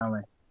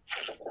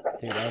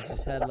Dude, I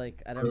just had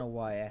like I don't know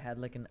why I had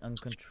like an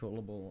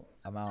uncontrollable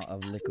amount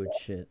of liquid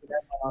shit.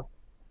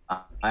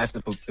 I have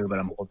to poop too, but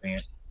I'm holding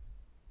it.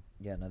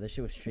 Yeah, no, this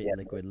shit was straight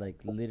liquid. Like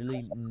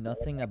literally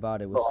nothing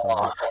about it was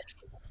solid.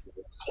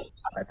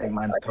 I think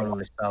mine's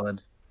totally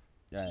solid.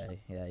 Yeah,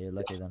 you're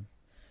lucky then.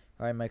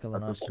 All right, Michael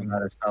and But it's Austin,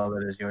 not as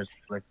solid as yours,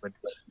 liquid.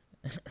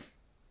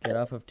 get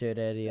off of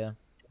Terraria.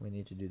 We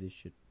need to do this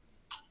shit.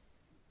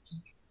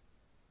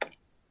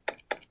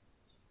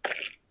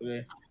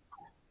 Okay.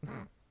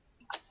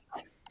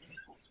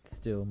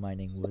 Still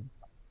mining wood.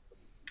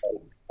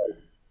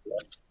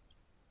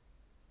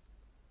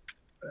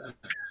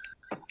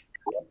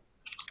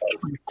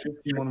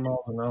 51 miles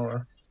an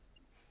hour.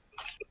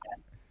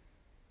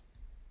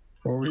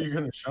 What were you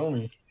gonna show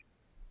me?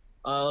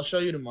 I'll show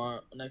you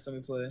tomorrow. Next time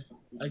we play.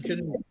 I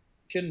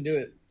couldn't do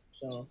it.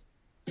 So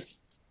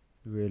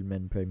Real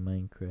men play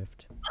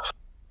Minecraft.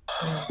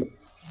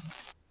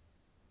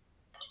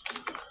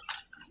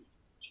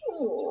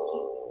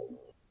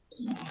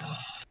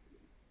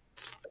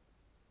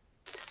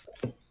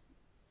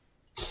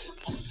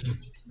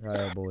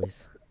 Alright, boys.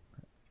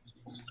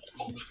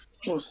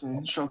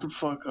 Listen, shut the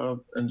fuck up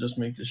and just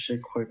make this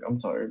shit quick. I'm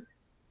tired.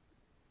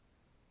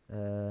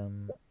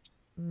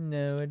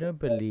 No, I don't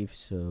believe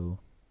so.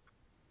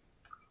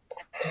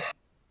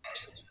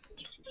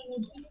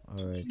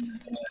 Alright.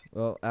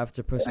 Well,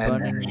 after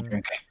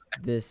postponing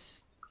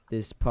this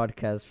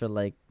podcast for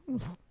like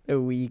a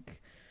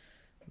week,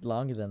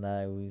 longer than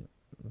that,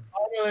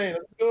 finally,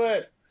 let's do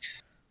it.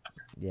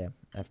 yeah,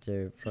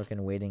 after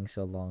fucking waiting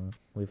so long,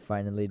 we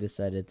finally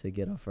decided to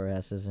get off our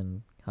asses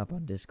and hop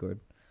on Discord.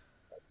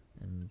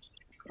 And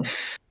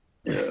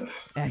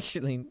Yes.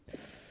 actually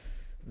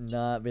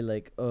not be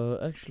like, oh,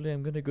 actually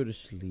I'm gonna go to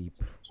sleep.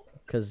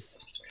 Cause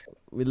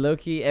with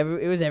Loki, it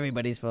was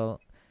everybody's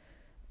fault.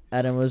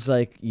 Adam was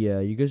like,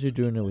 yeah, you guys are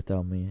doing it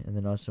without me. And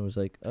then Austin was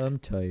like, I'm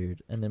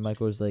tired. And then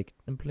Michael was like,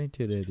 I'm playing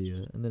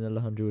Terraria. And then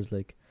Alejandro was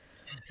like,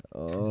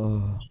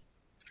 oh.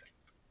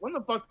 When the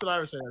fuck did I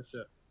ever say that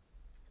shit?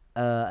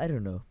 I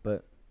don't know.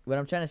 But what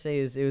I'm trying to say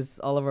is it was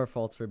all of our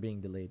faults for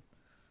being delayed.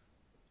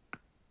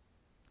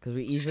 Because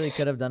we easily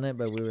could have done it,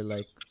 but we were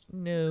like,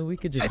 no, we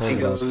could just I hold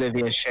think it off.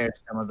 Olivia shared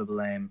some of the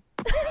blame.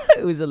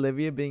 It was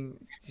Olivia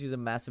she was a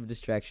massive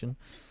distraction.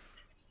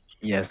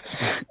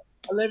 Yes.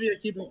 Olivia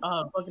keeping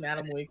fucking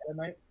Adam awake at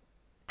night.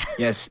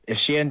 Yes. If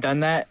she hadn't done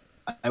that,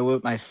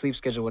 my sleep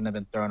schedule wouldn't have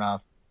been thrown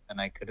off,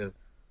 and I could have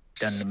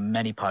done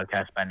many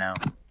podcasts by now.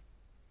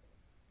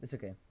 It's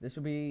okay. This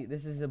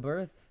is a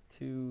birth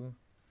to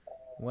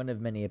one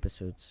of many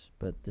episodes,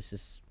 but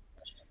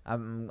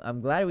I'm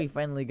glad we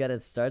finally got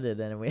it started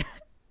and we're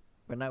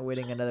not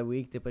waiting another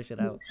week to push it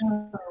out.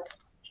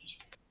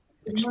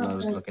 Bitch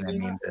loves looking at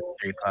memes at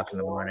 3 o'clock in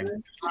the morning.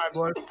 Alright,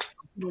 boys. I'll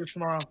do it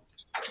tomorrow.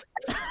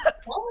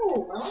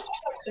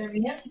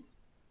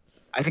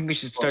 I think we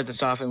should start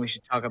this off and we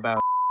should talk about.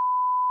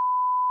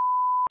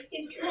 I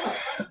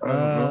don't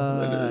know who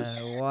that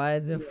is. Why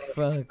the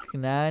fuck?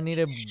 Now I need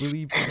to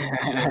bleep some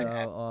shit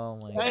out. Oh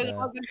my Hey, I'm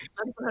god. getting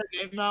ready for her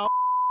game now.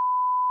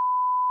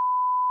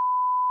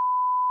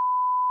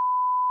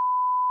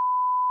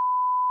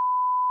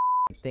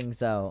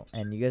 Things out,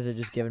 and you guys are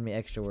just giving me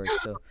extra work,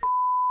 so.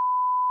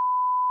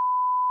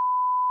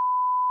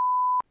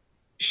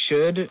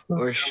 Should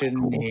or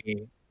shouldn't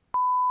he?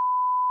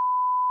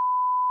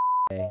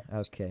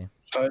 Okay.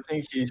 I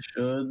think he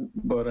should,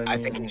 but I I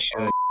mean, think he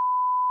should. I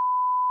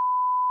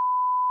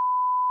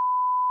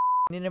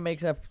need to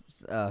make up.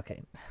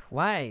 Okay.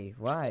 Why?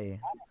 You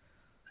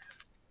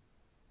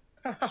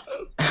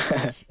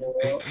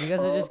guys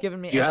are just giving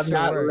me You have extra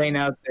not work. laid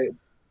out the.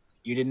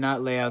 You did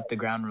not lay out the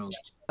ground rules.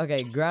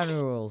 Okay, ground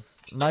rules.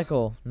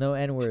 Michael, no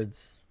N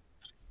words.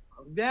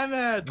 Damn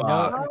it!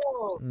 No,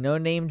 no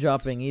name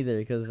dropping either,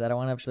 because I don't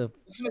want to have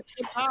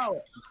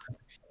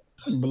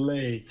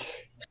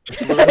Blake.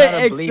 Well, it's not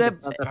a bleep, Except-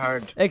 it's not that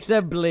hard. to.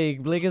 Except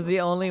Blake. Blake is the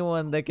only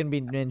one that can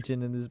be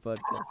mentioned in this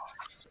podcast.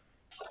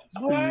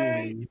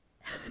 Really?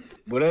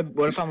 What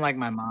if I'm like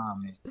my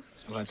mom?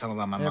 If I talk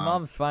about my Your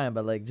mom. mom's fine,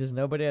 but like just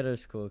nobody at our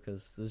school,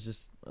 because there's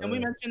just. Can we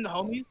mention the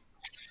homies?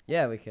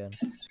 Yeah, we can.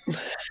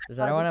 Because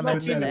I don't want to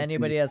mention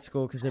anybody at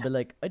school, because they'll be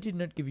like, I did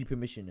not give you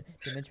permission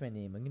to mention my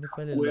name. I'm gonna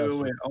file a Wait,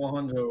 lawsuit.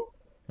 Alejandro.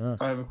 Huh.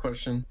 I have a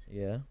question.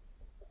 Yeah.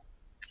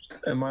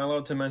 Am I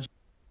allowed to mention?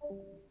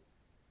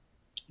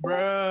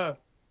 Bruh.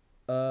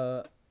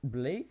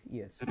 Blake?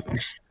 Yes.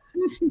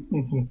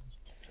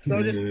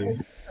 So just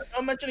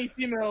don't mention any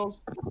females.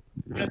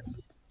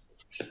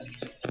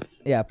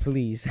 Yeah,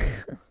 please.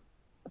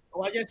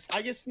 Well,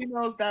 I guess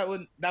females that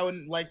wouldn't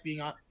like being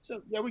on.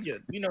 So yeah, we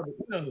good. We know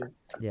who.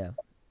 Yeah.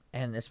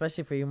 And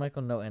especially for you,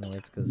 Michael, no N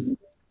words, because.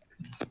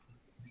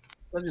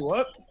 Tell you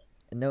what?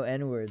 No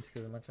N words,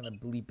 because I'm not trying to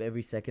bleep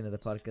every second of the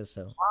podcast,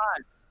 so.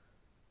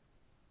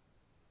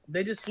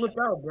 They just slip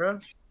out, bro.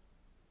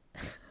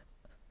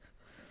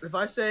 If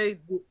I say.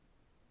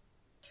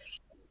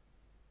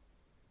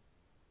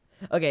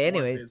 Okay, I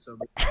wanna anyway. say it so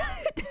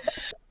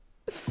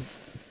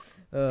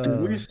bad.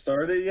 Did we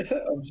start it yet?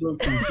 I'm so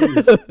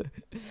confused.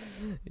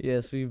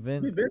 Yes, we've We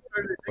been. been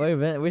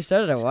started. We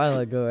started a while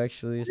ago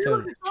actually. We Yeah,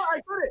 started. I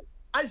got it.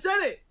 I said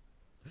it.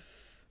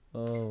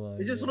 Oh my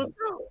It just god. looked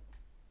out.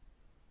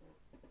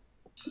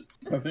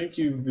 I think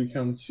you've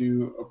become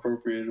too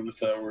appropriated with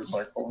that word,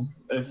 Michael.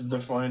 It's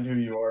defined who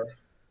you are.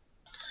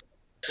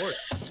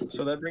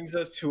 So that brings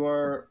us to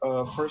our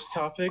first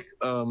topic,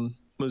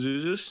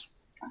 Mazuzus.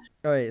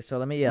 All right, so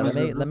let me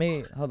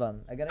hold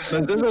on. I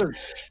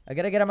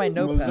gotta get on my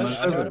notepad.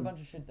 I wrote a Mazuzus.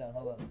 bunch of shit down.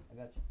 Hold on, I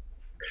got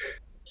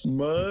you.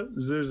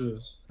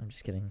 Mazuzus. I'm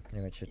just kidding.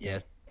 I wrote shit down.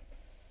 Yes.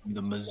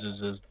 The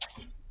mazuzas.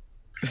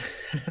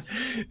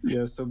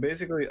 Yeah, so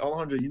basically,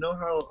 Alejandro, you know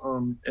how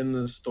in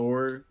the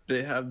store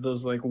they have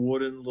those like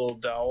wooden little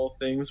dowel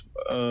things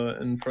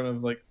in front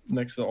of like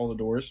next to all the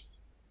doors?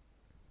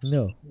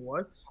 No.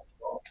 What?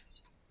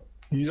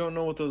 You don't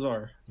know what those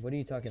are? What are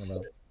you talking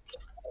about?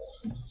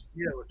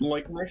 Yeah.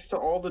 Like next to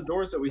all the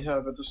doors that we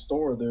have at the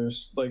store,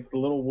 there's like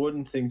little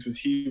wooden things with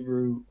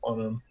Hebrew on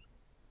them.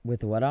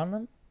 With what on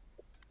them?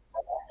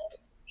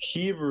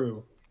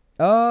 Hebrew.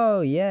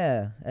 Oh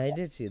yeah, I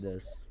did see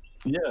this.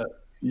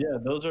 Yeah,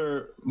 those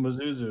are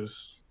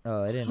Mazuzus.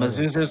 Oh, I didn't know.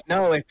 That. Mazuzas?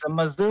 No, it's a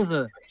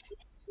mazuza.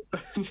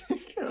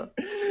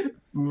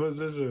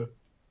 Mazuzu.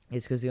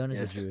 It's because the owners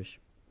Yes. are Jewish.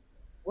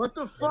 What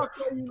the fuck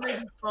are you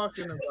niggas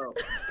talking about?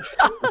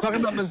 We're talking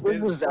about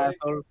mazuzas,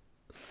 asshole.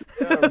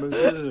 Yeah,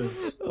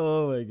 Mazuzus.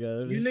 Oh my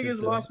god. You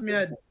niggas lost me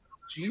at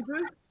Jesus?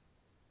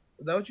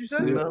 Is that what you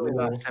said? Yeah. No, we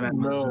lost him at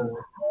no.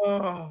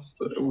 Oh,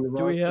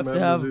 Do we have to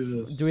have?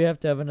 Do we have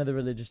to have another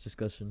religious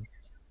discussion?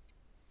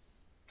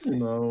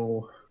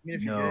 No. I mean,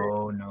 if you did.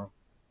 No.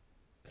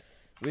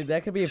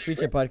 That could be a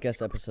future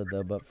podcast episode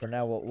though. But for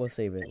now, we'll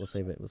save it. We'll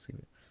save it.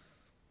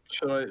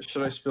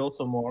 Should I spill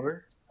some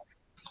water?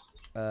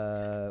 What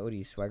are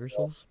you, Swagger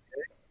Souls?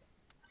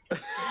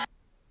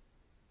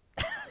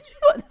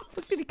 What the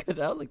fuck did he cut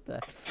out like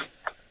that?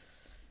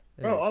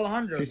 Bro,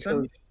 Alejandro,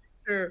 send me Because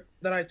a picture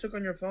that I took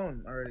on your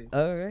phone already.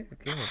 Okay.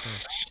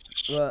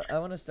 Well, I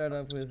want to start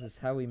off with is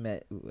how we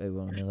met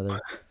one another.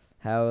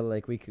 How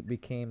like we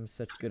became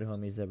such good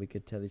homies that we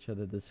could tell each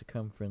other the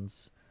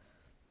circumference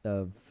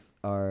of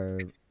our.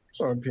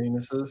 our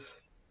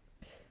penises.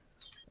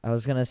 I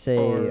was gonna say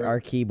Or- our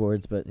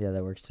keyboards, but yeah,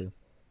 that works too.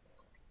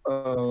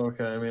 Oh,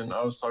 okay. I mean,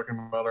 I was talking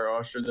about our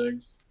ostrich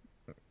eggs.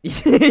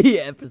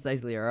 Yeah,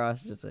 precisely our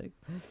ostrich egg.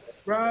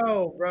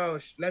 Bro,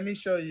 let me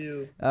show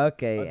you.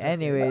 Okay. Okay.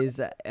 Anyways,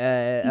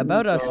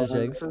 about No, ostrich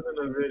eggs. This isn't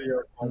a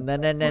video. No.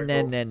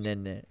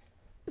 Michael.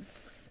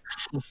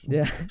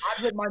 Yeah.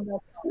 I get my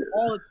mouth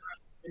all the time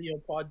video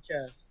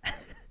podcast.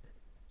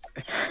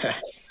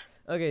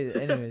 Okay.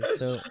 Anyways,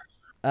 so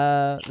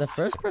the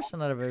first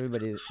person out of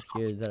everybody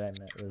here that I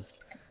met was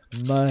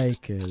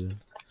Michael.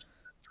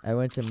 I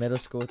went to middle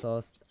school with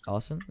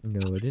Austin. No,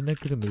 I did not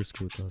go to middle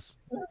school with Austin.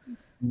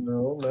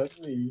 No, not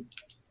me.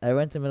 I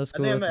went to middle I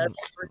school. think I With, met every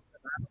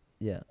person.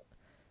 yeah.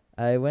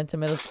 I went to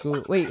middle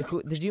school. Wait,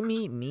 who did you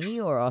meet? Me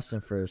or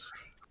Austin first?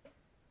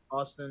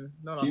 Austin.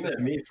 No, You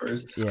met me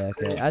first. Yeah.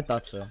 Okay. I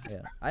thought so.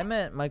 Yeah. I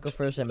met Michael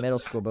first at middle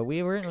school, but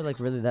we weren't like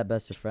really that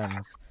best of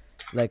friends.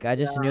 Like I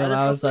just Yeah, knew I him. just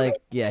I don't was like,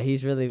 yeah,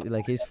 he's really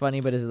like he's funny,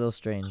 but he's a little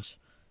strange.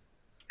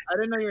 I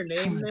didn't know your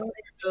name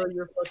until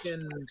your fucking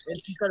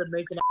and she started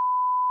making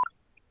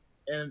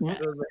and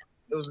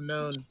it was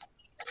known.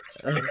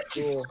 That was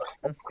cool.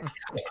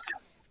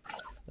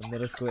 The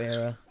middle school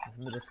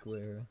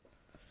era.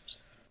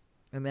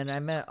 And then I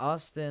met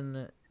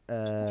Austin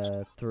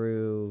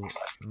through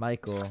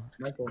Michael.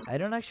 Michael. I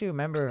don't actually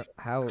remember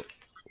how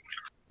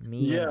me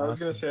Yeah, and I was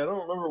gonna Austin- say I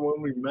don't remember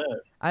when we met.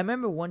 I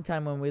remember one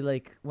time when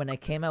when I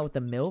came out with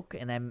the milk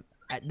and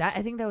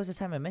I think that was the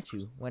time I met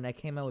you when I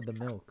came out with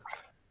the milk.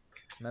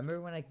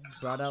 Remember when I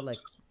brought out like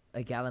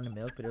a gallon of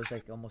milk but it was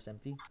like almost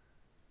empty?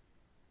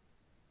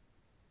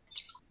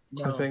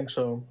 No, I think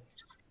so.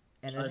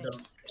 And I think-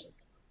 don't.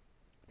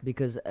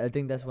 because I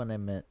think that's when I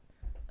met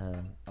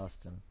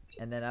Austin.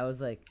 And then I was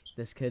like,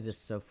 this kid is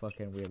so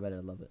fucking weird, but I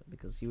love it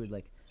because he would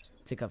like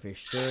take off your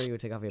shirt, you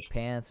would take off your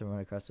pants and run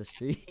across the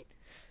street.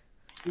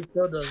 He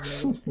still does,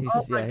 man. He's-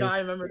 Oh my yeah, god, I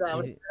he's- remember that.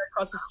 When he's- he ran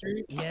across the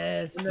street.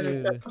 Yes, And then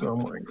it dude. Oh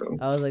my god.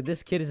 I was like,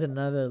 this kid is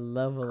another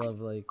level of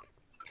like,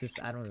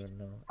 just I don't even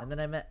know. And then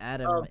I met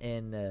Adam Oh.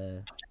 in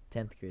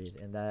 10th grade,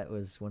 and that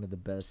was one of the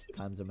best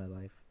times of my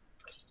life.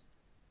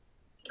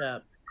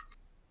 Cap.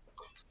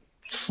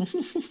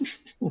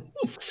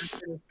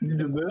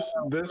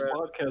 This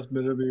podcast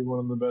better be one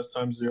of the best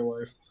times of your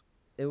life.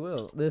 It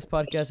will. This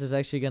podcast is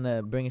actually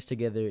gonna bring us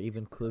together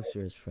even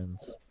closer as friends.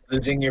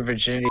 Losing your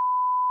virginity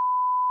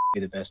be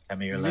the best time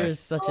of your You're life.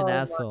 such Oh an my-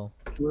 asshole.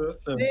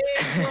 Listen,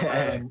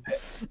 Dang, um,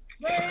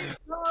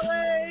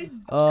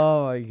 Dang,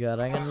 Oh my god,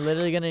 I'm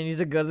literally gonna need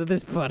to go to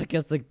this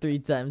podcast like 3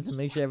 times to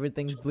make sure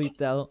everything's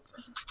bleeped out.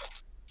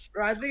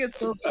 Bro, I think it's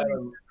so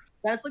funny.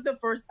 That's like the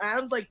first.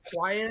 Adam's like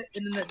quiet,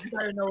 and then just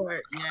out of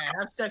nowhere, yeah,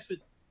 have sex with.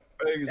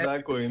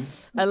 exactly.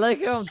 I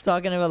like how I'm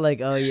talking about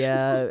like, oh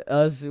yeah,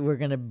 we're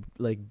gonna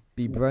like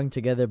be brung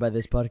together by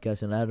this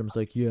podcast, and Adam's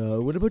like, yeah,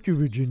 what about your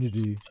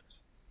virginity?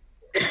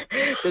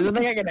 There's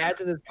nothing I can add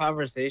to this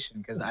conversation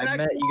because I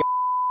met you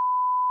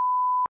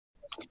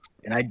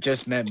and I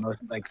just met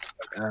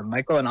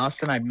Michael and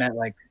Austin. I met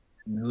like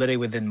literally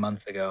within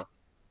months ago.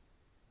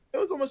 It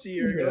was almost a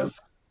year ago.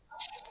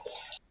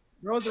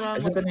 It was around.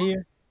 Has it been a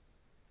year?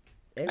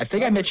 I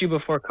think I met you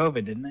before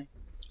COVID, didn't I?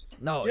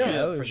 No, Yeah, yeah,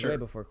 that was for sure. way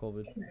before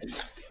COVID.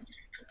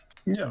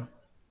 Yeah.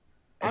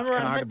 It's kind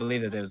of hard to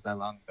believe that it was that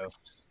long ago.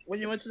 When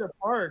you went to the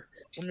park,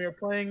 when we were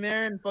playing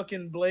there, and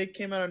fucking Blake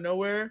came out of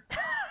nowhere.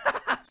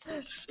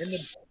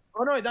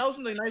 Oh no, that was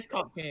when the nice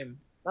cop came.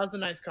 That was the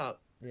nice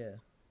cop. Yeah.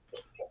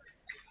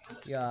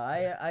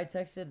 Yeah, I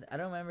texted. I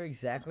don't remember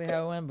exactly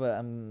how it went, but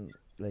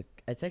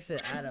I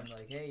texted Adam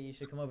like, hey, you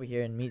should come over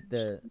here and meet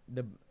the.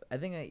 I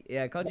think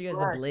I called you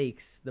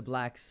guys the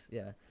Blacks.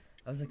 Yeah,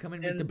 I was like, come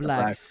and meet the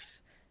Blacks,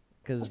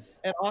 cause.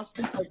 And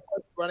Austin like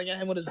running at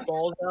him with his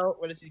balls out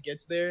when he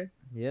gets there.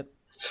 Yep.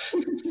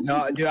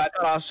 No, dude, I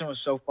thought Austin was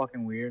so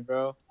fucking weird,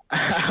 bro.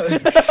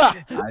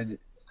 I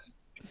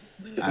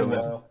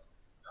Wow.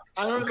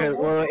 I don't Okay,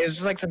 know. well, it was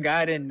just like some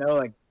guy I didn't know,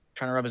 like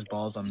trying to rub his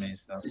balls on me.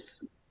 So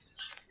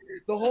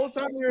The whole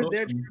time we were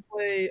there trying to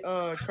play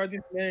Cards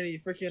Against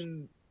Humanity,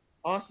 freaking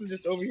Austin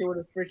just over here with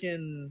his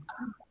freaking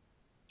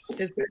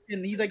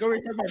he's like over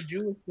here talking about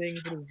Jewish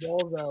things with his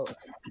balls out.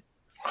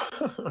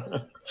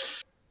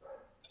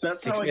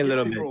 That's Takes how I me a get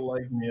little people to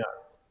like me.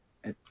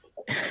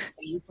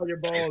 You put your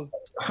balls.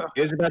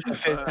 it was about the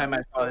fifth time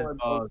I saw his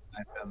balls,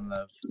 and I fell in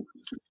love.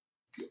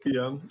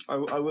 Yeah,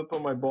 I whip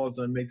on my balls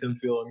and make them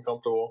feel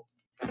uncomfortable.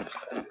 I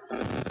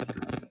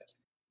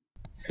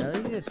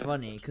think it's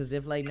funny, cause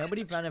if like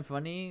nobody found it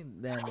funny,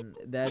 then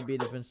that'd be a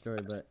different story.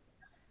 But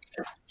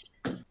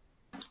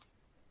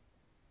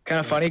Kind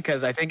of funny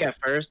because I think at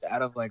first,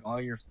 out of like all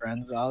your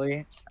friends,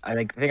 Ollie, I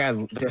think I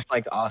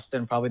disliked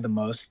Austin probably the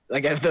most,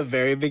 like at the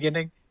very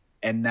beginning,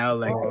 and now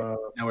like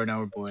now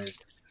we're boys.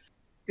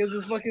 Because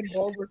his fucking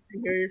balls were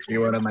too hairy for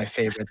You're you. one of my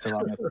favorites,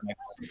 along with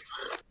Michael.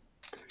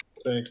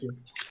 Thank you.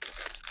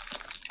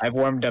 I've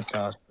warmed up to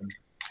Austin.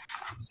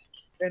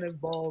 And his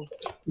balls.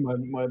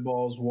 My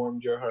balls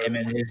warmed your heart. Him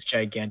and his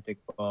gigantic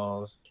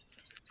balls.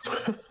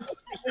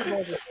 His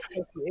balls are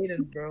so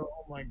Aiden's, bro.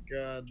 Oh my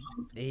god.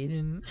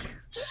 Aiden.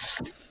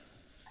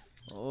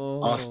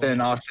 Oh.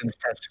 Austin's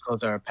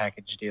testicles are a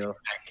package deal.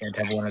 Can't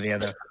have one or the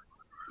other.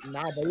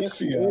 Nah, but you have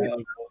to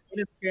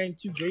Aiden's carrying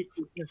 2 grapefruits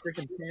in his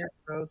freaking pants,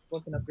 bro. It's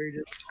fucking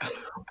outrageous.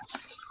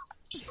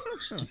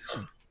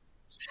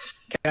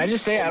 Can I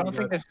just say, I don't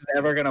think this is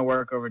ever gonna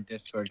work over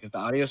Discord because the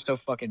audio is so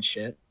fucking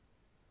shit.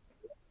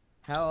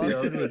 How else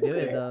would we do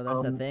it though?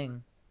 That's the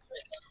thing.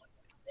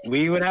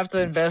 We would have to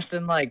invest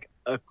in like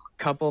a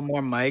couple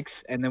more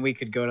mics, and then we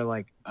could go to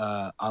like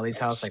Ollie's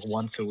house like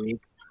once a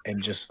week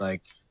and just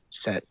like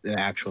set the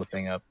actual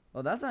thing up.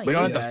 Well, that's not We you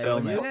don't have to guys.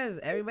 film You it. guys,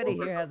 everybody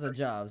here has a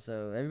job,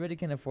 so everybody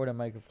can afford a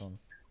microphone.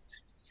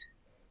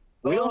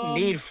 We don't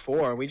need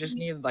 4. We just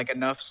need like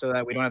enough so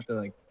that we don't have to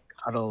like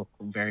huddle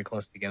very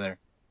close together.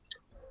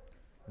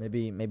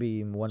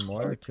 Maybe one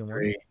more or 2 more.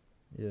 3.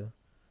 Yeah.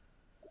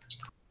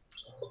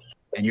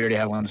 And you already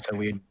have 1, so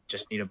we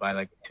just need to buy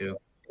like 2.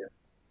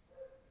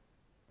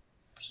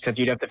 Except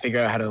you'd have to figure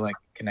out how to like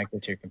connect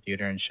it to your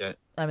computer and shit.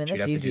 I mean,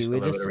 You'd that's have to do easy. a We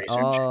little just bit of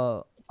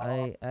research.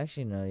 I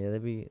actually know. Yeah,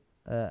 that'd be.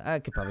 I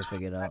could probably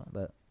figure it out,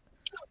 but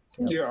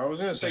Yeah, I was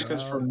gonna say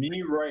because for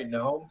me right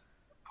now,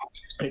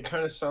 it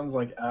kind of sounds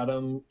like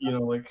Adam.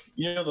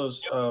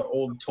 Those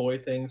old toy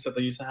things that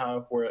they used to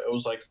have where it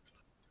was like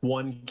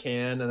one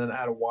can and then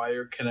had a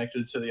wire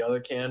connected to the other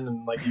can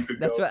and like you could.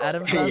 that's go what across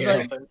Adam the sounds house or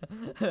like.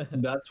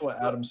 something. That's what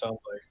Adam sounds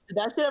like. Did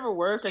that shit ever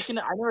work? I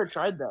never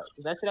tried that.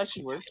 Does that shit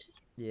actually work?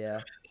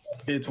 Yeah,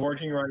 It's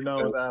working right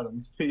now with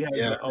Adam. He has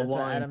Yeah. a That's what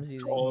line Adam's to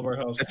using. all of our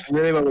houses. That's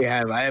really what we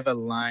have. I have a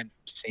line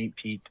from St.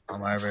 Pete on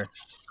Harbor.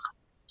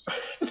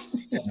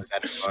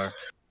 That far.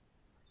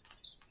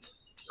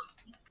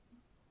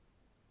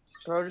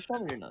 Bro, just tell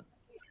me you're not.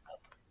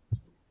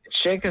 It's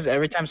shit because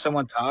every time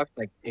someone talks,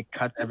 like it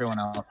cuts everyone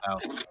else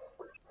out.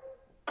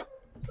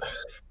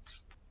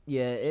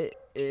 yeah.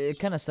 It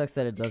kind of sucks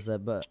that it does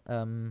that, but I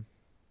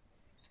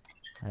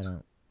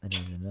don't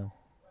even know.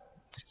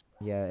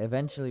 Yeah,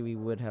 eventually we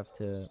would have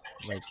to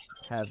like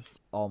have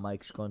all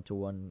mics go into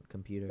one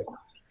computer.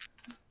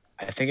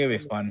 I think it'd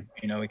be fun.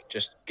 You know, we could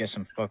just get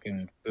some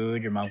fucking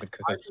food. Your mom could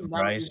cook us some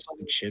rice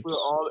and chips.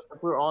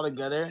 If we're all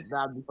together,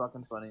 that'd be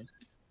fucking funny.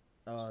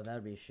 Oh,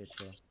 that'd be a shit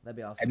show. That'd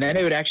be awesome. And then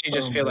it would actually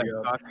just Oh feel my like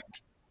God. talking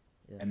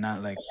Yeah. and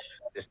not like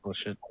this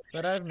bullshit.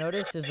 But I've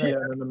noticed is like Yeah,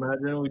 and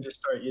imagine we just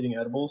start eating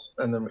edibles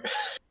and then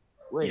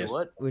Wait, Yes.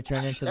 what? we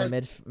turn into the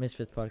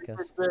Misfits podcast.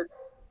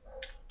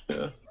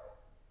 yeah.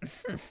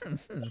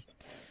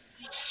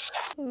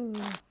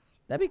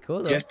 That'd be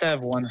cool though. You have to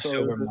have one So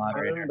sober this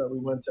moderator. time that we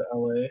went to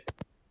LA.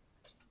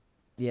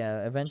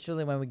 Yeah,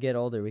 eventually when we get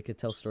older, we could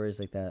tell stories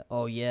like that.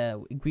 Oh yeah,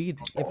 if we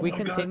Oh my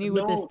God, continue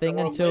with this no, thing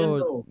to until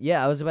Orlando.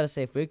 yeah, I was about to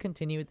say if we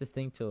continue with this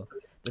thing till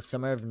the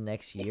summer of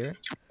next year,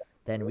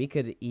 then we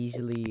could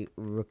easily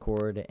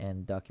record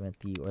and document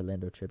the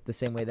Orlando trip the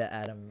same way that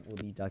Adam will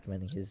be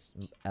documenting his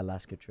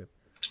Alaska trip.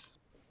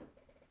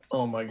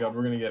 Oh my God,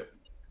 we're gonna get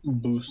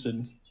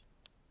boosted.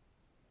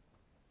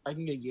 I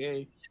can get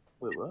gay.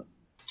 Wait, what?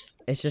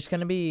 It's just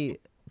gonna be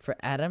for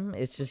Adam,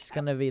 it's just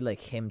gonna be like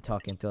him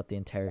talking throughout the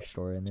entire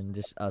story, and then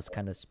just us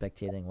kind of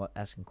spectating,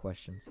 asking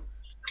questions.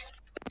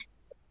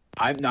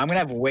 I'm gonna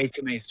have way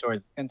too many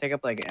stories. It's gonna take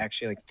up like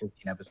actually like 15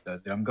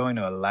 episodes. Dude. I'm going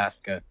to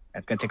Alaska.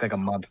 It's gonna take like a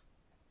month.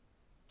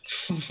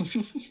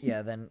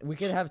 Yeah, then we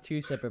could have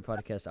 2 separate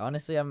podcasts.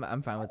 Honestly,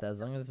 I'm fine with that as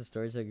long as the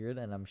stories are good,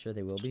 and I'm sure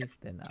they will be.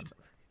 Then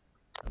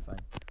I'm fine.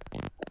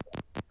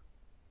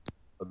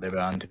 But they're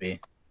bound to be.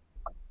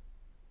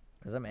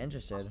 Cause I'm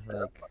interested.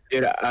 Like,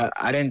 Dude,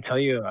 I didn't tell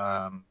you.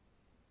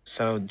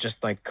 So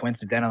just like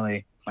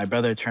coincidentally, my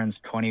brother turns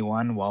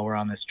 21 while we're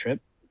on this trip,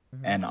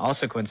 mhm. and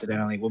also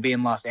coincidentally, we'll be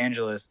in Los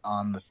Angeles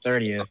on the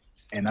 30th,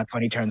 and that's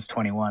when he turns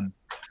 21.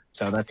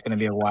 So that's gonna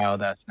be a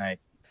wild ass night.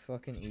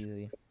 Fucking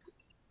easy.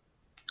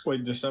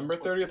 Wait, December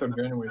 30th or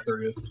January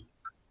 30th?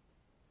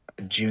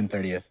 June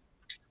 30th.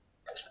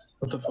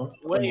 What the fuck?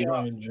 Way Are you off.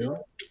 going in June?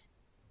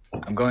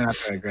 I'm going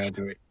after I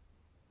graduate.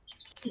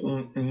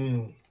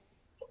 Mm-mm.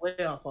 Way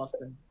off,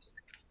 Austin.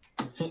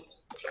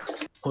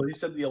 Well, he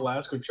said the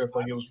Alaska trip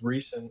like it was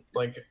recent,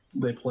 like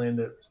they planned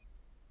it.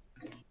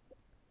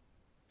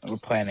 We're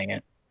planning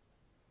it.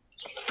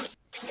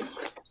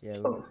 Yeah,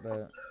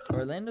 but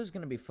Orlando's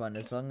gonna be fun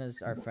as long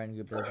as our friend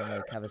group doesn't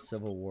like have a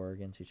civil war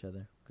against each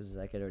other. Cause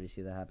I could already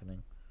see that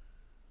happening.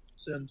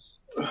 Sims.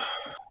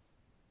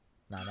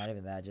 Nah, not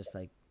even that. Just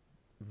like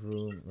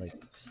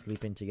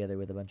sleeping together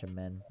with a bunch of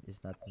men is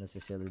not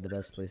necessarily the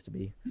best place to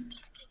be.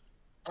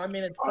 I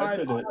mean, it's I 5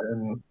 did it,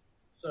 and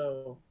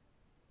so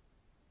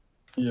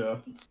yeah.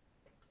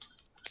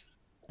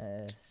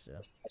 So.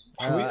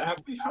 Have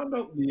we found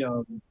out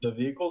the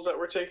vehicles that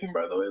we're taking?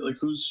 By the way, like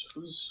who's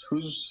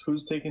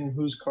taking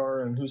whose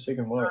car and who's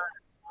taking what?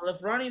 Well,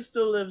 if Ronnie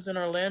still lives in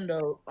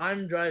Orlando,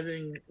 I'm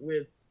driving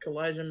with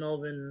Kalijah,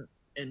 Melvin,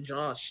 and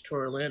Josh to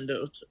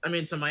Orlando.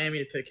 To Miami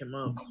to pick him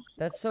up.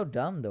 That's so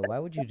dumb though. Why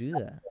would you do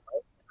that?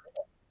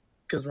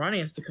 Because Ronnie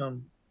has to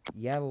come.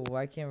 Yeah, well,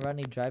 why can't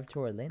Ronnie drive to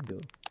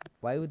Orlando?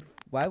 Why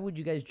would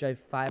you guys drive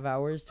 5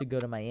 hours to go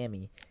to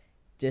Miami,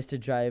 just to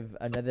drive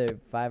another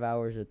 5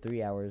 hours or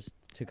 3 hours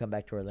to come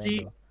back to Orlando?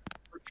 See,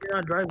 but you're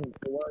not driving,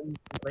 so why are you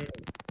complaining?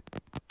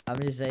 I'm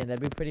just saying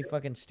that'd be pretty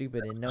fucking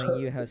stupid. And knowing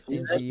you how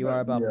stingy you are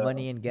about Yeah.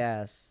 money and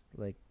gas,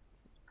 like.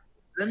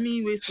 Let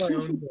me waste my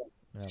own gas.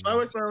 If I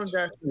waste my own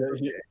gas,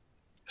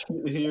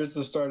 Here's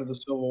the start of the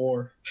Civil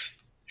War.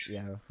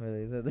 Yeah,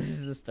 really. This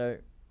is the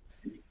start.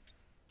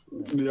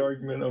 The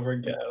argument over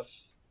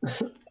gas.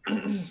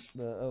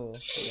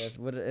 Yes,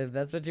 what if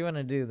that's what you want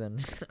to do then?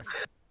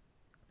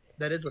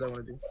 that is what I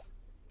want to do.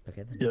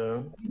 Okay then.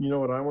 Yeah, you know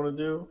what I want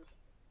to do?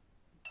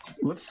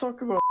 Let's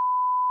talk about.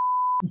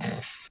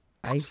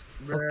 I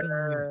fucking.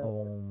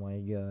 Oh my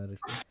god.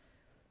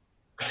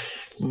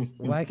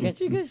 Why can't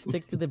you guys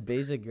stick to the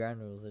basic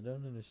ground rules? I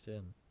don't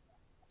understand.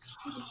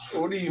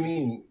 What do you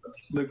mean?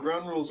 The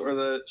ground rules are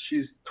that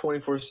she's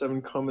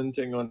 24/7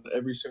 commenting on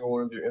every single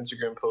one of your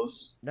Instagram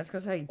posts. That's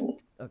because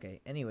Okay,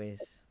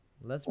 anyways,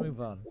 let's move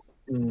on.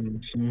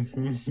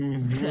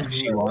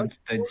 She wants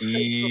the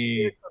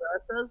D.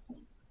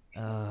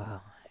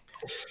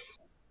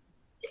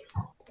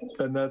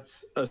 And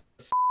that's a.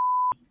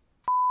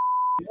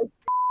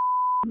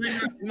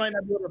 You might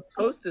not be able to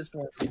post this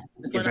one.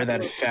 Give her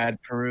that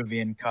fat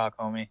Peruvian cock,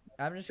 homie.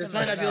 I'm just This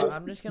gonna. might not be-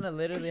 I'm just gonna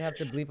literally have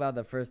to bleep out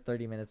the first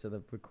 30 minutes of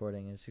the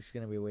recording. It's just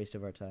gonna be a waste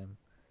of our time.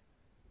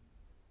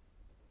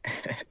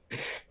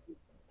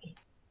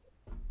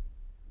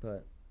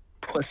 But.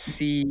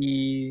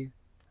 Pussy.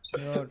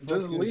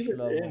 Just leave it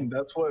in.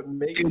 That's what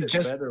makes Dude, it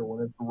just- better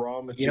when it's raw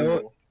You know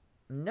material.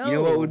 No. You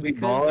know what would be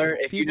because baller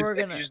if you people are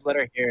just, gonna. if you just let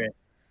her hear it.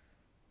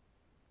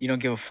 You don't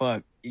give a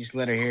fuck. You just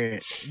let her hear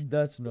it.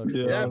 That's not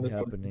Yeah, fucking honestly.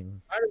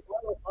 happening. I just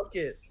want to fuck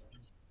it.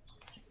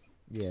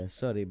 Yeah,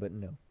 sorry, but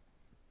no.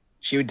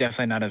 She would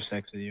definitely not have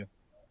sex with you.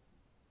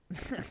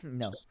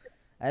 No,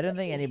 I don't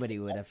think anybody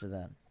would after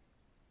that.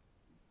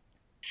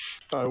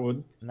 I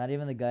would. Not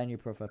even the guy in your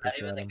profile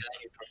picture, Adam.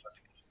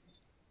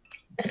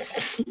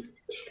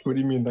 What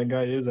do you mean? That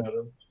guy is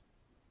Adam.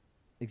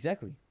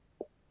 Exactly.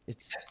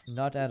 It's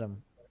not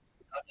Adam.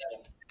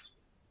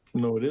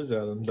 No, it is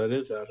Adam. That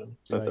is Adam.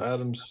 That's Right.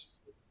 Adam's.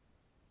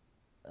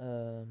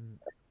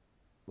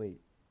 Wait,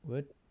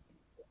 what?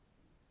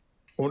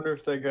 I wonder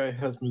if that guy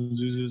has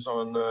mezuzahs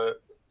on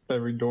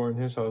every door in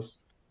his house.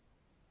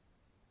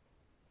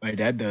 My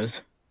dad does.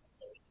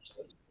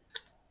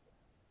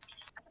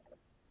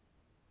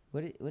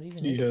 What even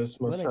He is?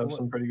 must have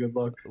some pretty good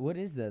luck. What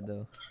is that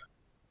though?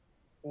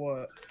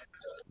 What?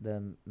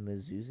 The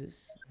mezuzahs?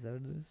 Is that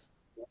what it is?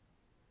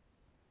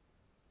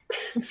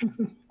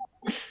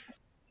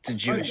 It's a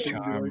Jewish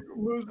charm.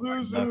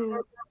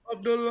 Mezuzah.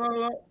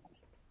 Abdullah.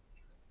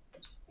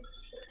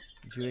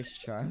 Jewish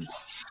charm?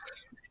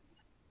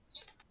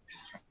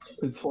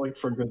 It's like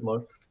for good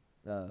luck.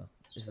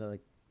 Is that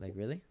like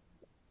really?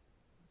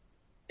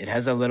 It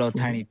has a little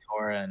tiny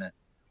Torah in it.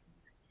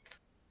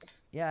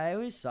 Yeah, I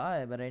always saw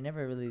it, but I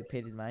never really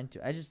paid mind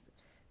to it.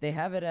 They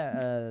have it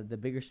at the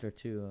bigger store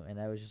too, and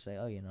I was just like,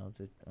 oh,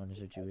 the owners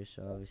are Jewish,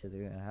 so obviously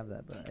they're gonna have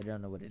that, but I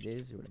don't know what it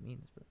is or what it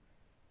means, but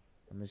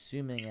I'm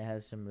assuming it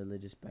has some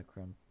religious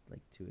background,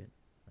 like, to it.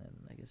 and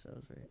I guess I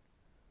was right.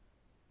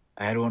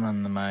 I had one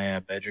on my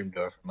bedroom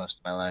door for most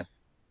of my life.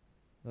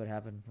 What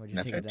happened? Why'd you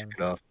And take after I it down? took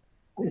it off.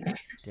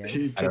 Damn.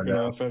 He I don't took it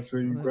know. off after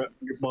you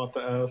bought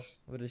the ass.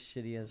 What a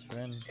shitty ass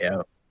friend.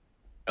 Yeah.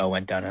 Oh,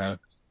 went downhill.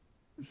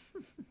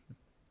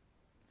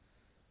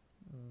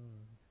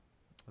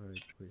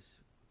 Alright, boys.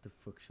 What the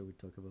fuck shall we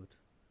talk about?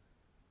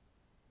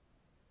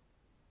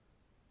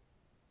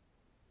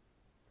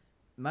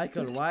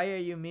 Michael, why are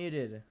you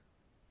muted?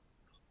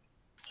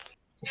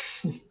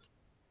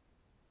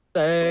 I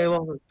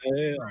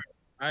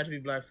had to be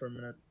black for a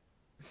minute.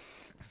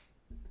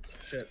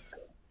 Shit.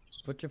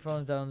 Put your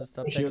phones down and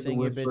stop You have to texting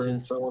your whisper in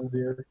bitches. someone's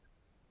ear.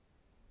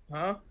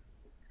 Huh?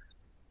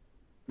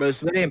 But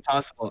it's literally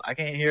impossible. I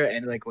can't hear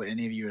any like what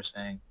any of you are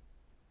saying.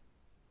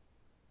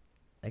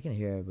 I can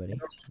hear everybody.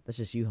 That's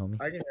just you, homie.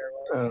 I can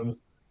hear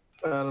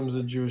Adam's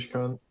a Jewish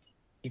cunt.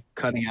 Keep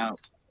cutting out.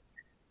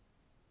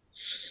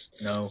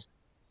 it. No.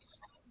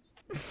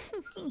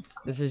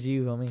 This is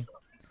you, homie.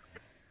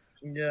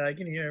 Yeah, I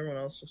can hear everyone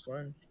else just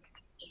fine.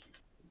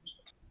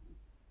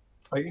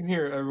 I can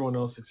hear everyone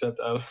else except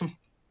Adam.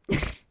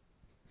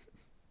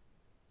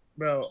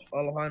 Bro,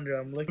 Alejandro,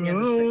 I'm looking at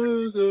this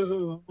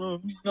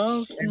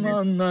thing.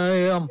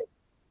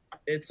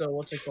 It's a,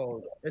 what's it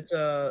called? It's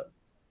a,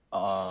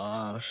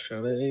 Adam,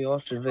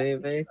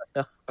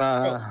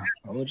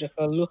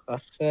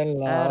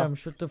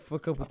 shut the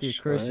fuck up with your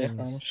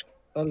cursings.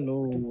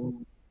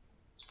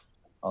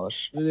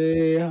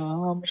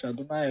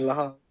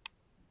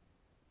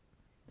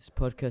 This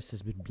podcast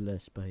has been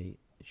blessed by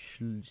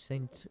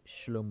Saint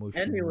Shlomo.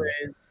 anyways,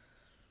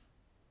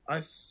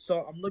 I'm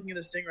looking at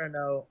this thing right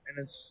now, and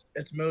it's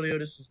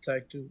Meliodas'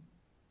 tattoo.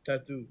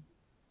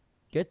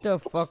 Get the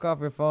fuck off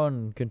your phone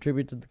and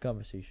contribute to the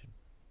conversation.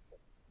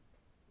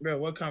 Bro,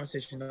 what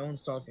conversation? No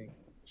one's talking.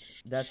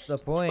 That's the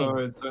point.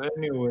 Alright, so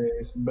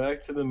anyways,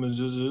 back to the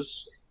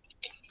mezuzahs.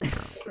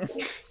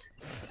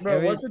 Bro,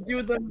 Every- what's with you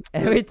with them?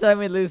 Every time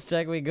we lose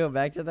track, we go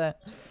back to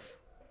that.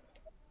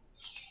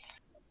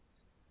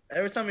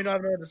 Every time you don't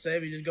have nothing to say,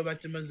 we just go back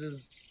to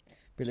Mrs.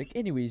 Be like,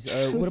 anyways,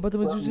 what about the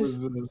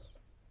mezuzahs? Mezuzahs.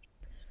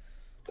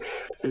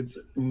 It's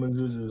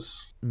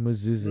mezuzahs.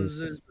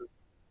 Mezuzahs.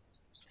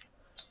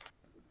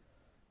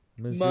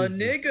 My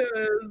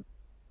niggas.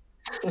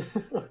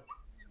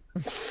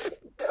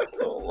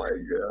 Oh my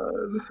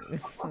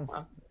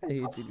god. I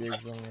hate you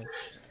guys so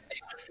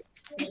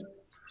much.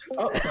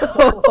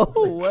 Oh,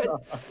 Oh, what?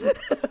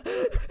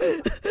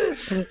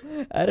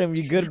 Adam,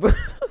 you good, bro?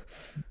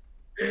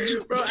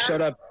 bro,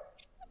 Shut up.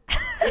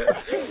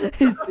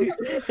 his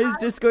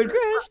Discord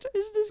crashed.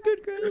 His Discord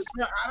crashed.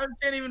 I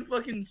can't even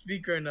fucking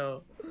speak right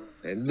now.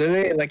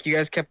 Literally, like you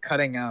guys kept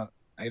cutting out.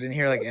 I didn't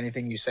hear like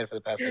anything you said for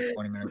the past like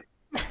 20 minutes.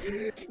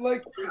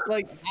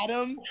 like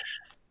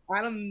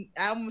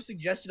Adam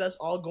suggested us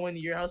all going to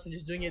your house and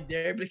just doing it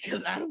there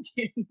because Adam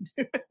can't do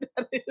it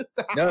at his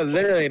house. No,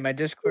 literally, my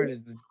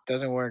Discord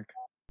doesn't work.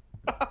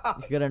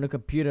 You got a new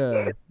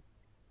computer.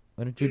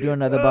 Why don't you do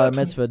another bar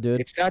mitzvah,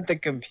 dude? It's not the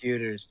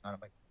computer. It's not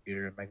my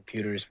computer. My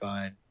computer is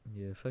fine.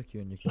 Yeah, fuck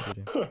you and your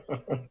computer.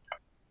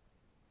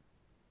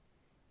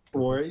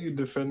 Why are you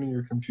defending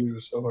your computer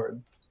so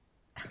hard?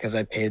 Because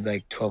I paid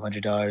like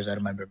 $1,200 out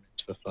of my bar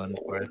mitzvah fund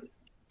for it.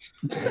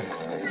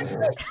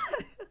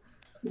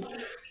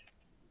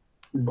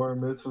 Bar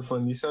mitzvah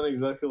fun. You sound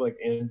exactly like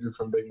Andrew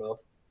from Big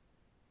Mouth.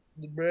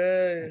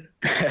 Bruh.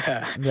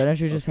 Why don't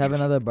you just have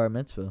another bar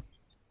mitzvah?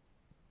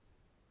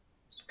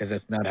 Because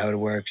that's not how it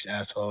works,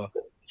 asshole.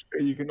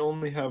 You can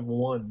only have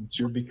one. It's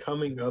your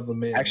becoming of a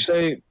man.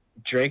 Actually,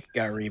 Drake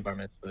got re-bar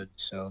mitzvah,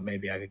 so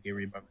maybe I could get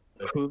re-bar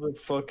mitzvah. Who the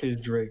fuck is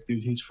Drake,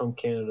 dude? He's from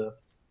Canada.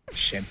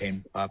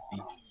 Champagne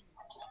Poppy.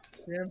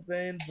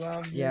 Champagne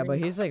bomb. Yeah, but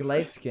he's like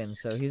light skinned,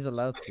 so he's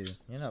allowed to.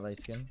 You're not light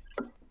skinned.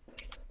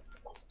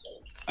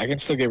 I can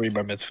still get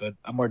re-bar mitzvah.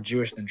 I'm more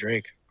Jewish than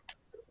Drake.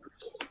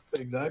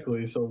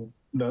 Exactly. So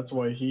that's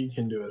why he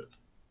can do it.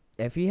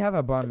 If you have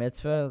a bar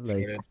mitzvah,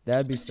 like Yeah.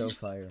 that'd be so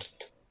fire.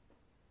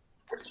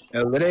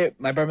 No, literally,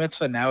 my bar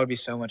mitzvah now would be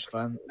so much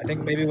fun. I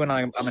think maybe when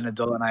I'm an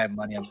adult and I have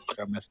money, I'm gonna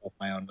start myself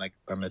my own like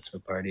bar mitzvah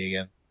party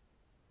again.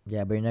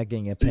 Yeah, but you're not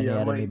getting a penny Yeah,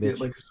 I out of me, might get bitch.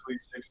 like a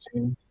sweet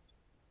 16.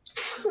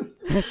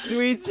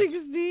 Sweet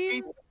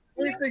 16.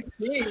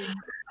 16.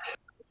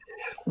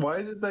 Why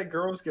is it that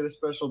girls get a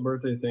special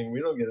birthday thing? We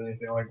don't get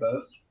anything like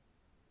that.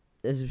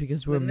 This is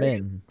because we're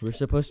men. We're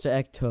supposed to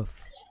act tough.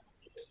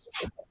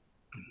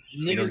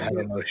 You don't Niggas have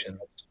get emotions.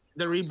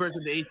 the rebirth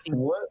of the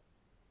 18.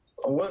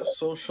 What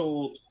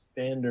social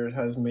standard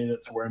has made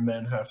it to where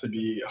men have to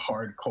be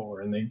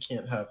hardcore and they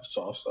can't have a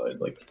soft side?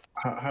 Like,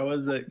 how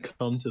has it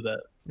come to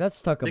that?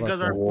 Let's talk about Because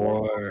that. our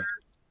War.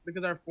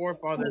 because our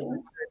forefathers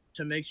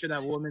to make sure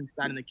that women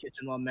sat in the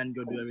kitchen while men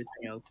go do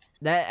everything else.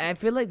 That I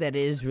feel like that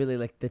is really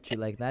like the truth.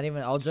 Like, not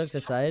even all jokes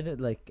aside,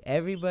 like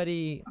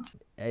everybody.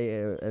 Why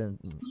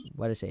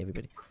did I say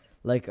everybody?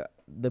 Like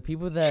the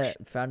people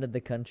that founded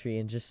the country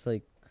and just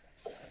like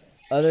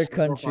other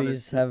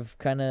countries have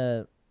kind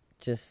of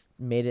just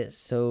made it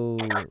so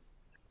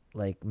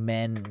like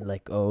men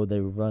like, oh, they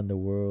run the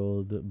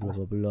world, blah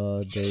blah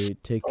blah, they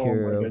take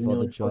care Oh my of God, all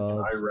the like fucking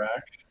jobs.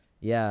 Iraq.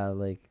 Yeah,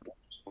 like.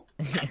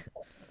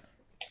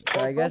 So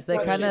I guess they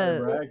fuck that kind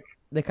of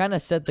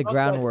Iraq. set the Fuck that.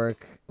 groundwork,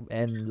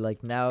 and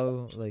like now,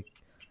 like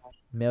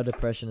male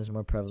depression is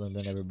more prevalent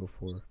than ever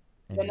before.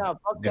 Yeah, And no,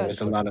 fuck There that was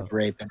a shit. lot of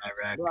rape in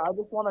Iraq. Bro, I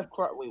just want to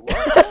cry. Wait,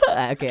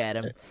 what? okay,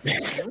 Adam.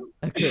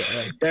 Okay,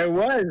 Adam. There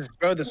was,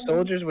 bro. The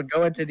soldiers would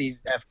go into these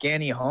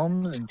Afghani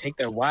homes and take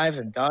their wives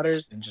and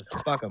daughters and just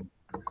fuck them.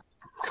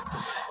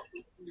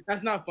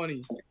 That's not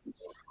funny.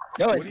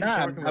 No, What it's are you not.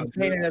 talking I'm about,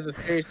 saying dude? it as a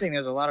serious thing.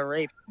 There's a lot of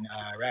rape in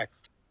Iraq.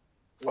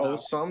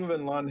 Osama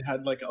bin Laden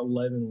had like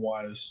 11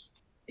 wives.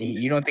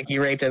 You don't think he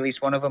raped at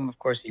least one of them? Of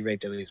course, he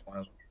raped at least one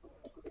of them.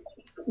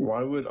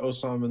 Why would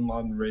Osama bin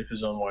Laden rape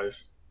his own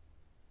wife?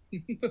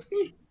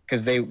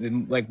 Because they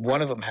like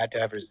one of them had to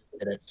have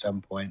resisted at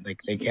some point. Like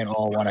they can't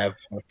all want to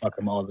fuck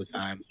them all the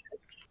time.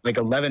 Like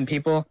 11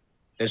 people.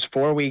 There's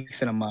 4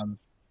 weeks in a month,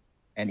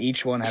 and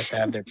each one has to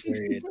have their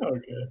period.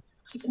 Okay.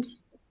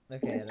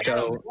 Okay, Adam.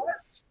 So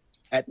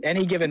at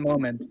any given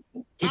moment,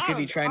 he could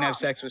be trying to have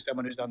sex with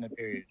someone who's on their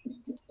period.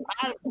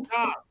 Adam,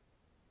 stop.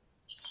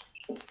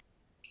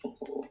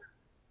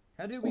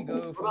 How did we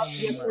go from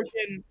The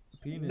freaking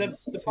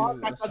penis the to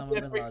podcast Osama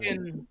get bin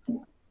Laden?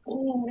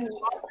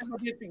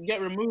 freaking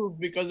get removed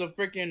because of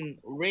freaking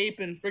rape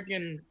and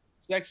freaking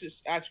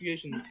sexist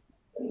accusations.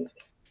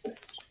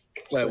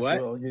 Wait, what?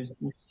 Sexual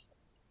allegations.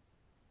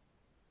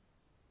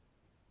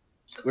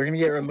 We're gonna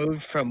get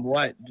removed from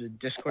what? The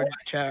Discord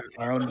chat?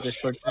 Our own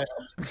Discord chat?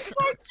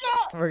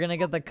 We're gonna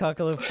get the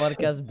Cockaloop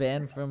podcast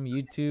banned from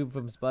YouTube,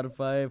 from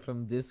Spotify,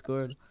 from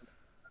Discord.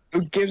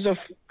 Who gives a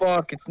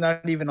fuck? It's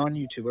not even on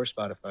YouTube or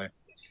Spotify.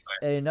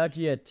 Hey, not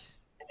yet.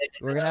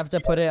 We're gonna have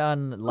to put it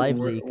on Live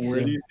Where, Leak where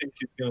soon. do you think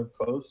he's gonna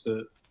post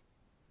it?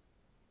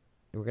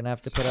 We're gonna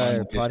have to put On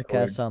our Discord.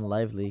 podcast on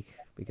Live Leak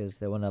because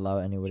they won't allow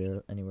it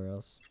anywhere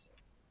else.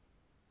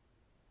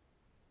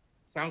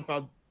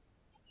 SoundCloud.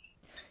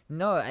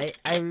 No,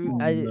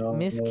 No.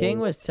 Miss King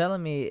was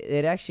telling me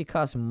it actually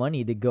costs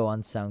money to go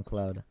on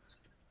SoundCloud.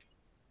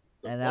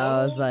 And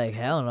I was like,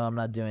 hell no, I'm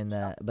not doing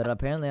that. But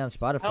apparently on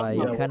Spotify,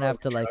 you no. kind of have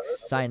to like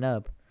sign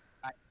up.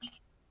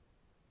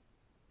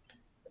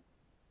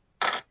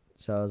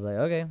 So I was like,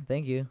 okay,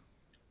 thank you.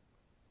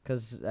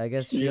 Because I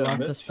guess she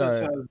wants to Mitch start.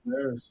 just has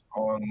theirs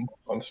on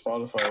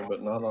Spotify,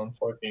 but not on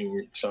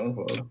fucking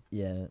SoundCloud.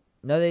 Yeah.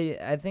 No,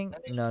 I think.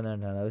 No,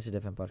 that was a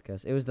different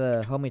podcast. It was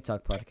the Homie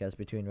Talk podcast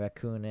between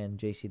Raccoon and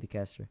JC the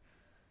Caster.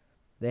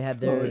 They had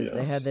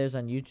yeah. theirs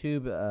on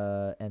YouTube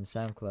and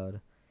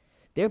SoundCloud.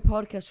 Their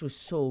podcast was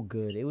so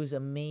good. It was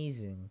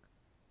amazing.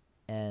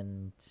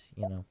 And,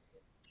 you know,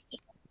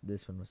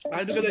 this one was.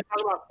 I just gonna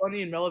talk about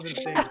funny and relevant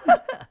things.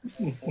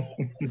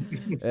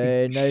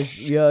 Hey, nice.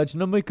 Yeah, it's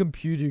not my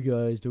computer,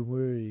 guys. Don't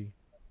worry.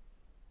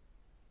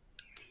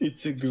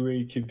 It's a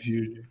great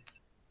computer.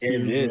 It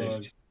Dear is.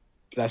 God.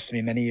 Lasted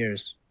me many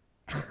years.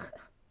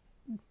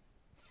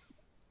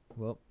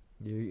 Well,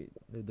 the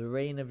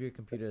reign of your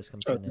computer has come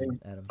to an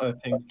end, Adam. I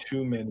think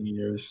too many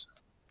years.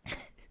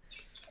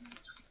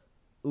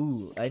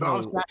 Ooh, I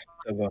No, know.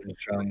 So going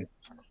strong.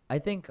 I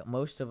think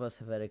most of us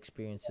have had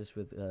experiences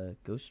with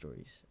ghost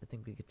stories. I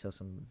think we could tell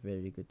some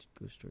very good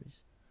ghost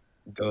stories.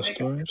 Ghost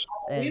stories?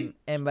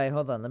 And by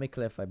hold on, let me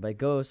clarify. By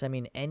ghost, I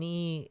mean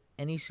any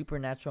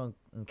supernatural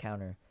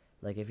encounter.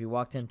 Like if you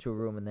walked into a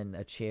room and then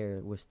a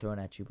chair was thrown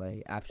at you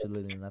by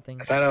absolutely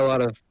nothing. I've had a lot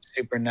of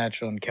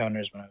supernatural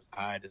encounters when I was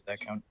high. Does that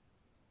count?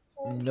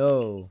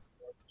 No.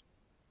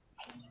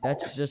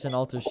 That's just an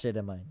altered state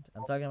of mind.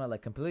 I'm talking about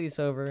like completely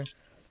sober,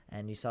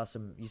 and you saw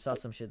some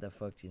shit that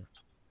fucked you.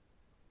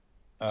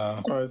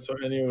 Alright, so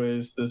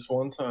anyways, this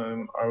one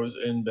time I was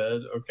in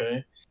bed,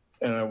 okay,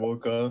 and I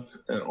woke up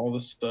and all of a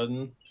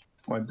sudden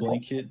my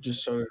blanket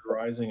just started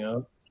rising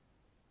up.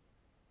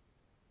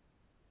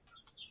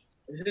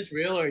 Is this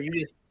real or are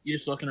you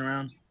just looking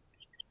around?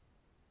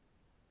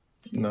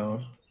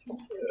 No.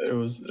 It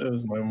was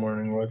my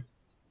morning wood.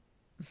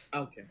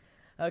 Okay.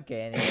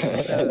 Okay,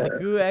 anyway, so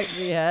who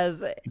actually has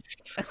There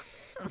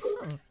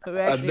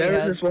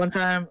was this one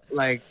time,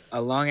 like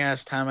a long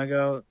ass time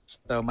ago.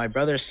 So my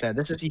brother said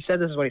he said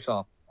this is what he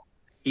saw.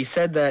 He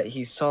said that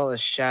he saw a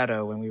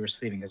shadow when we were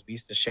sleeping because we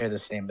used to share the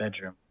same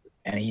bedroom,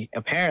 and he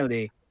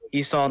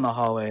saw in the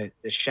hallway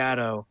the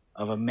shadow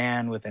of a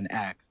man with an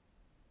axe,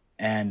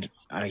 and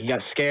he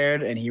got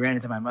scared and he ran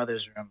into my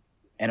mother's room,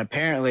 and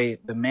apparently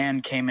the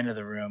man came into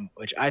the room,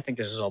 which I think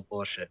this is all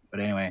bullshit, but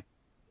anyway,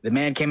 the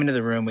man came into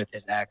the room with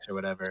his axe or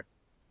whatever,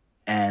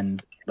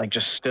 and like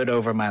just stood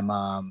over my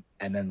mom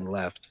and then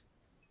left.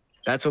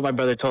 That's what my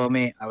brother told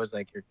me. I was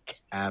like, "You're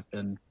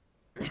capping,"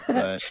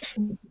 but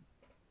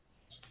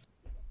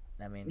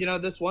I mean, You know,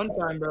 this one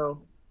time, bro,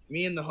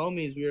 me and the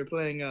homies, we were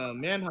playing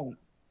Manhunt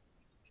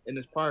in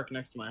this park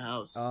next to my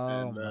house. oh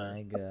and,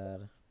 my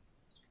god.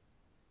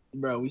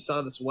 bro, we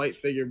saw this white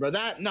figure, bro.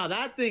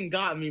 That thing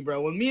got me,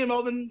 bro. When me and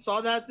Melvin saw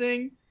that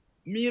thing,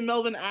 me and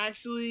Melvin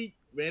actually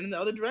ran in the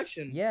other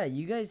direction. Yeah,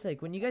 you guys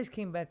like when you guys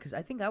came back because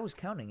I think I was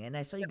counting and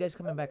I saw you guys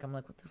coming back. I'm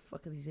like, what the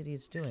fuck are these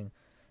idiots doing?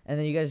 And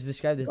then you guys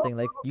described this thing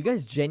like you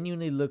guys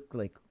genuinely look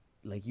like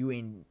you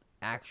in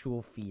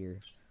actual fear.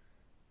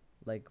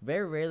 Like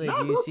very rarely Nah,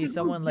 do you bro, see 'cause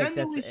there someone was like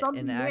that's genuinely an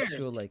something there.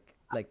 actual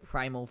like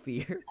primal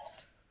fear.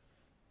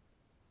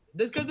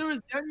 That's because there was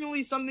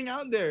genuinely something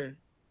out there.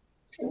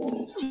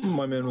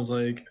 My man was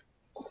like,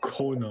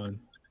 Conan,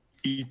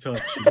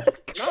 Itachi.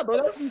 Nah, bro,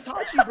 that's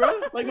Itachi, bro.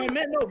 Like my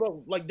man, no,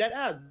 bro, like that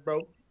ass,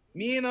 bro.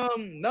 Me and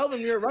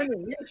Melvin, we were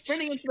running, we were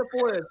sprinting into the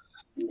forest,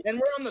 and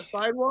we're on the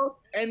sidewalk,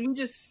 and we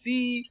just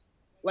see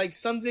like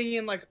something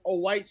in like a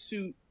white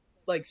suit,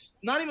 like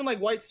not even like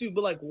white suit,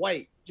 but like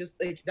white, just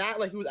like that,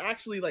 like it was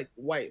actually like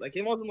white, like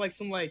it wasn't like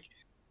some like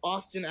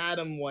Austin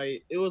Adam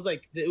white. It was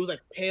like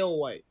pale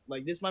white.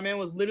 Like this, my man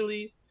was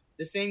literally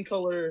the same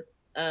color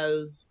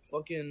as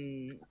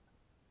fucking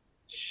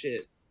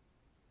shit.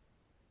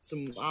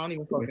 Some I don't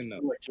even fucking know.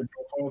 Like your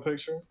profile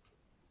picture.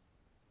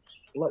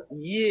 Like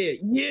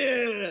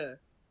yeah.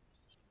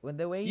 When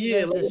the way you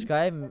Yeah, guys like-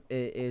 describe him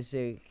is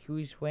he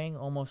was wearing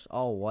almost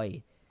all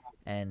white,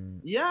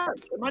 and Yeah,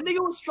 my nigga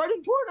was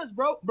striding toward us,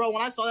 bro. Bro,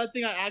 when I saw that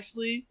thing, I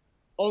actually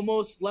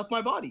almost left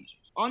my body.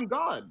 On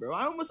God, bro.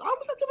 I almost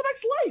entered the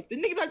next life. The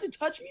nigga didn't have to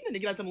touch me. The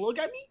nigga didn't have to look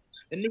at me.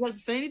 The nigga didn't have to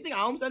say anything. I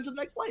almost entered the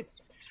next life.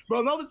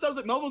 Bro, Melvin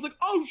was like,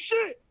 oh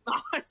shit.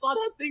 I saw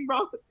that thing,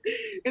 bro.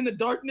 In the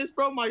darkness,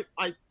 bro.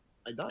 I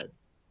died.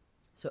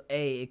 so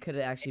A, it could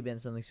have actually been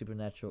something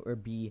supernatural, or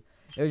B,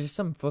 it was just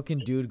some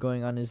fucking dude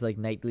going on his like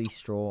nightly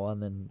stroll,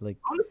 and then like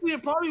Honestly,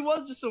 it probably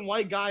was just some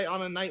white guy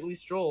on a nightly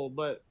stroll,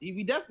 but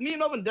me and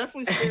Melvin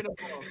definitely scared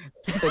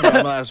him. So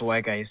normal ass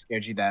white guy, he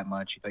scared you that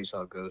much. You thought you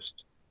saw a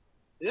ghost.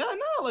 Yeah,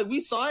 no, like we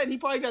saw it, and he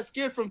probably got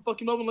scared from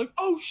fucking Melvin, like,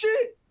 oh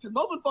shit, because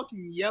Melvin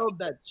fucking yelled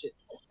that shit.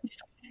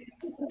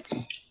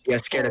 He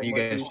got scared of you my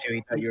guys God. too.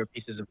 He thought you were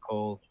pieces of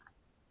coal.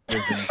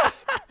 Risen.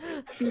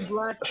 Two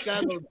black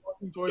shadows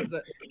walking towards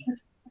that.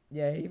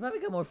 yeah, he probably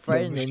got more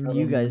frightened than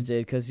you guys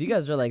did, because you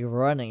guys were like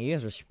running, you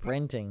guys were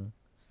sprinting.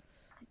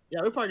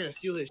 Yeah, we're probably gonna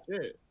steal his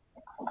shit.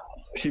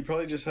 He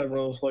probably just had one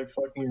of those like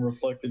fucking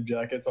reflective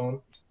jackets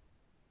on.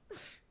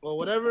 Well,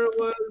 whatever it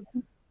was,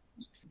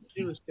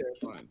 she was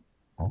terrifying.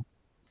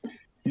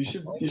 You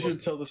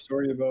should tell the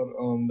story about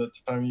the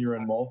time you were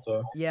in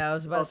Malta. Yeah, I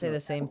was about to say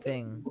the same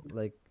thing.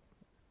 Like,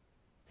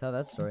 tell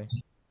that story,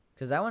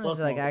 because that one is Fuck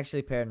like Malta.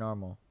 actually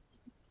paranormal.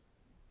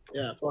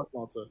 Yeah, fuck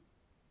Malta.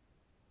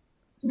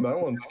 That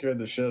one scared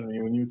the shit out of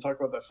me when you talk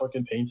about that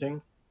fucking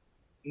painting.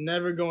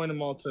 Never going to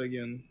Malta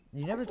again.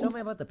 You never told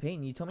me about the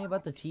painting. You told me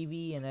about the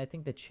TV and I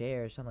think the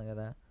chair or something like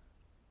that.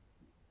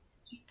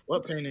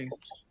 What painting?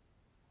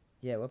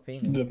 Yeah, what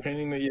painting? The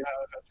painting that you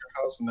have at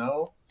your house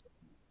now.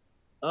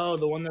 Oh,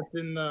 the one that's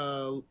in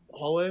the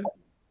hallway?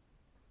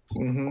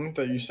 Mm-hmm.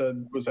 That you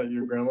said was at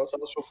your grandma's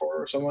house before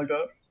or something like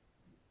that.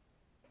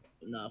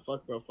 Nah,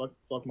 fuck, bro.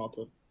 Fuck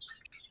Malta.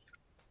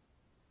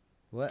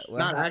 What?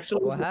 Not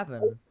actually. What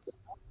happened?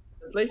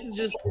 The place is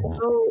just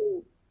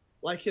so,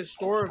 like,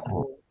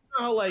 historical.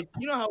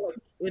 You know how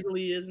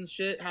Italy is and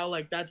shit? How,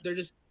 like, that they're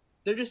just,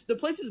 the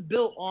place is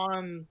built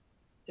on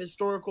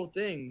historical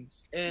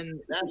things. And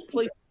that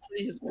place is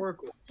pretty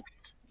historical.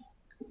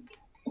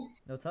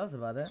 No, tell us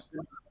about it.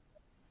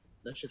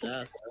 That shit's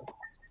ass, bro.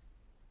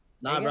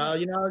 Nah, Again? bro.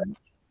 You know,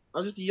 I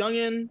was just a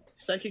youngin',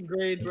 second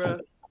grade, bro.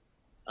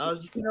 I was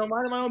just,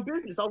 minding my own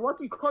business. I was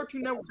watching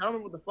Cartoon Network. I don't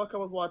remember what the fuck I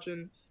was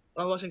watching.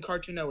 I was watching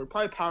Cartoon Network.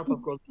 Probably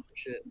Powerpuff Girls or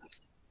shit.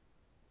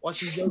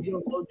 Watching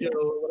JoJo Mojo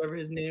or whatever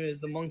his name is,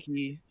 the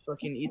monkey,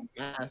 fucking eat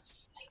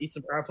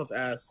some Powerpuff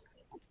ass.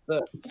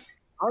 But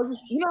I was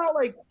just, how,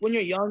 like, when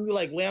you're young, you,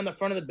 like, lay on the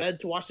front of the bed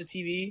to watch the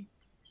TV?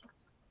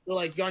 So,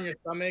 like, you're on your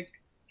stomach,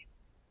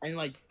 and,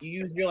 like,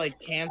 you use your,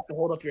 like, hands to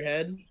hold up your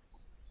head.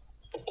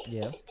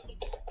 Yeah.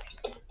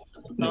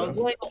 So I was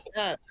laying like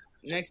that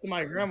next to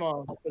my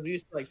grandma because we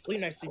used to like sleep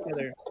next to each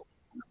other.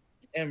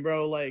 And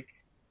bro, like,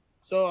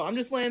 so I'm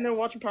just laying there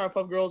watching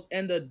Powerpuff Girls,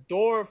 and the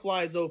door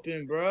flies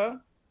open, bro.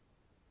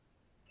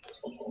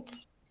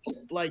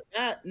 Like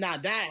that,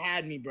 that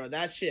had me, bro.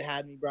 That shit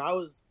had me, bro.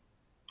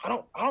 I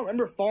don't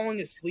remember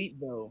falling asleep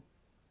though.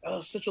 That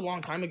was such a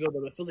long time ago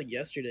though. It feels like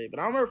yesterday. But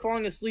I don't remember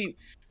falling asleep.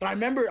 But I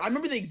remember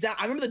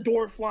the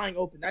door flying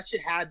open. That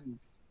shit had me.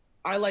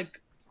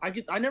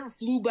 I never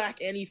flew back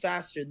any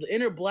faster. The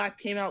inner black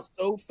came out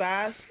so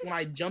fast when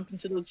I jumped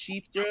into those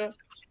sheets, bro.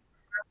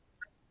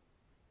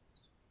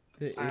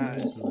 The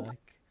black.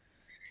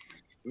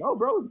 No,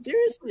 bro,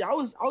 seriously, I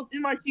was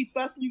in my sheets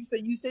faster than you can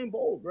say Usain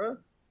Bolt, bro.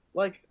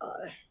 Like,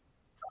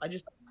 I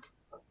just,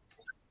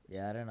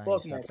 Yeah, I don't know how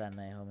Fuck you slept no. that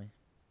night, homie.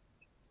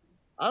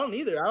 I don't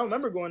either. I don't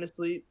remember going to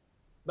sleep.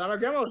 But my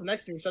grandma was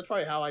next to me, so that's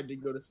probably how I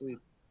did go to sleep.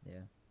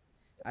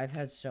 I've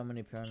had so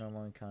many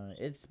paranormal encounters.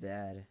 It's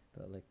bad,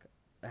 but like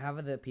half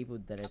of the people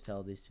that I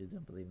tell these to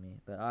don't believe me.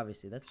 But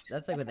obviously,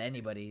 that's like with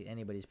anybody's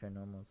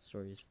paranormal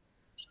stories.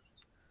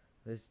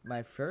 This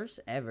my first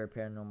ever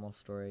paranormal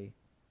story.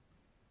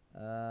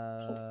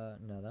 No,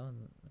 that one.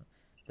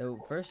 The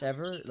first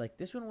ever, like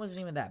this one wasn't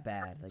even that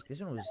bad. Like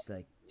this one was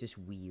like just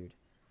weird.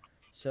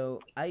 So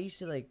I used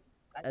to like,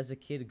 as a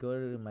kid, go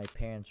to my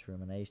parents'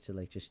 room, and I used to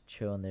like just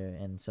chill in there,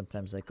 and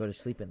sometimes like go to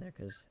sleep in there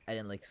because I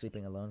didn't like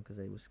sleeping alone because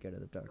I was scared of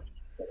the dark.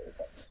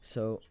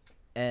 So,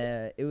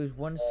 it was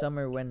one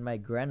summer when my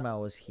grandma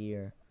was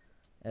here,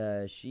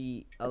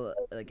 She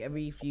like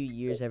every few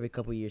years, every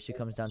couple years, she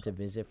comes down to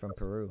visit from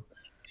Peru,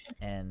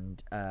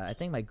 and I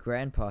think my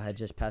grandpa had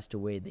just passed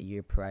away the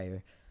year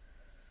prior.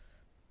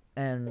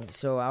 And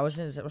so I was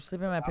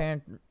sleeping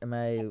in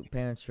my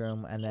parents'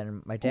 room, and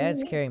then my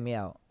dad's carrying me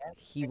out.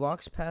 He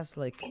walks past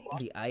like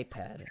the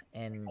iPad,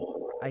 and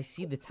I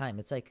see the time.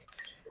 It's like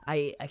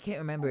I can't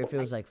remember if it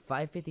was like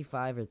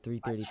 5:55 or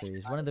 3:33.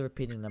 It's one of the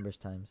repeating numbers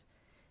times.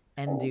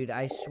 And dude,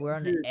 I swear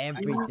on Dude,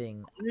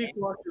 everything, 3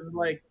 o'clock is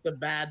like the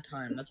bad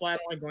time. That's why I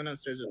don't like going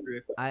downstairs at 3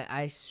 o'clock.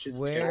 I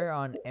swear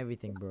on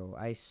everything, bro.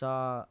 I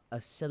saw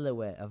a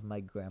silhouette of my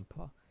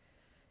grandpa.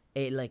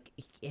 It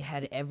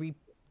had every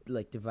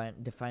like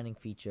defining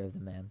feature of the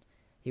man.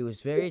 He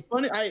was very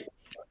Funny,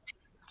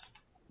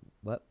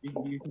 what?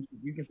 you can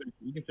finish.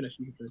 You can finish.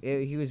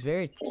 He was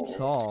very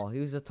tall. He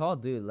was a tall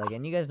dude. Like,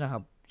 and you guys know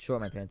how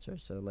short my pants are,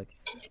 so like,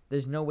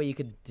 there's no way you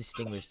could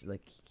distinguish.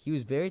 Like, he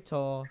was very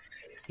tall.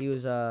 He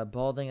was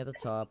balding at the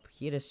top.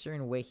 He had a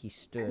certain way he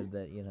stood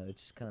that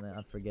it's just kind of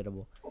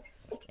unforgettable.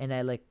 And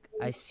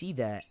I see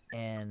that,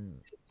 and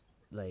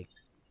like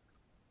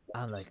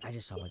I'm like, I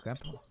just saw my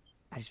grandpa.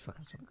 I just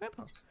fucking saw my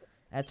grandpa.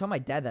 And I told my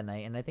dad that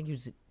night, and I think he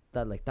was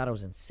thought I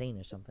was insane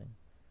or something.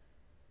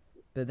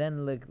 But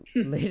then like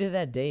later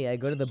that day, I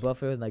go to the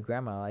buffet with my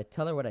grandma. I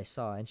tell her what I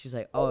saw, and she's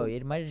like, "Oh,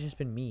 it might have just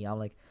been me." I'm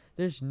like,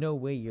 "There's no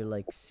way you're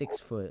like 6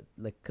 foot,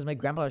 like, cause my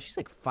grandpa, she's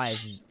like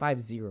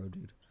 5'0",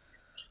 dude."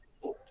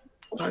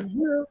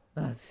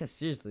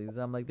 Seriously,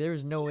 so I'm like,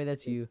 there's no way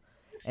that's you.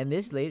 And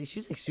this lady,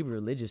 she's like super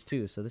religious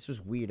too, so this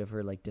was weird of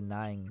her like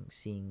denying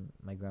seeing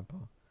my grandpa.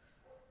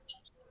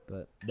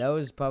 But that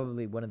was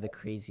probably one of the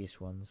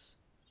craziest ones.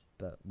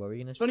 But what were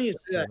you gonna say? Funny you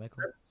say that.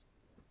 Michael?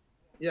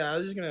 Yeah, I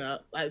was just gonna.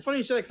 Funny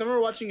you said that, 'cause I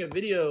remember watching a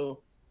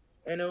video,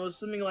 and it was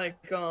something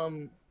like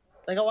I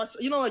watched,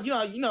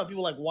 how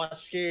people like watch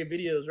scary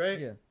videos, right?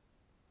 Yeah.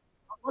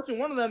 I was watching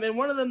one of them, and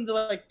one of them,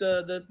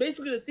 the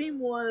basically the theme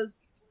was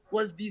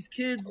these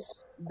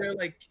kids. They're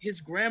like, his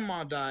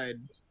grandma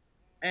died,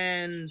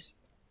 and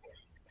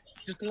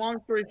just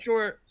long story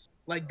short,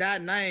 like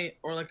that night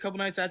or like a couple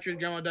nights after his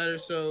grandma died or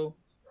so,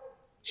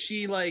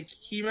 he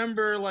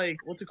remember like,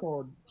 what's it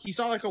called? He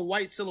saw like a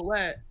white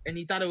silhouette and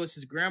he thought it was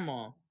his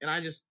grandma, and I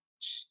just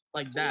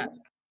like that.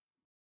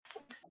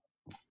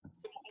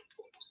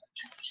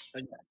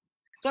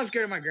 So I'm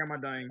scared of my grandma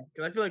dying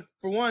because I feel like,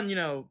 for one, I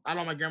don't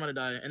want my grandma to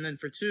die, and then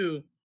for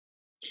two,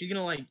 she's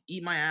gonna like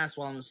eat my ass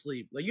while I'm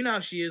asleep. Like, you know how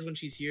she is when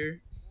she's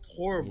here. It's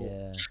horrible.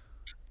 Yeah.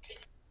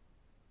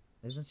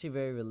 Isn't she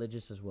very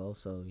religious as well?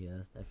 So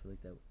yeah, I feel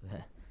like that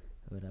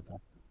would happen.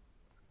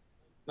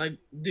 Like,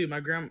 dude, my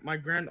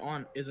grand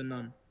aunt is a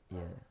nun. Yeah,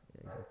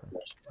 exactly.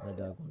 My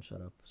dog won't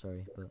shut up.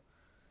 Sorry, but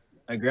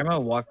My grandma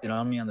walked in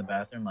on me on the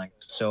bathroom like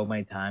so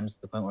many times to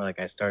the point where like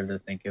I started to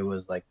think it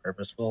was like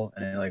purposeful,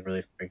 and it like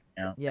really freaked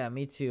me out. yeah,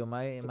 me too.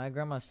 My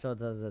grandma still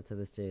does that to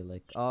this day.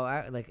 Like,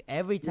 like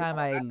every time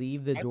I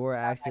leave the door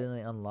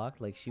accidentally unlocked,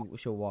 like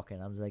she'll walk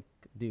in. I'm just like,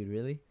 dude,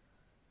 really?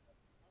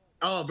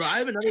 Oh, bro, I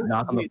have another.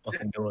 Knock on the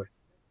fucking door.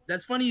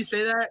 That's funny you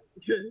say that,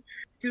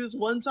 because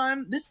one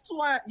time, this is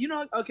why,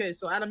 okay,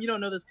 so Adam, you don't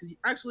know this, because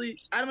actually,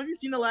 Adam, have you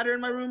seen the ladder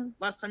in my room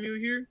last time you were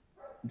here?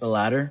 The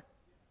ladder?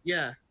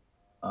 Yeah.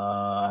 No,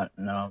 I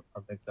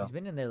don't think so. He's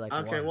been in there like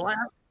Okay, once. well,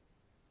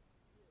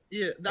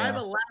 I have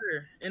a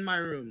ladder in my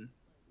room,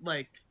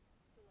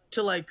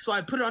 so I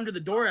put it under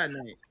the door at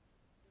night,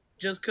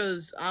 just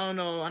because, I don't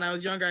know, when I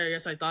was younger, I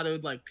guess I thought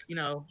it would,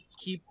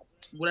 keep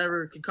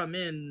whatever could come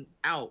in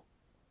out.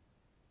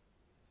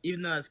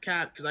 Even though it's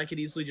capped, because I could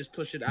easily just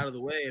push it out of the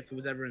way if it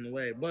was ever in the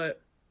way.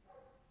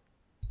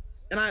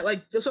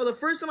 So the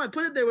first time I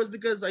put it there was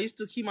because I used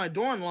to keep my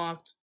door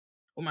unlocked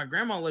when my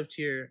grandma lived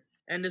here.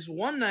 And this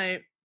one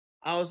night,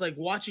 I was like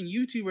watching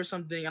YouTube or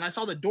something, and I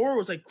saw the door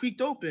was like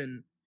creaked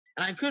open,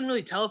 and I couldn't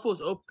really tell if it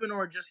was open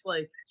or just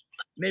like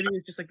maybe it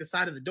was just like the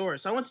side of the door.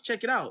 So I went to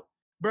check it out,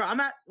 bro. I'm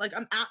at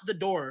the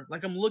door,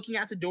 like I'm looking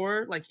at the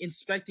door, like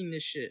inspecting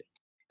this shit,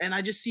 and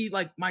I just see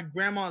like my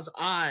grandma's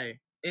eye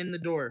in the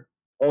door.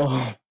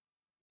 Oh,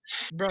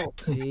 Bro,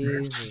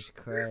 Jesus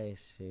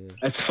Christ, dude.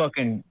 that's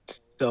fucking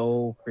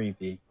so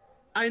creepy.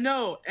 I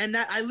know, and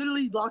that I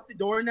literally locked the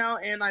door now,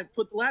 and I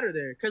put the ladder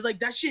there, cause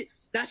like that shit,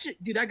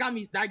 dude, that got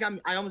me. I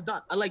almost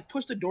done. I like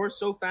pushed the door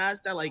so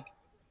fast that like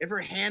if her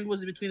hand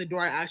was in between the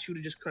door, I asked you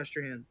to just crushed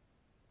her hands.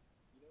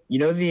 You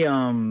know the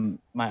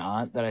my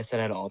aunt that I said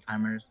had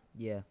Alzheimer's?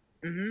 Yeah.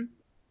 Mm-hmm.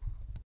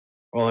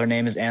 Well, her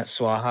name is Aunt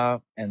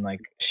Swaha, and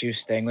like she was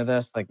staying with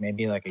us like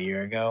maybe like a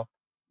year ago,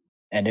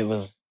 and it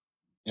was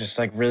just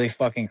like really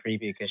fucking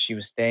creepy because she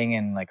was staying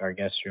in like our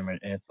guest room, and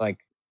it's like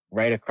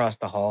right across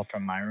the hall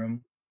from my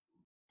room,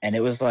 and it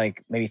was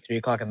like maybe 3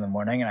 o'clock in the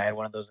morning, and I had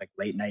one of those like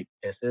late night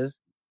pisses,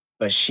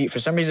 but she, for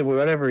some reason, for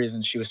whatever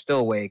reason, she was still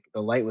awake.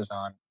 The light was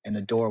on, and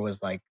the door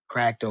was like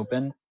cracked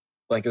open,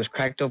 like it was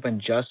cracked open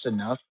just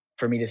enough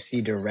for me to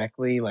see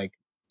directly like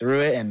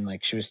through it, and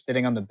like she was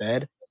sitting on the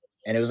bed,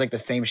 and it was like the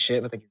same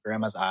shit with like your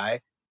grandma's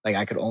eye, like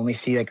I could only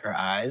see like her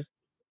eyes,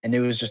 and it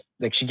was just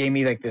like she gave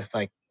me like this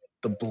like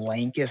the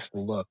blankest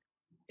look.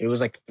 It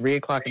was like 3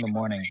 o'clock in the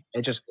morning.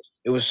 It just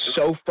It was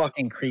so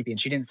fucking creepy, and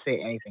she didn't say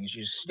anything.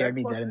 She just stared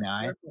me dead in the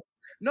eye.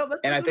 No, that's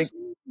And I what think- I'm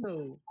saying,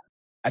 though.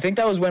 I think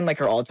that was when like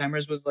her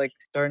Alzheimer's was like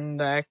starting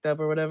to act up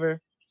or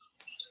whatever.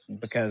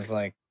 Because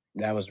like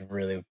that was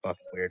really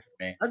fucking weird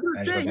for me. That's what I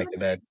I'm just went saying. back to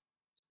bed.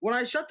 When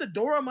I shut the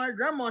door on my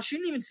grandma, she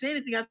didn't even say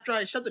anything after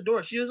I shut the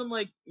door. She wasn't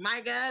like,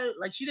 my God.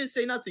 Like, she didn't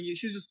say nothing.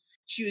 She was just,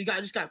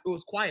 it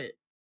was quiet.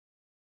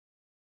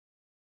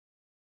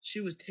 She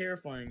was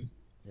terrifying.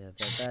 Yeah,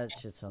 that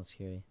shit sounds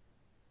scary.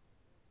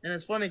 And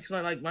it's funny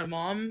because my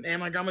mom and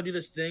my grandma do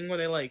this thing where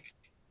they like,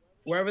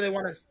 wherever they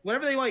want to,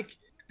 whenever they like,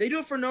 they do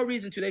it for no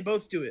reason to. They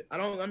both do it. I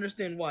don't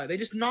understand why. They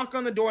just knock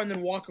on the door and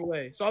then walk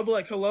away. So I'll be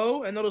like,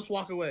 hello, and they'll just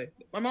walk away.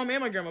 My mom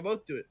and my grandma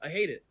both do it. I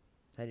hate it.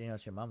 How do you know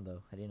it's your mom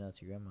though? How do you know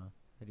it's your grandma?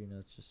 How do you know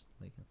it's just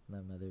like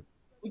another?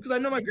 Because I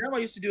know my grandma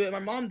used to do it. And my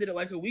mom did it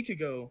like a week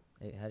ago.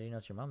 Hey, how do you know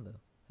it's your mom though?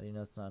 How do you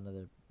know it's not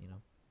another,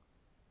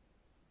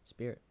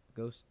 spirit,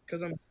 ghost?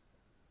 Because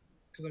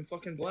I'm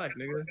fucking black,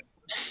 nigga.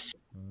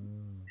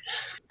 Mm.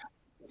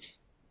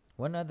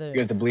 One other. You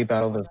have to bleep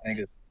out all those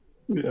niggas.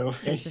 Yeah.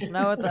 It's just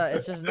not what the.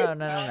 It's just no. I don't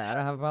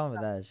have a problem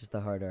with that. It's just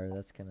the hard R.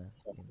 That's kind of.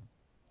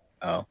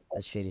 Oh.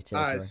 That's shady All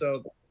territory. right,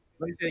 so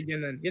let me say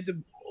again then. You have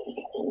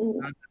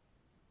to.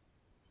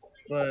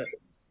 But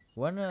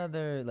One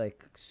other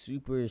like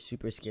super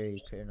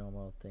scary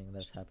paranormal thing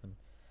that's happened.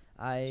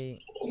 I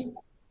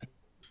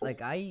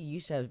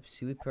used to have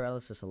sleep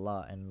paralysis a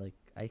lot, and like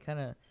I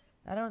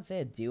don't say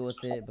I deal with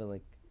it, but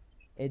like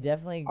it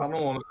definitely I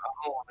don't want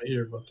to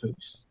hear about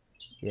this.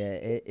 yeah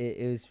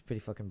it was pretty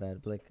fucking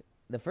bad. But like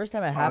the first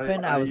time it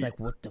happened, I was I- like,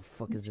 what the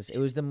fuck is this? It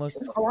was the most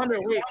Alondra,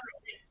 wait.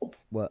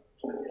 what?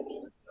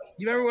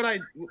 You remember what I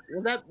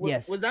was that?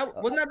 Yes. Was that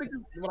wasn't that because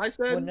what I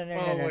said?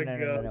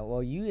 Well, no.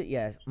 Well,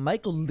 yes,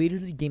 Michael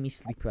literally gave me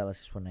sleep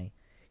paralysis one night.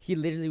 He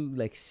literally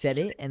like said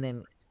it, and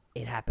then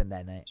it happened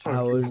that night. I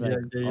Okay, was yeah, like,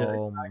 yeah,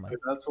 oh exactly. my.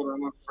 That's what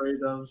I'm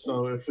afraid of.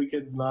 So if we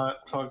could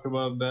not talk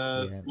about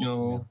that, Yeah, you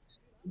know.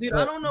 Dude, But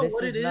I don't know this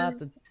what it not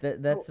is.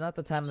 that's not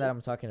the time that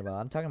I'm talking about.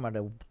 I'm talking about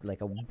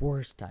a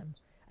worse time.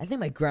 I think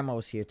my grandma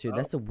was here too.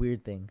 That's the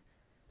weird thing.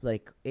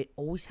 Like it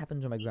always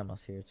happens when my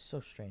grandma's here. It's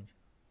so strange.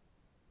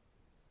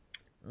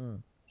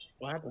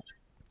 What happened?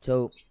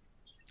 So,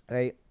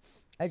 I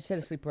just had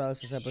a sleep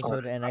paralysis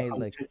episode, and I I'm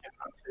like. taking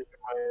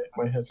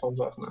my headphones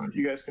off now.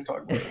 You guys can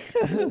talk about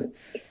it.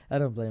 I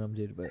don't blame him,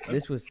 dude. But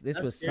this was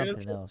That's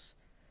something else.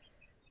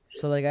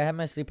 So like I had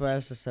my sleep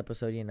paralysis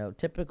episode,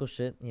 typical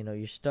shit.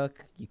 You're stuck,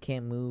 you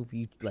can't move,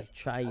 you like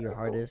try your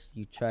hardest,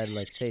 you try to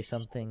like say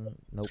something,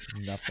 nope,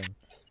 nothing.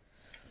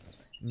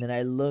 And then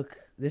I look.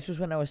 This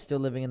was when I was still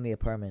living in the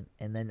apartment,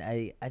 and then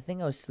I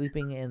think I was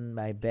sleeping in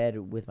my bed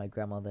with my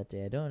grandma that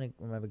day. I don't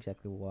remember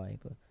exactly why,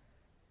 but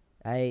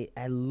I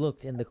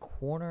looked in the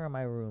corner of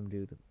my room,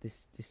 dude.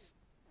 This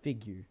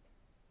figure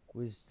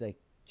was like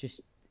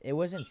just it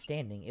wasn't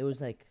standing. It was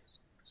like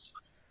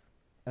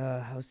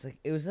I was like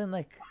it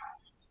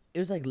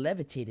was like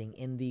levitating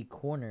in the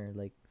corner,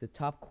 like the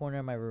top corner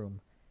of my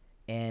room,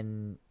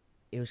 and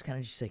it was kind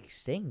of just like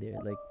staying there,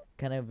 like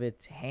kind of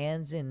its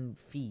hands and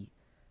feet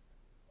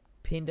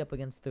pinned up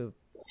against the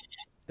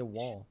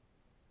wall,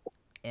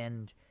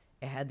 and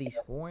it had these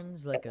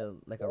horns like a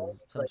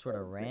some sort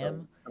of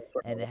ram,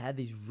 and it had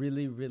these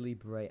really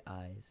bright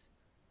eyes,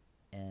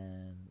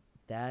 and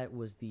that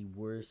was the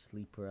worst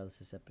sleep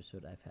paralysis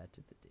episode I've had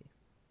to the day.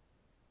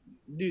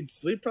 Dude,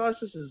 sleep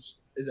paralysis is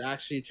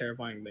actually a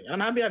terrifying thing. And I'm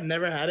happy I've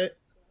never had it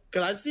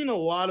because I've seen a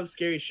lot of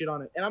scary shit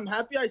on it. And I'm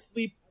happy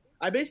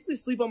I basically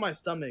sleep on my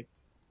stomach.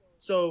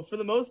 So for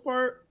the most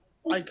part,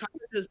 I kind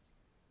of just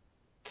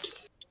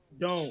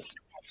don't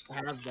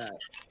have that.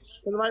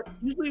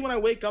 Usually when I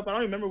wake up, I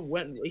don't remember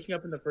when waking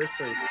up in the first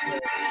place.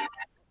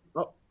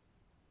 Oh,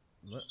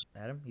 What,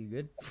 Adam? You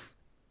good?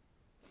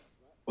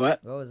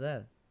 What? What was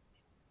that?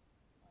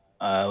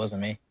 It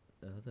wasn't me.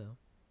 What the hell?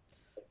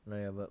 No,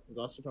 yeah, but it's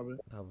also probably.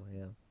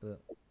 yeah, but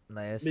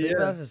no, yeah, sleep yeah.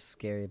 paralysis is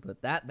scary,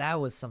 but that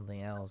was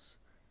something else.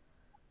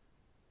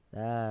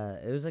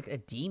 It was like a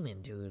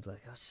demon, dude.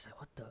 Like I was just like,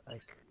 what the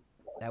like.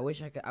 I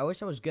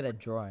wish I was good at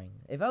drawing.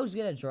 If I was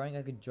good at drawing,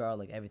 I could draw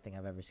like everything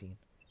I've ever seen.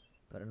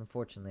 But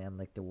unfortunately, I'm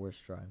like the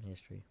worst drawer in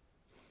history.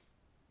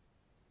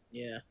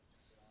 Yeah.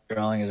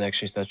 Drawing is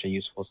actually such a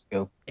useful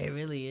skill. It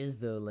really is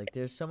though. Like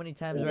there's so many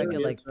times It where I really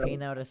could like is, bro.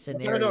 paint out a I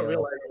scenario don't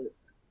realize it.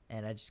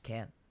 and I just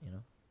can't. Yeah.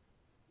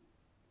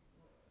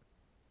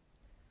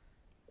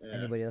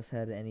 Anybody else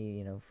had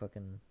any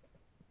fucking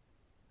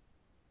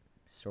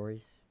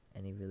stories?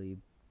 Any really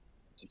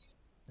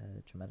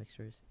traumatic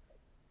stories?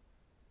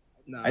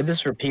 Nah. I had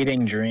this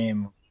repeating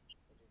dream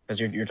because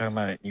you're talking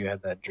about it. You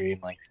had that dream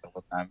like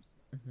several times,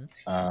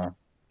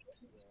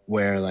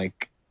 where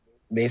like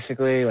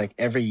basically like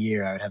every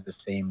year I would have the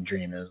same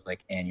dream. It was like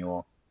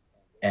annual,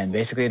 and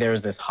basically there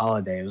was this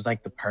holiday. It was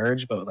like the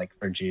purge, but like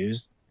for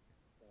Jews.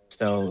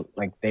 So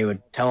like they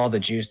would tell all the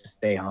Jews to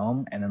stay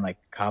home, and then like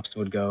cops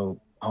would go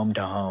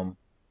home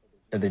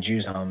to the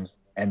Jews' homes,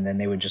 and then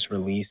they would just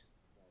release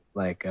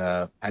like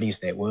how do you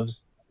say it?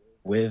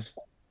 Wives.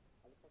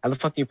 How the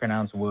fuck do you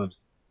pronounce wolves?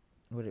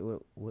 What?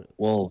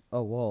 Wolves.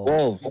 Oh, wolves.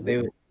 Wolves. They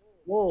would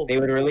Whoa.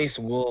 release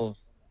wolves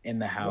in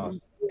the house,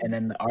 and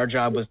then our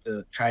job was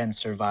to try and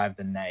survive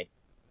the night.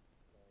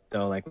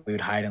 So like we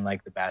would hide in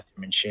like the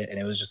bathroom and shit, and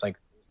it was just like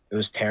it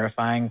was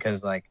terrifying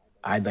because like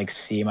I'd like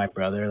see my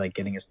brother like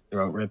getting his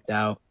throat ripped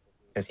out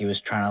because he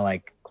was trying to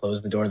like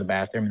close the door of the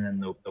bathroom, and then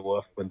the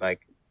wolf would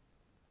like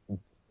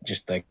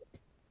just like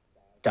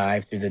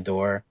dive through the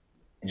door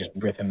and just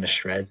rip him to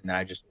shreds, and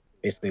I just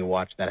basically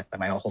watched that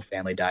my whole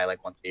family die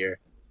like once a year.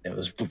 It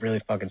was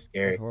really fucking That's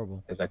scary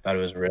horrible. because I thought it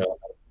was real.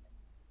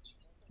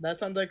 That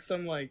sounds like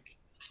some like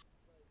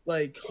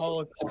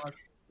Holocaust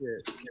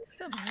shit.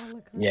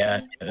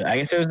 Yeah, I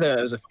guess it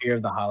was a fear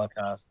of the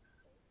Holocaust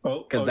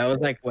Oh, because that was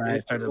okay. like when I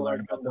Is started that what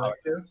learning about come the back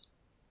Holocaust.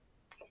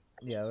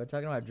 to? Yeah, we're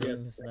talking about Yes.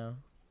 dreams now.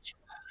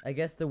 I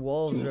guess the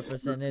wolves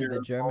represented the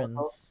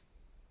Germans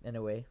in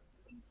a way.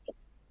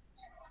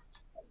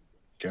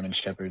 German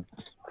shepherds.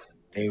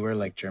 They were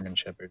like German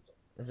shepherds.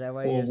 Is that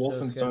why Well, you're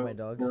so scared of my Wolfenstein,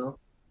 dogs? you know?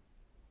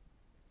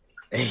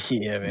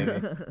 Yeah,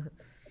 maybe.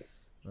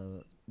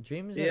 No,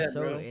 dreams Yeah, are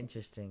so bro.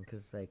 interesting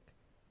because like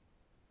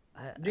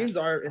Dreams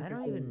are. I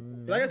don't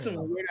even 'Cause I got some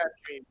know. weird ass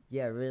dreams.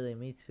 Yeah, really,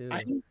 me too.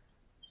 I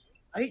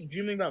hate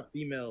dreaming about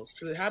females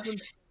because it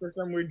happens for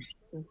some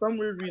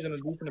weird reason a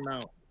decent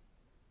amount.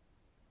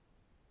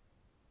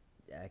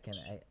 Yeah,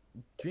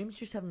 dreams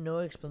just have no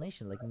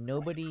explanation. Like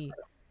nobody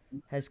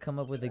has come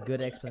up with a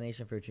good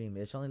explanation for a dream.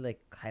 It's only like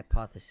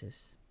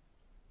hypothesis.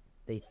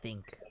 They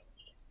think.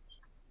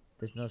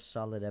 There's no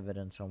solid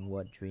evidence on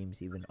what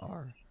dreams even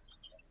are.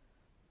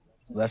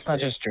 That's not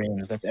just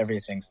dreams. That's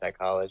everything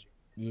psychology.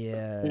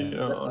 Yeah.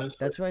 Yeah, honestly.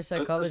 That's why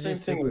psychology same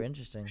is thing super with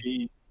interesting.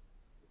 Pee.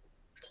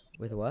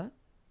 With what?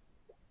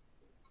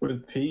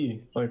 With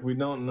pee, like we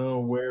don't know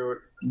where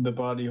the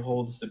body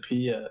holds the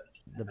pee at.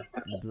 The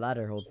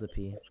bladder holds the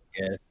pee.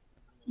 Yeah.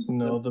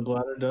 No, the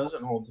bladder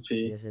doesn't hold the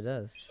pee. Yes, it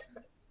does.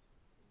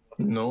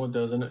 No, it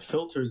doesn't. It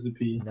filters the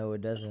pee. No,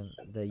 it doesn't.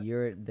 The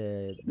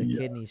Yeah.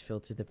 kidneys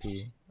filter the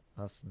pee.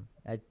 Awesome.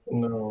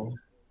 No,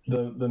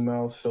 the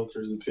mouth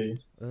filters the pee.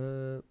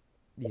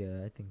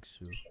 Yeah, I think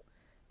so.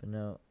 But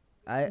no,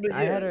 I But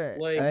I had yeah, a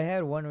like- I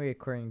had one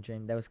recurring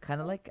dream that was kind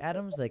of like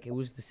Adam's. Like it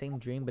was the same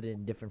dream but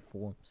in different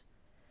forms.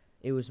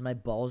 It was my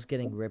balls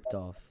getting ripped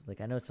off.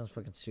 Like I know it sounds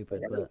fucking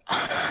stupid, but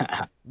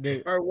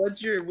the Or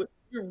what's your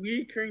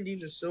recurring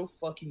dreams are so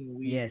fucking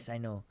weird. yes, I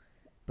know.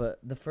 But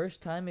the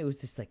first time it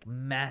was this like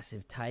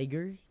massive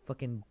tiger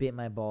fucking bit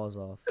my balls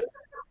off,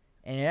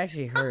 and it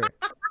actually hurt.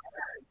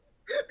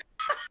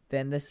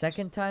 Then the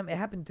second time, it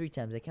happened 3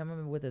 times. I can't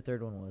remember what the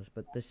third one was,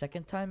 but the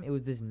second time it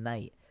was this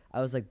knight.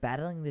 I was like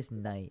battling this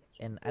knight,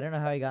 and I don't know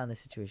how I got in this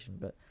situation,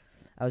 but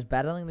I was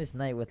battling this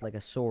knight with like a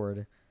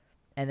sword,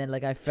 and then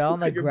like I fell on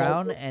the Your balls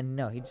ground, broke. and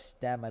no, he just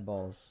stabbed my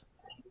balls.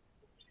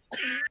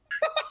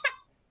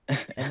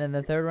 And then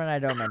the third one I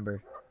don't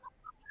remember.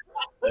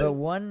 But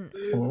one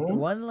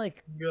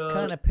like God.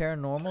 kind of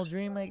paranormal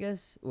dream, I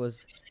guess,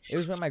 was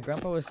when my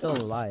grandpa was still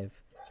alive.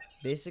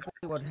 Basically,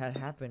 what had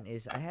happened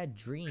is I had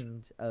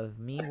dreamed of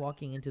me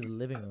walking into the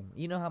living room.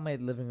 You know how my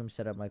living room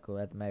set up, Michael,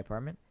 at my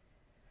apartment?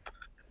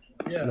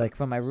 Yeah. Like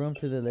from my room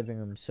to the living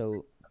room.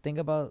 So think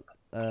about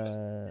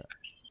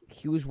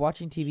he was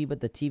watching TV,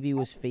 but the TV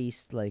was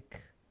faced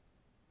like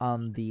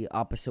on the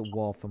opposite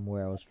wall from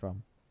where I was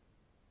from.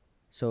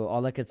 So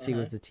all I could see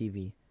was the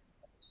TV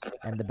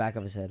and the back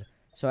of his head.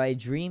 So I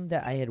dreamed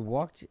that I had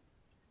walked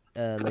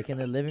like in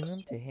the living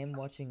room to him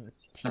watching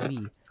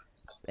TV,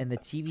 and the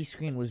TV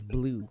screen was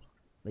blue,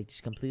 like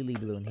just completely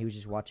blue, and he was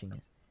just watching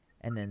it.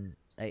 And then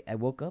I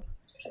woke up,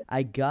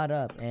 I got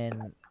up,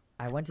 and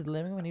I went to the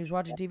living room, and he was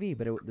watching TV,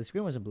 but the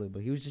screen wasn't blue,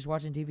 but he was just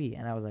watching TV,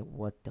 and I was like,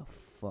 what the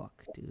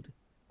fuck, dude?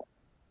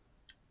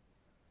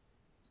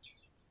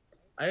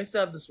 I used to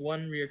have this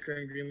one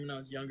reoccurring dream when I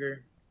was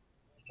younger,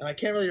 and I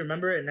can't really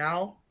remember it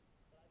now,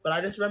 but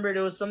I just remembered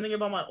it was something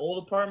about my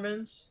old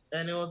apartments,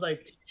 and it was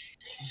like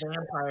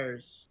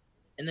vampires,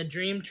 and the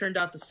dream turned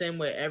out the same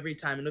way every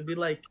time. And it'd be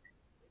like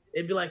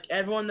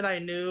everyone that I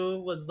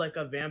knew was like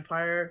a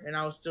vampire, and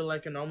I was still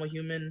like a normal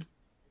human,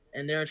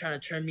 and they were trying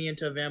to turn me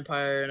into a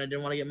vampire, and I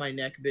didn't want to get my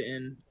neck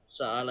bitten,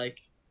 so I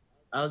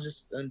was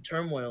just in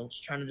turmoil,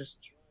 just trying to just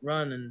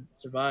run and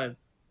survive.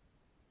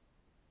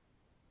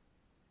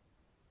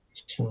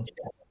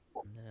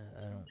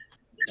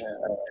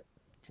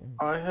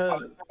 I've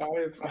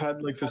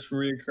had like this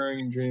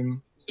reoccurring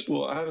dream.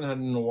 Well, I haven't had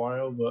it in a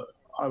while, but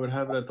I would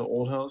have it at the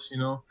old house, you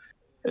know.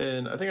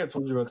 And I think I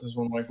told you about this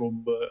one, Michael.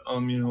 But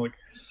you know, like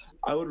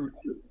I would,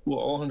 well,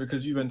 Alejandro,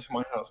 because you've been to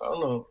my house. I don't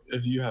know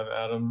if you have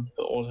Adam,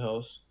 the old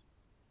house.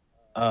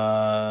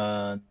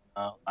 No.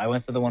 I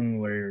went to the one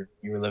where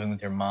you were living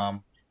with your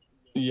mom.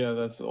 Yeah,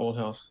 that's the old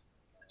house.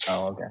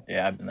 Oh, okay.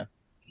 Yeah, I've been there.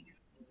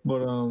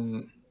 But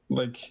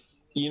like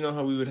you know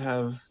how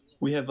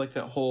we have like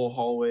that whole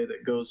hallway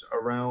that goes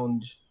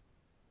around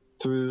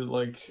through,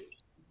 like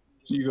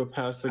you go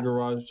past the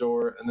garage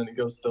door and then it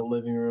goes to the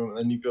living room and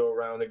then you go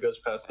around, it goes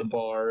past the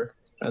bar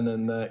and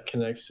then that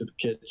connects to the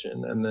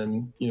kitchen and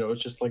then you know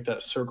it's just like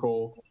that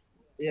circle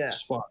Yeah.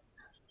 spot.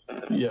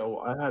 Yeah,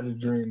 well, I had a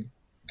dream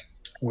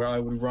where I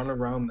would run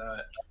around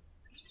that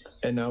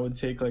and I would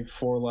take like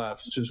 4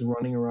 laps just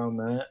running around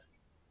that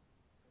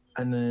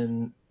and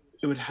then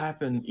it would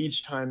happen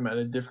each time at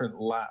a different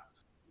lap,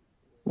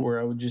 where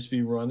I would just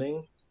be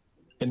running,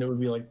 and it would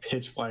be like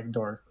pitch black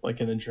dark, like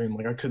in the dream,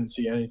 like I couldn't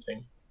see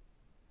anything,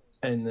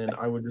 and then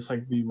I would just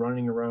like be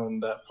running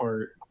around that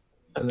part,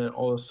 and then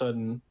all of a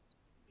sudden,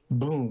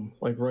 boom,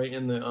 like right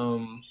in the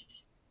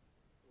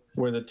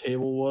where the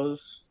table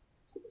was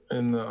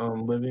in the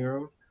living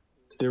room,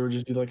 there would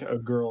just be like a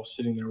girl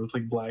sitting there with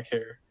like black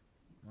hair,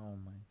 Oh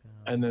my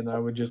god. and then I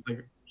would just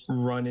like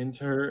run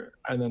into her,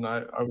 and then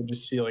I would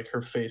just see like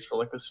her face for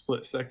like a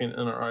split second,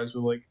 and our eyes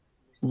would like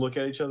look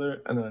at each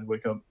other, and then I'd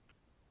wake up.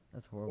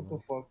 That's What the horrible.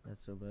 fuck?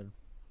 That's so bad.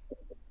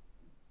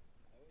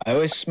 I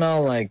always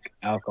smell like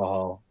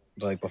alcohol,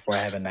 like before I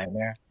have a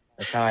nightmare.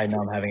 That's how I know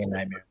I'm having a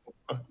nightmare.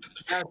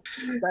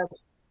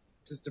 That's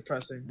just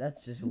depressing.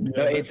 That's just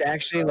No, weird. it's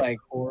actually like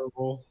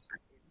Horrible.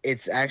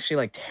 it's actually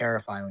like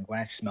terrifying. Like when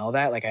I smell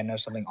that, like I know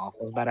something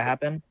awful is about to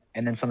happen,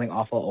 and then something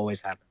awful always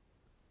happens.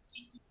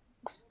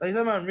 Are you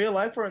talking about in real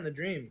life or in the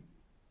dream?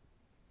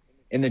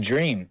 In the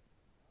dream,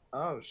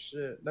 Oh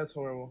shit, that's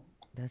horrible.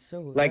 That's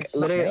so like that's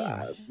literally,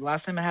 strange.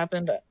 last time it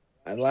happened,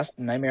 last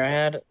nightmare I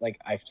had, like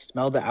I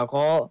smelled the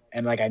alcohol,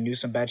 and like I knew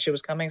some bad shit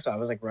was coming, so I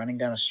was like running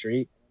down a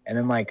street, and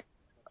then like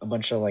a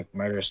bunch of like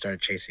murderers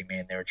started chasing me,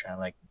 and they were trying to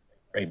like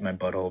rape my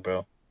butthole,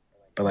 bro.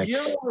 But like, You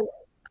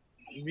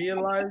ever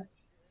realize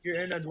you're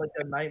in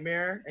a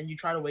nightmare and you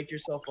try to wake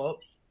yourself up?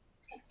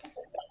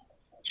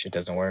 shit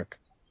doesn't work.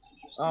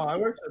 Oh, it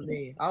works for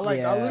me. I'll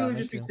Yeah, literally me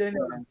just be too. sitting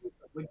there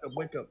and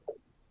wake up.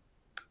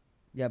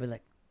 Yeah, I'd be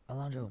like,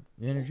 Alonso,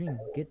 you're in a dream.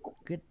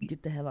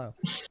 Get the hell out.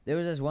 There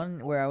was this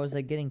one where I was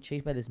like getting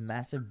chased by this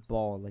massive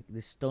ball, like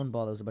this stone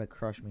ball that was about to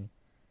crush me.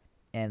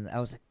 And I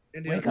was like,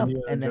 Indiana wake up!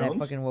 Indiana And then I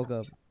Jones? fucking woke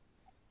up.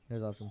 It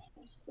was awesome.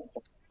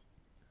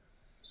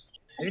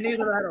 You niggas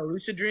ever had a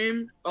lucid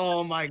dream?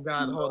 Oh my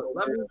god, hold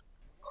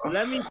on.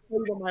 Let me tell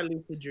you about my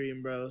lucid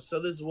dream, bro. So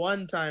this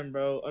one time,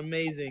 bro,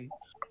 amazing.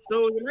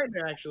 So it was a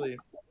nightmare actually.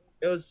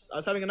 I was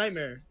having a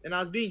nightmare and I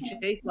was being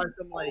chased by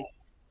some like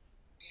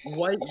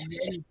white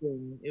man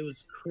thing. It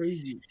was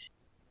crazy.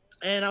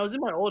 And I was in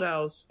my old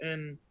house,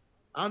 and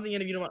I don't think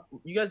any of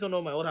you guys don't know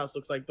what my old house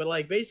looks like, but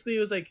like basically it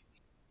was like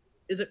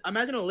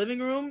imagine a living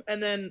room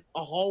and then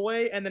a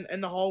hallway, and then in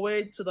the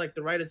hallway to like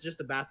the right is just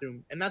the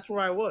bathroom, and that's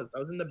where I was. I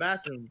was in the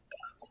bathroom,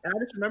 and I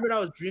just remembered I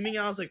was dreaming,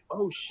 and I was like,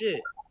 oh shit,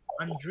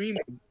 I'm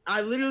dreaming.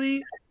 I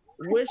literally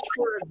wished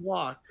for a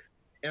Glock,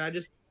 and I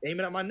just aim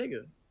it at my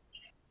nigga,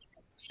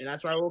 and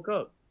that's where I woke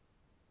up.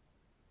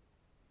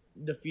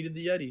 Defeated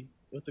the Yeti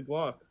with the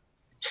Glock.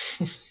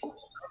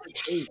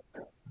 Eight.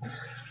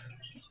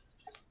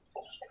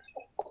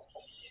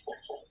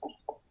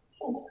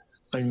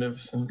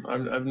 Magnificent.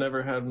 I've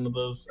never had one of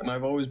those, and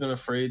I've always been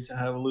afraid to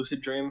have a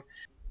lucid dream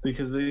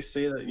because they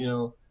say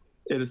that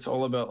it's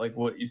all about like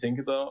what you think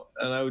about,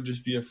 and I would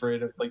just be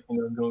afraid of like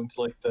going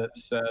to like that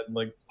sad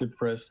like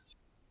depressed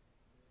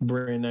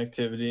brain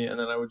activity, and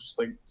then I would just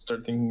like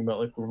start thinking about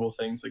like horrible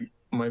things like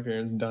my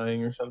parents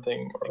dying or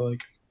something, or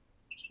like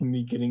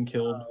me getting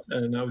killed,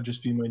 and that would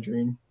just be my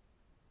dream.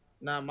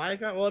 Nah,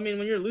 well, I mean,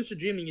 when you're lucid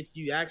dreaming, it's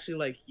you're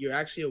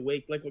actually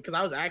awake, like, because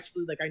I was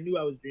actually like, I knew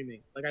I was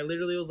dreaming, like, I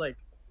literally was like,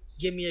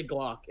 give me a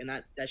Glock, and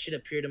that shit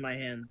appeared in my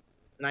hand,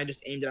 and I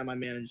just aimed it at my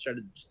man and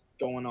started just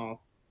going off.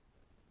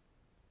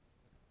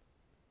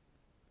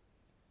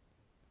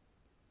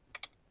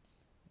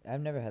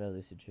 I've never had a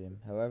lucid dream.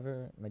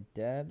 However, my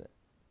dad,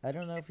 I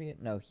don't know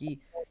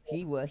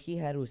if what he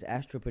had was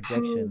astral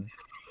projection.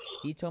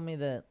 He told me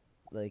that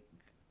like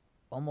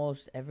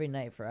almost every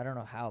night for I don't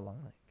know how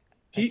long. Like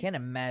I He- can't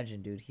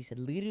imagine, dude. He said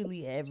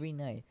literally every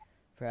night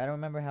for I don't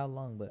remember how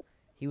long, but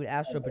he would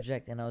astral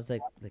project, and I was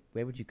like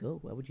where would you go?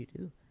 What would you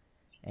do?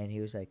 And he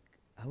was like,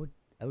 I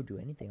would do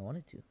anything I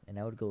wanted to, and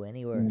I would go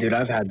anywhere. Dude,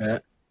 I've had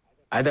that.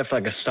 I had that for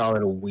like a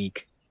solid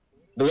week.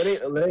 But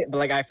literally, but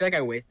like I feel like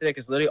I wasted it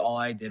because literally all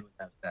I did was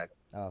have sex.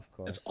 Oh, of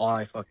course. That's all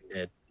I fucking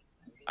did.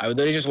 I would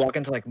literally just walk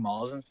into like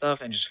malls and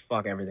stuff and just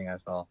fuck everything I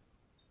saw.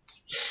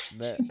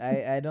 But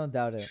I don't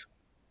doubt it.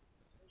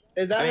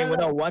 Is that I mean, how-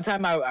 well, no, one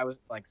time I was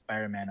like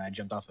Spider-Man and I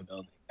jumped off a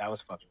building. That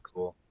was fucking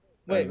cool.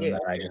 Wait, Other than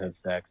that, I just had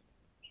sex.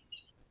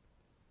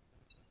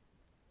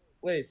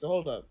 wait, so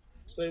hold up.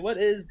 So what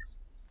is?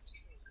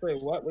 Wait,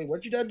 what? Wait,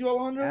 what'd your dad do,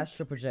 Alejandro?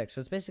 Astral project.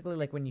 So it's basically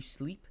like when you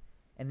sleep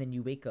and then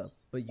you wake up,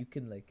 but you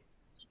can like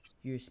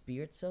your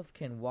spirit self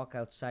can walk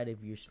outside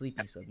of your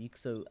sleeping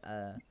self.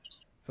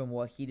 From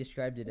what he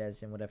described it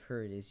as and what I've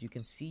heard is you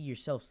can see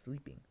yourself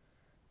sleeping,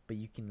 but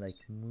you can like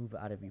move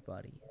out of your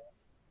body.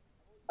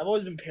 I've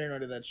always been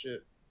paranoid of that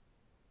shit.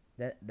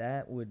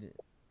 That would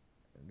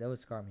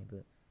scar me,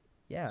 but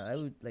yeah, I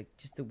would like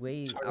just the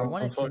way I Some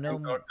wanted to fucking know.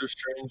 Doctor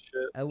Strange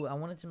shit. I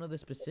wanted to know the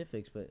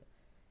specifics, but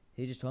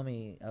he just told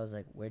me. I was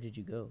like, "Where did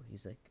you go?"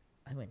 He's like,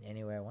 "I went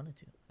anywhere I wanted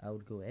to. I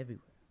would go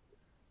everywhere."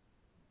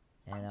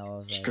 And I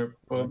was like, Strip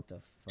club. "What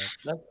the fuck?"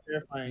 That's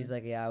terrifying. He's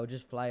like, "Yeah, I would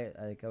just fly.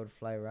 Like I would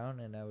fly around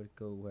and I would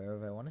go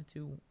wherever I wanted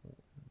to."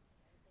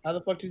 How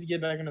the fuck does he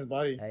get back into his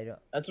body? I don't.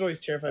 That's what always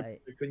terrified. I-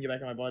 I couldn't get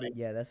back in my body.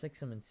 Yeah, that's like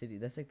some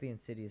Insidious. That's like the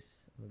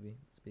Insidious movie.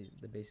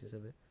 It's the basis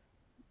of it.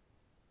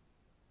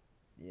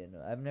 You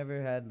know, I've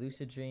never had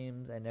lucid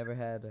dreams. I never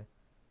had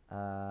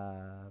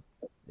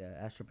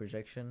astral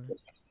projection,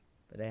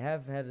 but I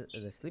have had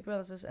the sleep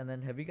paralysis. And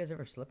then, have you guys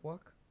ever sleepwalk?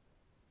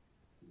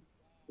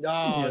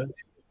 Oh, Yeah.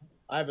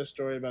 I have a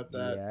story about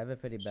that. Yeah, I have a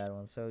pretty bad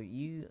one. So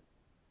a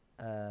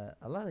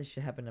lot of this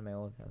shit happened in my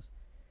old house,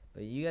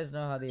 but you guys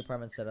know how the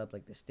apartment's set up,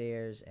 like the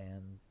stairs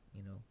and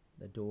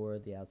the door,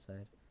 the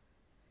outside.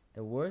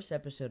 The worst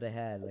episode I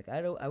had, like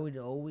I would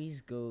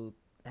always go.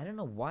 I don't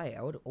know why.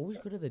 I would always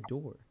go to the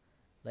door,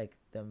 like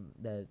the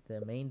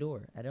main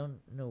door. I don't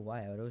know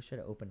why. I would always try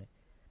to open it.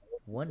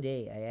 One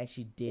day I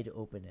actually did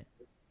open it,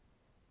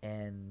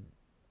 and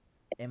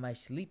in my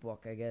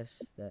sleepwalk, I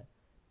guess that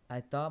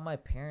I thought my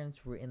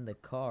parents were in the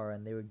car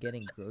and they were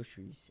getting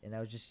groceries, and I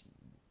was just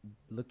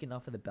looking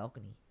off of the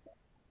balcony,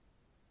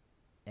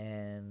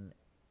 and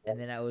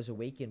then I was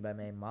awakened by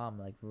my mom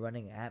like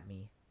running at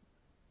me,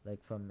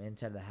 like from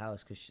inside the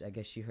house, because I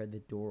guess she heard the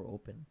door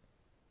open.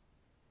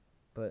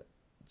 But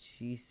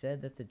she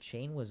said that the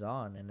chain was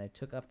on, and I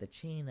took off the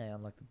chain. I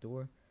unlocked the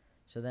door.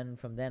 So then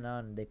from then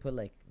on, they put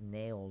like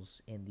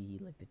nails in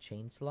the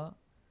chain slot,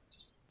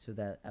 so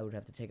that I would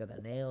have to take out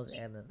the nails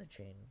and then the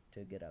chain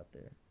to get out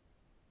there.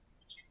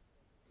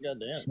 God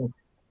damn.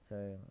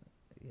 So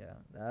yeah,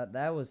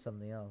 that was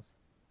something else.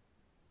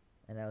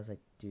 And I was like,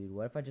 dude,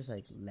 what if I just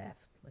like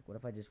left? Like, what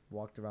if I just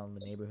walked around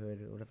the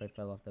neighborhood? What if I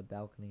fell off the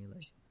balcony?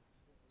 Like,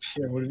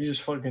 Yeah, what if you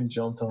just fucking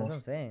jumped that's what off?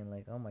 I'm saying.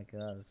 Like, oh my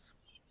god,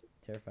 it's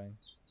terrifying.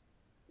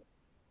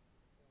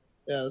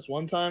 Yeah, this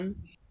one time,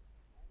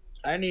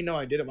 I didn't even know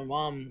I did it. My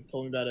mom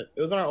told me about it.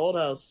 It was in our old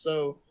house.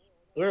 So,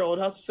 the way our old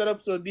house was set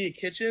up, so it'd be a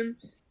kitchen,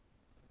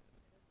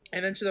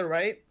 and then to the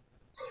right,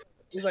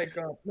 it was like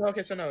no,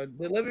 okay, so no,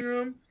 the living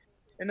room,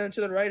 and then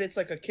to the right, it's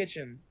like a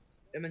kitchen,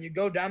 and then you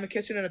go down the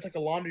kitchen, and it's like a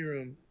laundry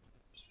room.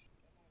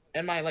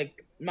 And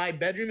my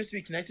bedroom is to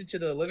be connected to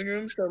the living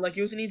room, so like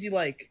it was an easy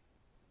probably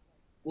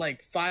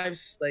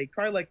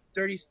like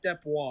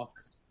 30-step walk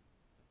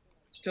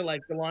to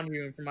like the laundry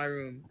room from my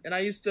room. And I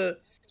used to.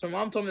 So my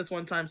mom told me this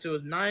one time. So it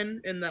was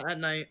 9 at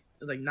night. It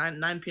was like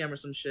 9 p.m. or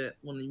some shit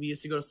when we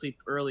used to go to sleep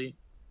early.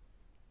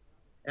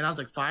 And I was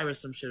like 5 or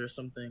some shit or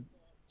something.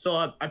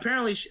 So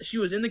apparently she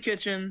was in the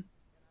kitchen,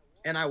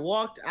 and I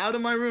walked out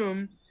of my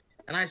room,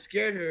 and I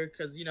scared her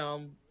because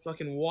I'm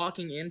fucking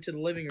walking into the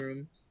living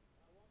room,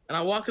 and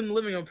I walk in the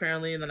living room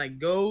apparently, and then I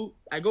go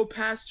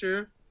past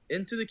her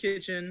into the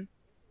kitchen,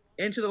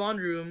 into the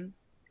laundry room,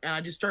 and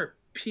I just start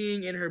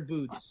peeing in her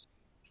boots.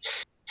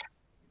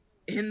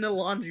 In the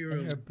laundry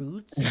room. In her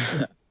boots?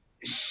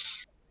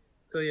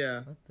 So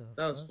yeah, What the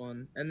that was fuck?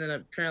 fun. And then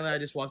apparently I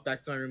just walked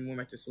back to my room and went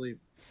back to sleep.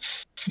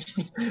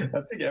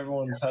 I think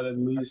everyone's had at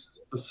least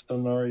a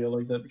scenario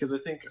like that because I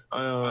think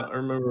I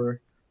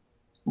remember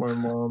my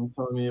mom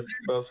telling me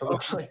about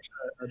something like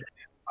that.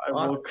 I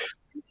woke.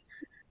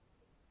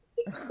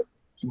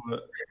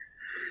 But,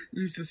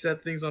 You used to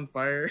set things on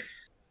fire.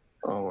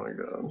 oh my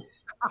god!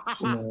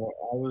 No,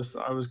 I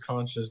was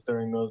conscious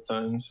during those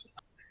times.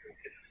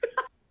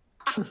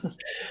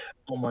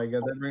 Oh my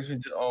god, that brings me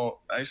to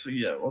actually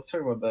yeah, let's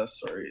talk about that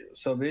story.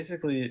 So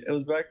basically, it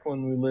was back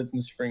when we lived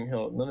in Spring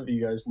Hill. None of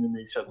you guys knew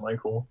me except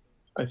Michael.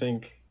 I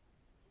think.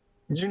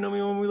 Did you know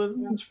me when we lived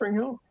in Spring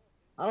Hill?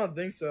 I don't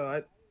think so.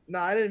 I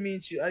didn't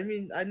mean you. I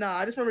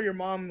just remember your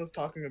mom was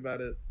talking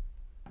about it.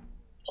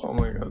 Oh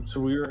my god!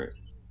 So we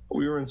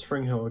were in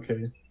Spring Hill,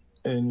 okay,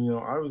 and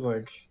I was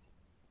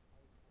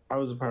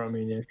a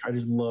pyromaniac. I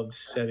just loved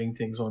setting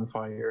things on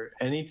fire.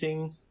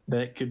 Anything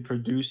that could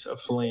produce a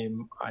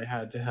flame, I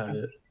had to have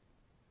it.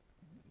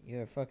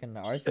 You're a fucking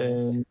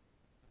arsonist.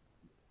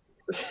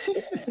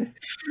 And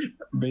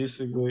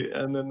basically,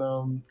 and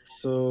then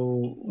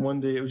so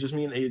one day it was just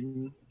me and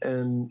Aiden,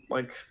 and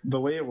like the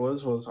way it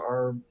was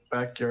our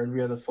backyard.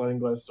 We had a sliding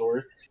glass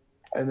door,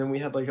 and then we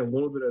had like a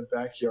little bit of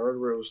backyard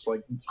where it was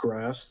like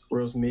grass,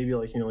 where it was maybe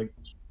like like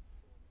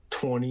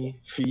 20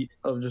 feet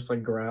of just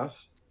like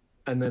grass,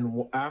 and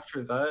then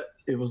after that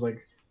it was like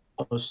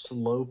a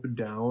slope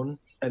down,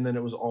 and then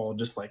it was all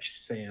just like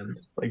sand,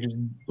 like just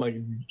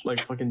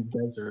like fucking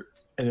desert,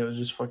 and it was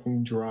just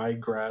fucking dry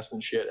grass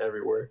and shit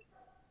everywhere.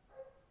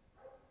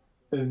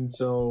 And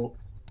so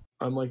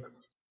I'm like,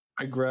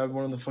 I grabbed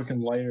one of the fucking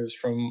lighters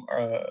from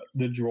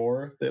the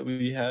drawer that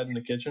we had in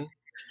the kitchen,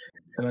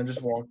 and I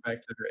just walked back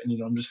there,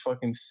 and I'm just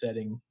fucking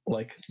setting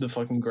like the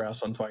fucking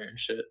grass on fire and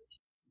shit.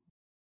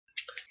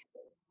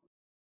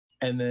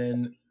 And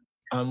then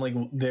I'm like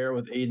there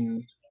with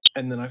Aiden,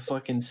 and then I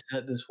fucking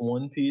set this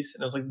one piece,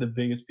 and it was like the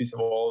biggest piece of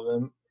all of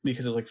them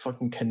because it was like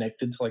fucking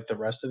connected to like the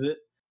rest of it.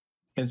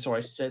 And so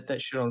I set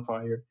that shit on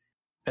fire,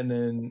 and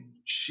then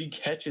she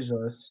catches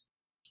us,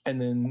 and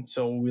then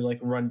so we like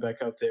run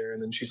back up there,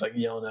 and then she's like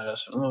yelling at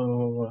us,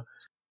 oh,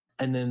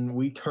 and then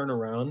we turn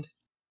around,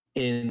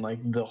 and like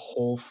the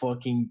whole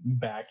fucking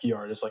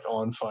backyard is like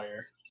on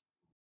fire,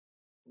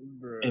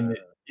 and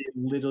it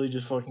literally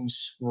just fucking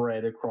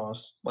spread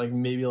across like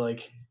maybe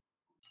like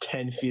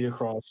 10 feet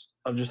across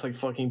of just like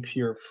fucking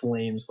pure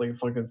flames, like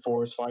fucking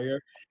forest fire.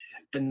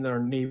 And our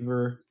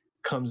neighbor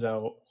comes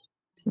out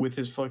with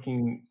his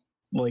fucking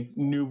like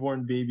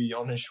newborn baby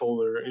on his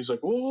shoulder. And he's like,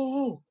 whoa, whoa,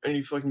 whoa, and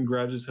he fucking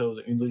grabs his hose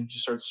and he literally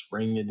just starts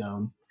spraying it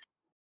down.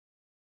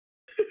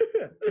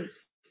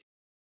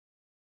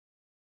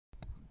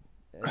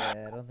 I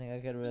don't think I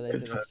could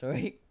relate to that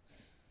story.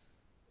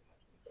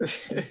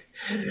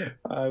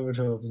 I would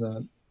hope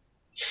not.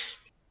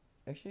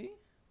 Actually,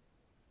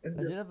 It's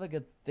I did have like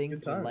a thing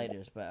good for time.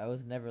 lighters, but I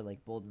was never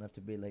like bold enough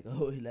to be like,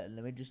 oh, let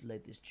me just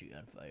light this tree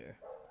on fire.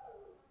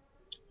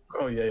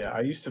 Oh yeah.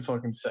 I used to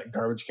fucking set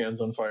garbage cans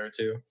on fire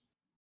too.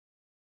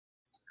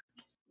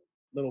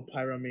 little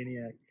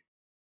pyromaniac.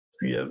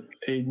 Yep.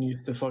 Aiden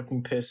used to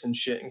fucking piss and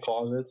shit in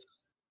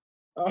closets.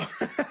 Oh,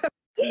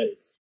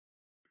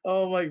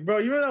 oh my, bro!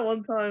 You remember that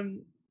one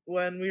time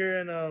when we were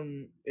in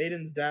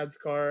Aiden's dad's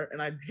car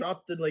and I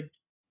dropped it like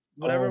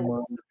whatever.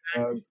 Oh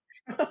my God.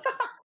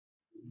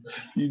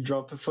 You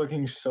dropped the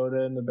fucking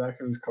soda in the back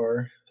of his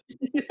car.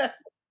 Yeah.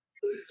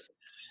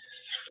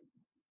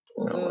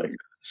 Oh my God.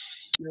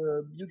 Yeah,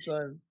 good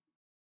time.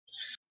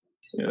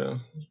 Yeah.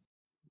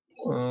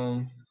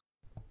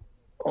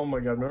 Oh my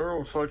God. Remember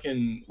what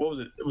fucking, what was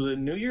it? Was it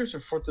New Year's or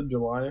 4th of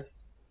July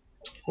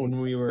when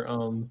we were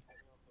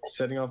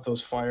setting off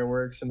those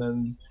fireworks and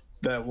then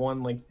that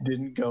one like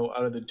didn't go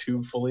out of the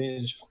tube fully and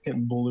it just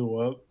fucking blew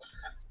up?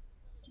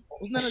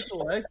 Wasn't that a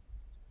Select?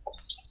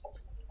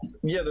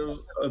 Yeah, there was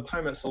a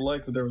time at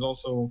Select, but there was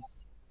also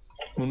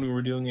when we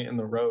were doing it in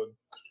the road.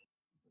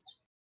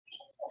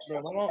 Bro,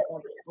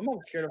 I'm not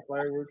scared of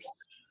fireworks.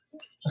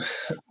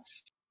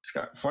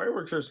 Scott,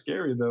 fireworks are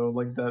scary though.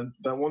 Like that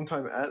one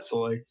time at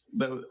Select,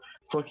 that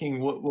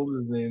fucking what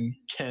was his name?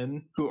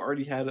 Ken, who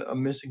already had a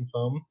missing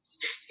thumb.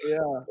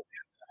 Yeah.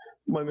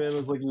 My man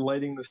was like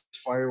lighting this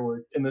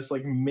firework in this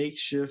like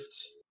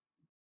makeshift.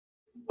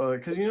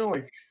 Because you know,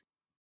 like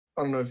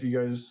I don't know if you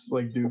guys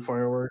like do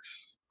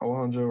fireworks,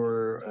 Alejandro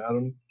or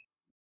Adam.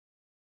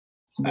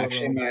 But,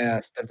 Actually,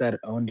 my stepdad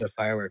owned a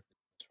firework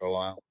for a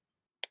while.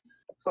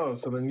 oh,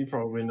 so then you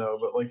probably know.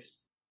 But like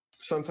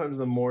sometimes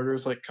the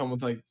mortars like come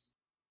with like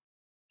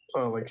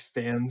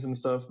stands and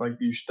stuff like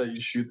that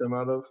you shoot them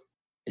out of.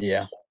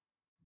 Yeah.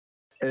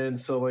 And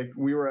so like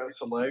we were at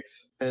Select,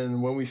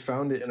 and when we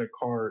found it in a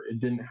car, it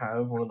didn't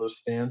have one of those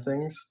stand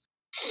things.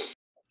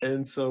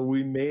 And so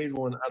we made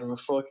one out of a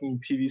fucking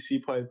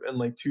PVC pipe and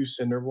like 2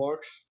 cinder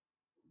blocks.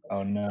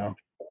 Oh no.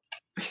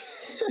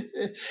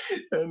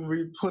 And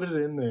we put it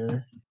in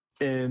there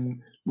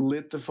and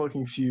lit the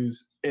fucking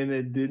fuse, and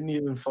it didn't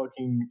even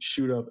fucking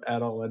shoot up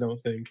at all, I don't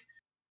think.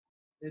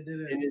 It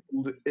didn't.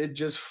 And it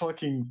just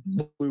fucking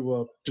blew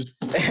up. Just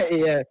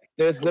Yeah,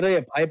 there's literally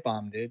a pipe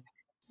bomb, dude.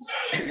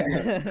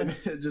 and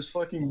it just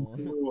fucking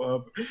blew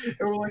up.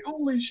 And we're like,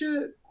 holy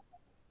shit.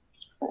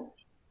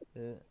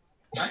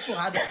 I still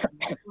had that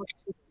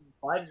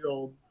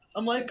 5-year-old.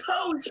 I'm like,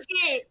 oh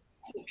shit!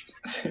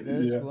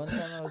 There's Yeah. one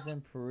time I was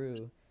in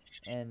Peru,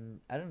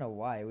 and I don't know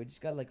why. We just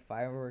got like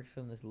fireworks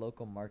from this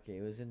local market.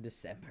 It was in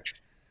December,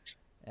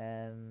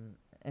 and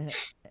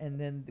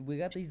then we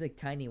got these like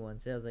tiny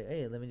ones. So I was like,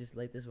 hey, let me just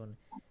light this one.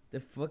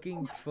 The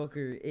fucking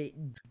fucker, it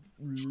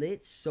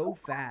lit so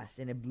fast,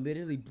 and it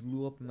literally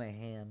blew up in my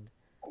hand.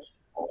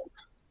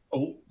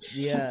 Oh.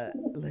 Yeah,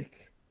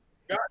 like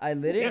I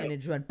lit it and it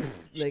just went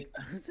like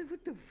I was like,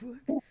 what the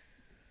fuck?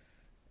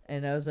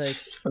 And I was like,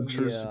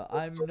 yeah,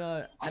 I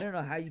don't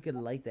know how you could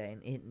light that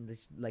and it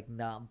just, like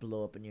not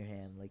blow up in your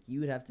hand. Like you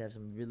would have to have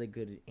some really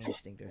good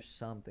instinct or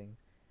something.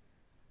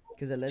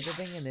 Cause I lit the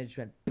thing and it just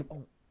went,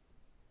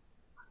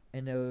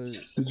 and it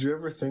was. Did you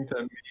ever think that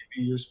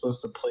maybe you're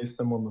supposed to place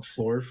them on the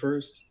floor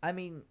first? I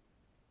mean,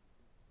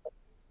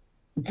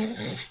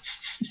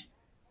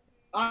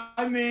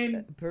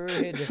 Peru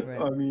hit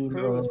different. I mean,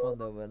 Peru was fun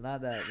though, but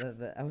not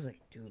that. I was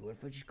like, dude, what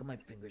if I just got my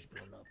fingers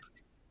blown up?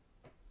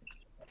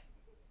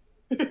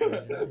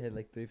 I had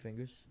like 3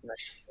 fingers.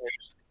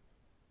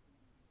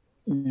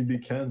 you'd be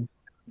Ken.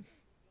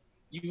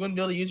 You wouldn't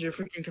be able to use your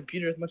freaking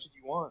computer as much as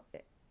you want.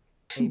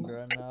 Hey,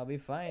 bro, no, I'll be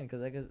fine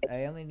because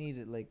I only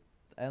need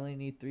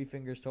 3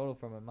 fingers total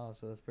for my mouse,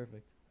 so that's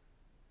perfect.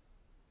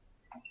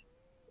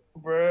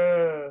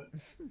 Bruh.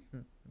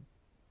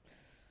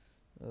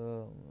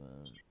 Oh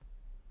man,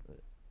 but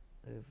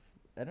if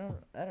I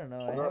don't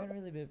know. I haven't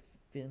really been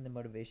feeling the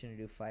motivation to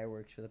do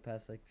fireworks for the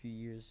past like few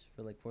years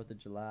for like 4th of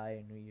July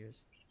and New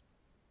Year's.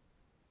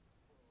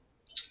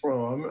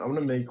 Bro, I'm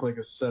gonna make like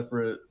a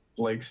separate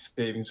like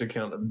savings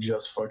account of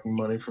just fucking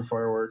money for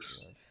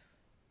fireworks.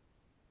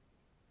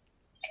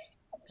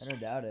 I don't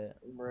doubt it.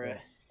 Bruh.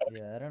 but,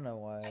 yeah, I don't know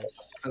why.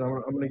 And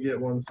I'm gonna get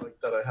ones like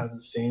that I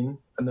haven't seen,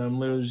 and then I'm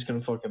literally just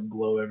gonna fucking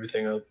blow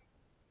everything up.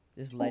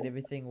 Just light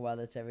everything while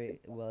it's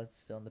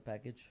still in the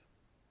package.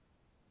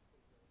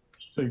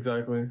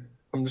 Exactly.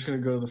 I'm just gonna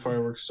go to the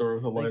fireworks store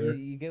with a Like lighter.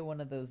 you get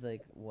one of those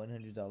like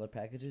 $100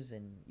 packages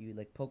and you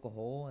like poke a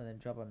hole and then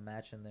drop a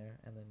match in there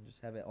and then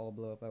just have it all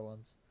blow up at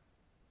once.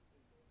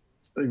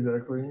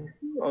 Exactly.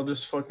 I'll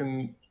just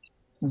fucking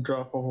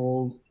drop a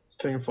whole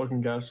thing of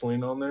fucking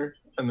gasoline on there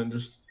and then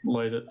just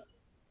light it.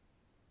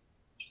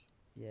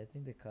 Yeah, I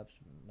think the cups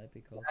might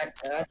be called.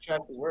 That actually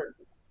have to work.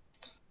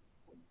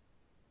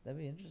 That'd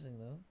be interesting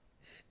though.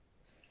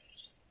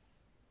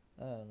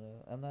 I don't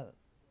know. I'm not.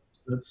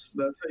 That's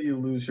how you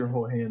lose your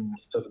whole hand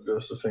instead of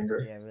just a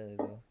finger. Yeah, I really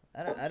do.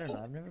 I don't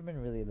know. I've never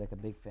been really like a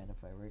big fan of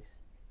fireworks.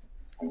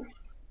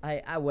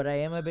 What I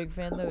am a big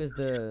fan though is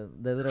the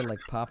little like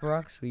pop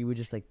rocks where you would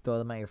just like throw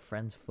them at your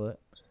friend's foot.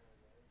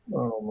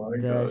 Oh my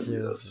That god,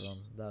 shit was yes. fun.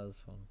 That was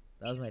fun.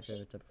 That was my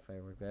favorite type of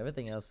firework. But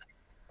everything else,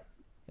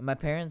 and my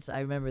parents, I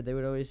remember they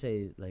would always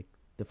say like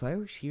the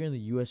fireworks here in the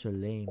U.S. are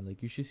lame.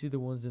 Like you should see the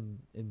ones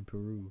in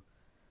Peru.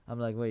 I'm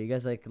like, wait, you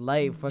guys like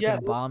light fucking Yeah.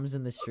 bombs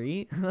in the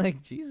street?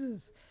 Like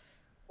Jesus.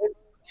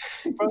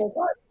 Bro, they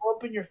blow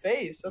up in your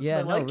face. That's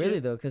Yeah, what I no, like really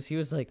it. though, cause he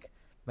was like,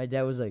 my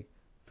dad was like,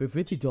 for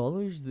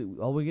 $50,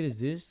 all we get is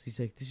this. He's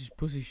like, this is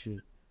pussy shit.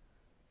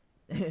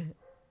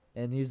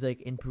 And he's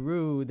like, in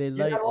Peru, they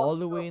light not all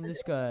the way in the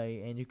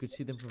sky, and you could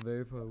see them from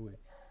very far away.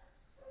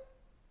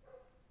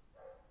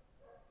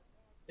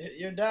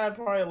 Your dad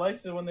probably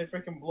likes it when they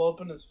freaking blow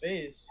up in his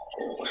face.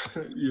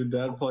 Your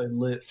dad probably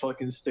lit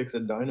fucking sticks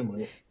of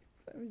dynamite.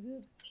 Probably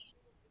did.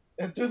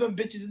 And threw them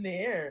bitches in the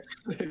air.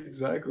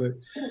 Exactly.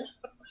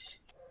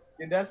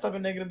 Your dad's type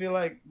of nigga to be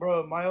like,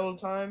 bro, my old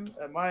time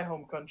at my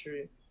home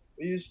country,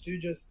 we used to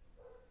just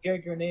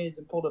get grenades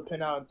and pull the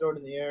pin out and throw it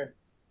in the air.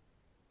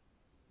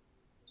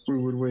 We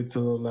would wait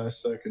till the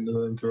last second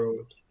and then throw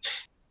it.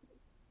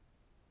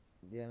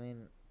 Yeah, I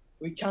mean,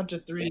 We count to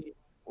 3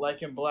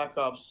 like in Black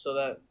Ops so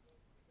that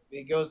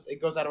it goes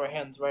out of our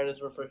hands right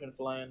as we're freaking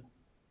flying.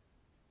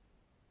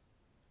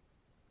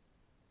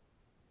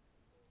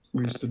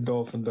 We used to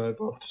dolphin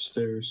dive off the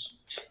stairs.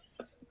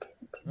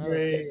 no,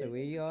 Great. seriously,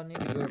 we all need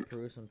to go to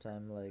Peru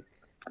sometime. Like,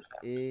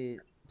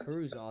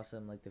 Peru's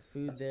awesome. Like the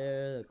food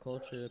there, the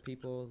culture, the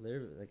people,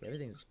 they're like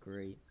everything's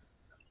great.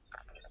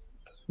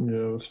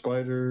 Yeah, the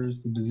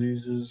spiders, the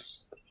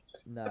diseases.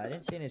 No, I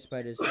didn't see any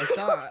spiders.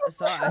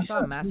 I saw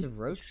a massive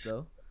roach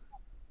though.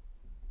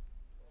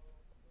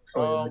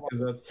 Oh, Oh yeah, my because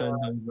that's 10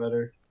 times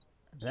better.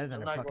 Better than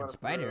I'm a not fucking going to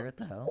spider. Peru. What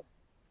the hell?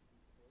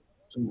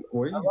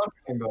 What are you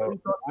talking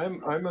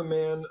about? I'm a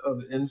man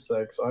of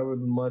insects. I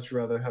would much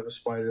rather have a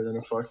spider than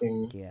a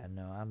fucking. Yeah,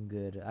 no, I'm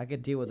good. I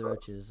could deal with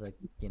roaches, like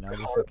I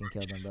just fucking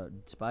kill them.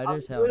 But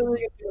spiders, I'm hell no.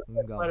 literally I'm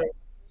gonna gone. get a pet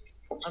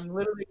spider. I'm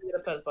literally gonna get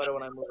a pet spider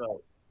when I move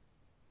out.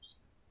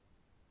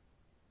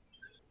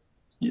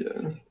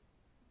 Yeah.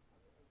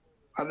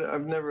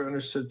 I've never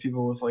understood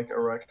people with like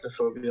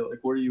arachnophobia. Like,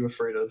 what are you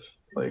afraid of?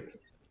 Like,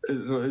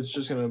 it's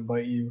just gonna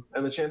bite you,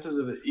 and the chances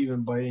of it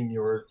even biting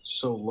you are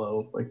so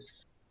low. Like,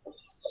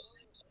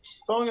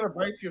 It's only gonna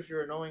bite you if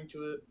you're annoying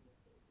to it.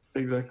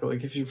 exactly.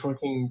 Like, if you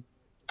fucking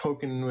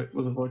poking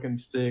with a fucking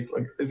stick,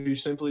 like if you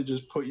simply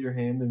just put your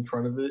hand in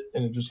front of it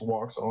and it just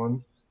walks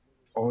on,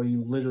 all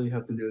you literally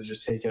have to do is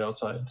just take it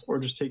outside, or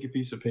just take a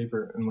piece of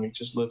paper and like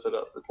just lift it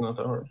up. It's not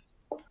that hard.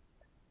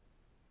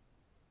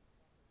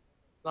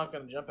 It's not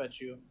gonna jump at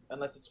you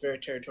unless it's very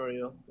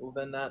territorial. Well,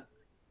 then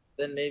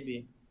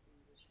maybe.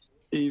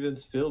 Even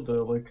still,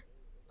 though, like,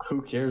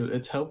 who cares?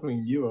 It's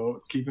helping you out.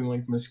 It's keeping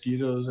like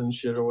mosquitoes and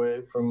shit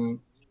away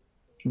from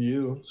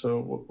you.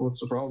 So what's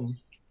the problem?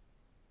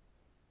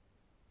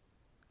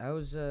 I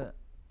was in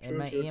True,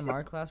 my true,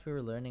 EMR class. We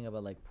were learning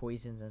about like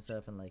poisons and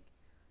stuff, and like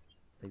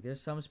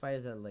there's some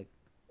spiders that like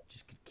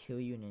just could kill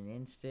you in an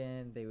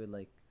instant. They would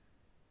like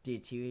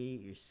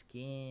deteriorate your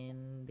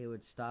skin. They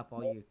would stop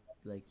all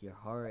your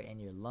heart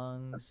and your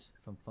lungs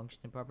from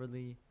functioning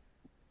properly.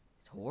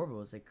 It's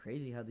horrible. It's like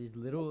crazy how these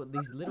little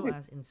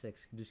ass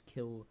insects can just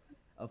kill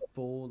a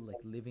full like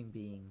living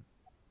being.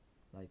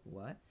 Like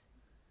what?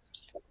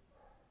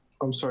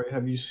 I'm sorry.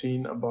 Have you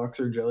seen a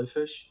boxer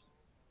jellyfish?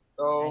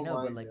 Oh I know,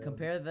 my but like God.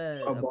 compare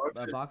A a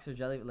boxer- boxer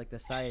jelly like the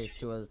size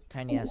to a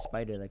tiny ass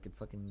spider that could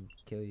fucking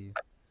kill you.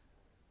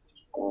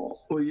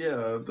 Well,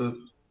 yeah,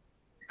 the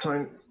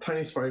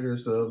tiny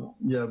spiders, though.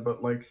 Yeah,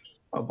 but like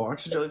a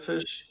boxer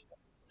jellyfish,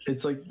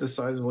 it's like the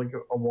size of like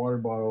a water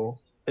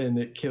bottle, and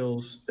it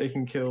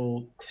can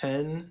kill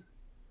 10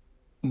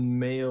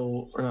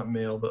 male, or not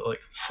male, but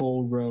like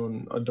full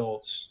grown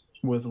adults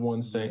with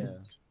one sting.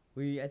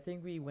 Yeah, I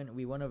think we went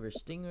over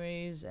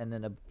stingrays and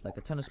then a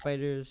ton of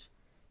spiders,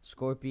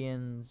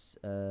 scorpions.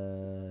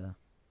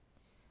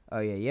 Oh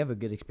yeah, you have a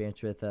good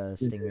experience with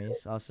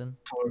stingrays, Austin.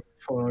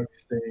 Fuck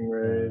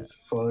stingrays.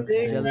 Fuck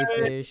Stingray.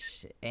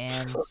 Jellyfish,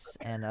 ants,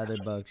 and other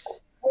bugs.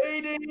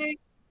 Waiting.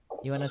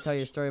 You want to tell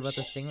your story about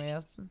the stingray,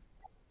 Austin?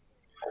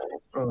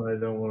 Oh, I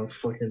don't want to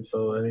fucking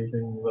tell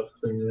anything about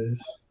stingrays.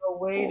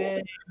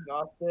 Waiting.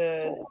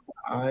 Austin.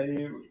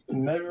 I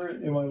never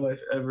in my life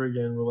ever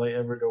again will I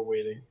ever go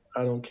waiting.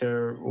 I don't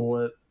care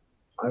what.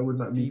 I would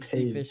not be Deep sea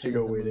paid fishing to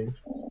is go the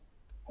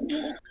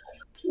waiting.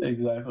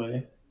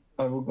 Exactly.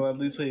 I will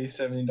gladly pay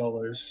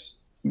 $70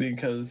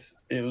 because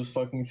it was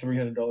fucking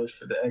 $300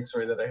 for the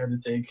X-ray that I had to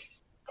take.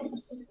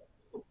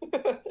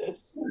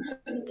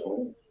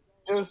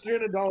 It was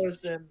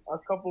 $300 and a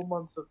couple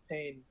months of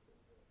pain.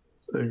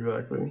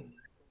 Exactly.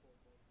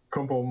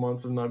 Couple of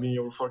months of not being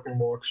able to fucking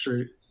walk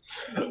straight.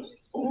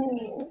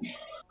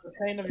 The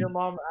pain of your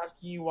mom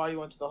asking you why you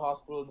went to the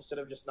hospital instead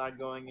of just not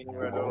going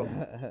anywhere at all.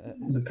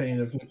 The pain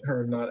of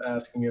her not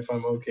asking if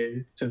I'm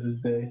okay to this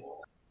day.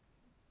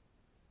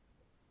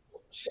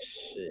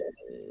 Shit.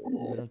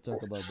 We don't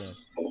talk about that.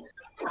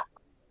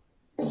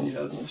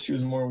 Yeah, she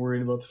was more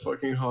worried about the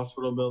fucking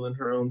hospital bill than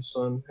her own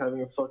son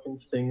having a fucking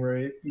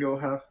stingray go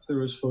half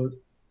through his foot.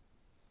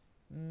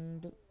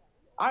 Mm,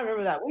 I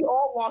remember that. We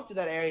all walked to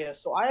that area,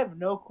 so I have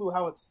no clue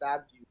how it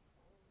stabbed you.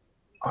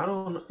 I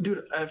don't know,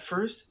 dude. At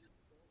first,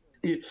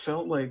 it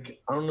felt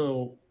like I don't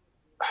know.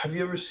 Have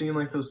you ever seen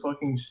like those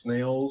fucking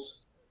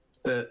snails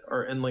that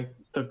are in like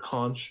the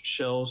conch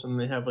shells and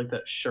they have like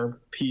that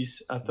sharp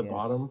piece at the Yes.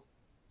 bottom?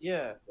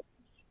 Yeah.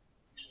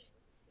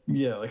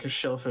 Yeah, like a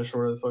shellfish or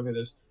whatever the fuck it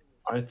is.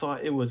 I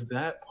thought it was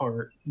that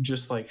part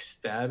just like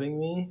stabbing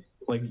me,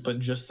 like but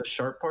just the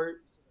sharp part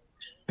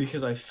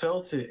because I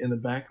felt it in the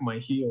back of my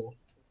heel,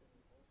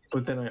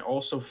 but then I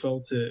also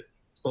felt it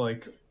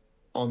like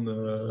on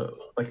the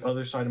like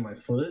other side of my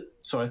foot.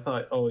 So I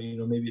thought, oh,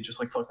 maybe it just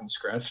like fucking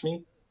scratched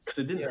me because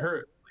it didn't Yeah.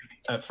 hurt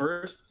like, at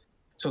first.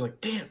 So I was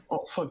like, damn,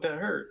 oh fuck, that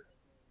hurt.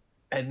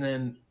 And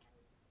then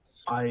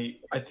I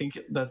think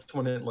that's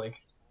when it like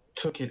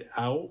took it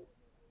out,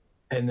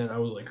 and then I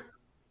was like,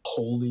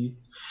 holy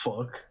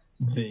fuck,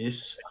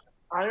 this.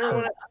 I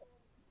remember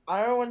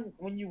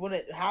when when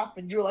it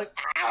happened, you were like,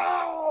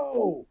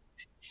 "Ow!"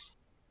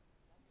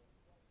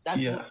 That's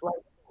Yeah. like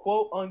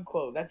quote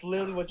unquote. That's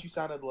literally what you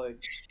sounded like.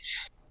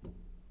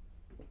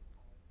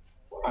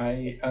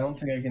 I don't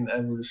think I can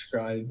ever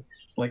describe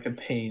like a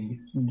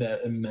pain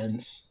that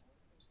immense.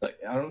 Like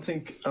I don't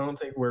think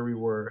where we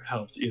were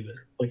helped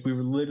either. Like we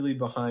were literally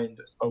behind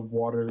a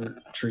water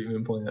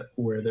treatment plant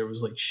where there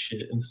was like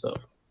shit and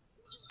stuff.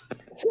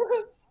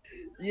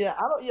 Yeah,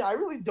 I don't. Yeah, I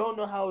really don't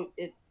know how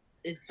it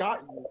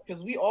got you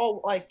because we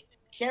all like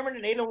Cameron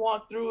and Aiden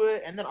walked through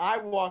it, and then I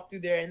walked through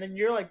there, and then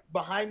you're like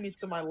behind me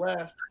to my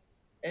left,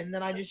 and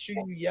then I just hear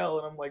you yell,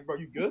 and I'm like, "Bro,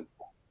 you good?"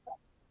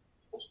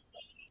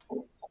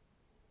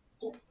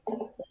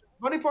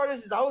 Funny part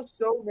is I was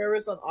so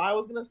nervous on I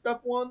was gonna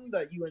step one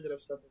that you ended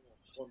up stepping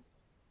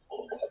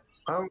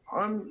one.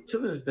 I'm to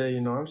this day,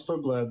 I'm so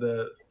glad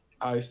that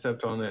I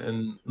stepped on it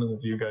and none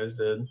of you guys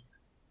did.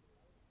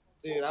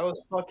 Dude, I was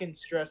fucking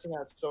stressing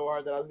out so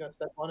hard that I was gonna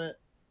step on it.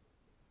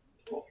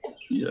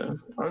 Yeah,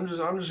 I'm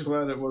just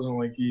glad it wasn't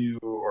like you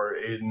or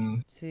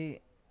Aiden see,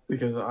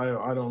 because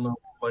I don't know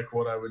like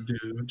what I would do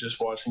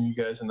just watching you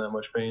guys in that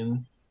much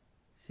pain.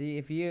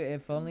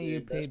 if only you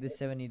Dude, that's- paid the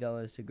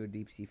 $70 to go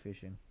deep sea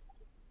fishing.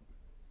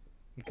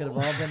 It could have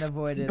all been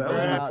avoided.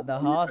 That was The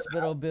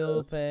hospital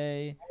bill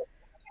pay.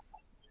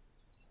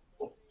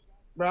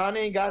 Bro, I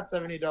ain't got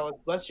 $70.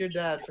 Bless your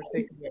dad for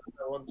taking me out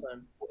that one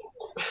time.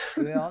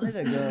 We all need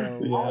to go.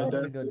 We Yeah, all need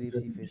to definitely.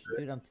 go deep sea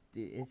fishing,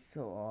 dude. It's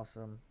so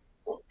awesome.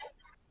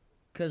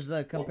 Cause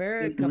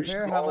compare We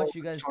should how all much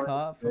you guys try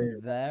caught to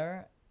from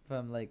there,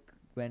 from like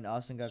when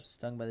Austin got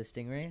stung by the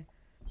stingray,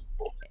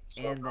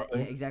 and yeah,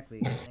 exactly,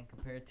 and then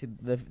compare it to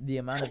the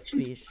amount of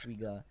fish we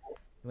got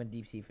when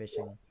deep sea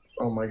fishing,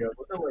 Oh my god,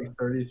 wasn't it like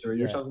 33 or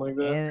yeah, something like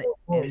that? and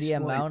Boys, the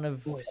boys, amount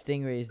of boys.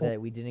 stingrays that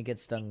we didn't get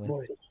stung with.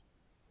 Boys,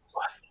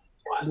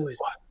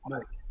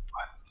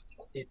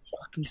 it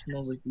fucking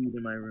smells like weed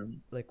in my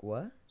room. Like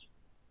what?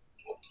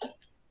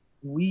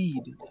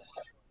 Weed.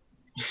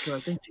 So I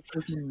think the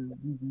fucking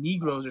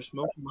Negroes are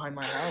smoking behind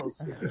my house.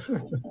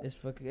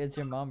 It's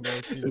your mom, bro.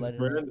 She's It's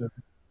lighting up. Brandon.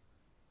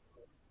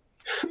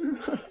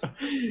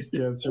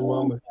 Yeah, it's your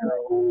mom.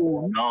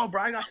 Oh, no,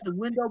 bro, I got to the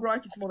window, bro. I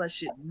can smell that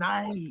shit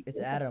night.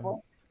 It's Adam.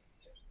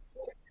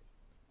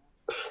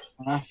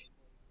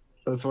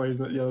 That's why he's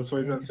not. Yeah, that's why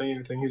he's not saying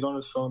anything. He's on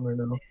his phone right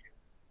now.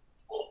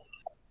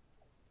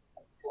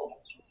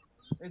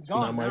 It's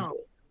gone Not now.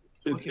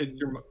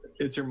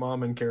 It's your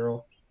mom and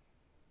Carol.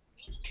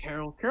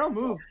 Carol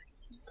moved.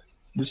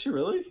 Did she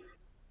really?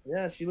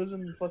 Yeah, she lives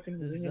in fucking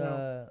Does Virginia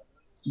now.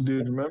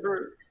 Dude,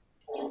 remember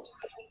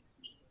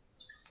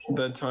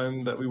that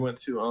time that we went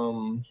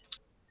to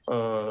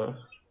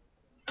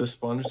the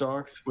Sponge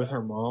Docks with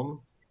her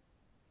mom?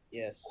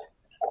 Yes.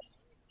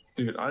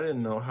 Dude, I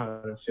didn't know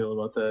how to feel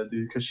about that,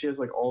 dude, because she has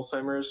like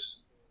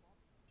Alzheimer's.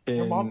 Her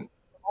And mom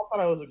thought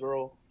I was a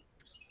girl.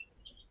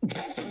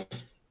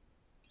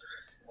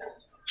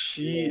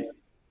 she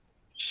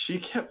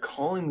kept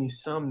calling me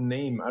some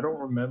name. I don't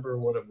remember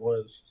what it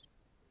was.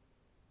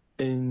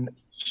 And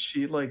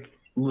she like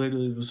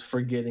literally was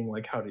forgetting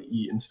like how to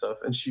eat and stuff,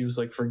 and she was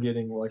like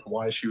forgetting like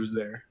why she was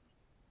there.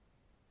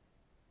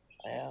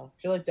 Yeah,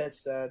 I feel like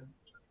that's sad.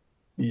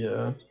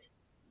 Yeah.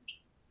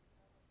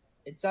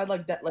 It's sad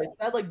like that. Like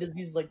sad like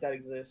diseases like that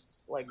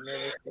exist. Like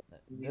nervous.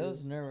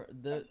 Those nerve.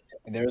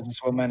 There was this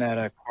woman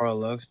at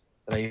Coral Oaks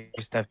that I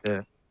used to have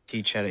to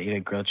teach how to eat a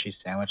grilled cheese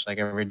sandwich like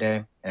every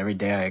day. Every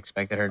day I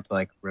expected her to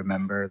like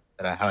remember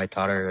how I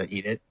taught her to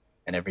eat it,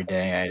 and every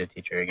day I had to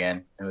teach her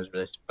again. It was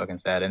really fucking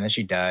sad. And then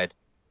she died,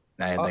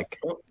 and I had like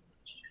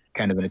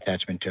kind of an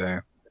attachment to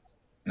her,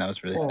 and that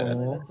was really sad.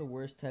 Aw. That's the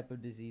worst type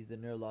of disease, the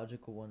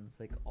neurological ones,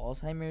 like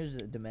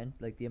Alzheimer's,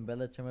 like the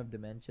umbrella term of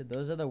dementia.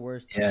 Those are the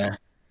worst. Yeah,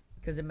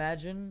 Because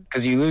imagine.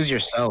 because you lose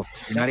yourself.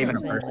 You're not That's even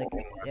what a I'm saying,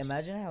 person. like,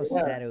 imagine how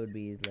sad it would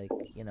be, like,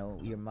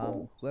 your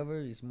mom, whoever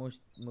is most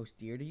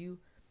dear to you,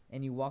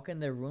 and you walk in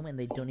their room and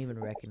they don't even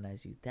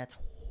recognize you. That's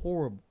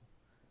horrible.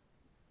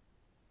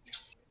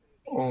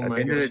 Oh At the my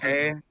end of the gosh.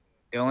 day,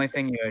 the only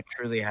thing you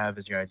truly have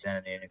is your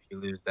identity, and if you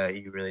lose that,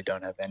 you really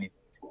don't have anything.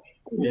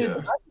 Dude,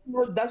 Yeah.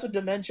 that's what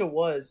dementia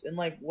was, and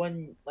like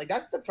when like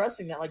that's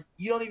depressing. That like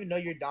you don't even know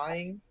you're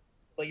dying,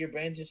 but your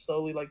brain's just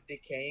slowly like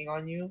decaying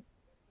on you.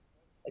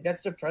 Like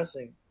that's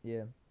depressing.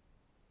 Yeah.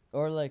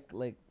 Or like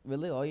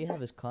really all you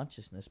have is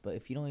consciousness, but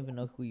if you don't even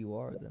know who you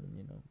are, then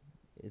you know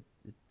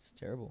it's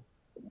terrible.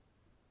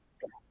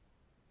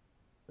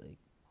 Like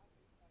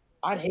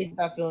I'd hate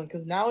that feeling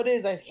because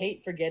nowadays I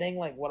hate forgetting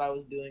like what I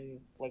was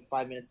doing like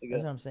 5 minutes that's ago.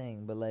 what I'm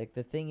saying. But like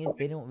the thing is,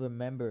 they don't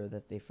remember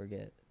that they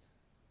forget.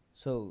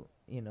 So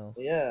you know,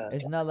 Yeah,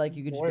 it's not like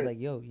you could just be worse. like,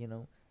 "Yo, you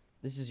know,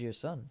 this is your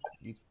son."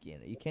 You know,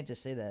 you can't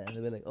just say that and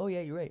they'll be like, "Oh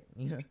yeah, you're right."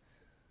 You know.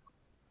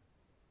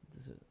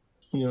 This is-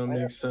 You know, it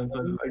makes sense.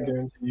 I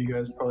guarantee you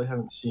guys probably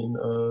haven't seen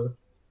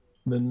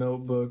The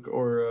Notebook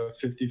or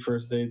 50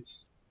 First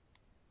Dates.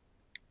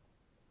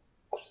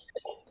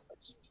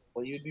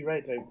 Well, you'd be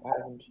right. I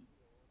haven't.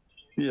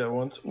 Yeah,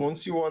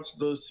 once you watch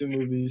those two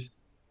movies,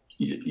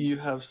 you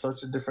have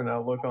such a different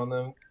outlook on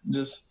them.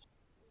 Just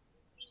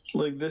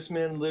like this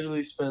man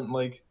literally spent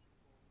like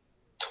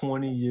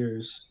 20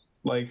 years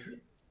like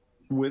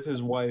with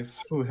his wife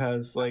who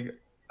has like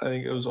I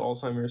think it was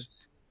Alzheimer's,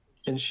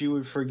 and she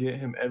would forget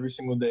him every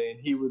single day, and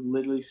he would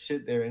literally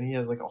sit there and he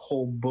has like a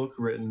whole book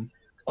written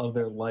of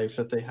their life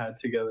that they had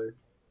together,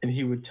 and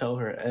he would tell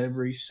her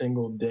every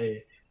single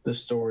day the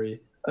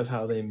story of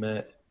how they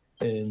met.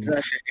 And Isn't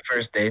that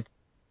 51st Dates?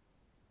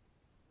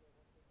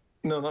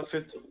 no, not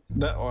 50.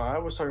 That I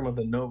was talking about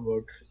The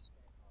Notebook.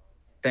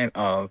 Same.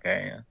 Oh,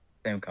 okay. Yeah.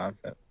 Same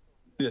concept.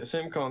 Yeah,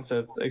 same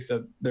concept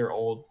except they're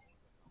old.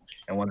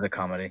 And one's a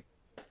comedy.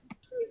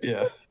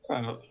 Yeah,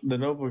 I know. The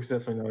Notebook's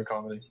definitely not a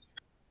comedy.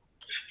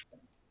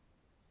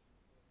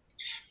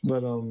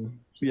 But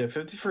yeah,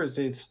 51st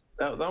Dates,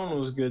 that one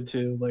was good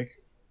too. Like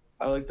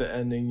I like the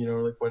ending, you know,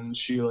 like when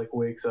she like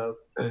wakes up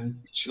and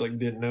she like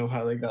didn't know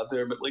how they got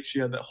there, but like she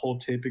had that whole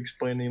tape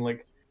explaining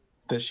like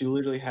that she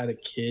literally had a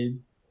kid.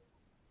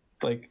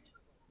 Like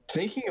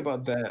thinking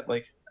about that,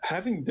 like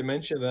having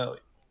dementia that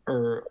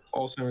or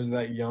Alzheimer's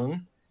that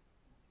young,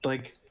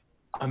 like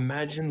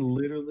imagine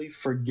literally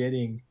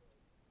forgetting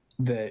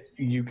that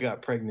you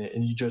got pregnant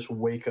and you just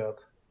wake up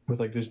with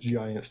like this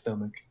giant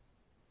stomach.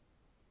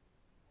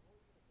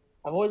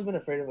 I've always been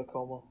afraid of a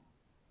coma.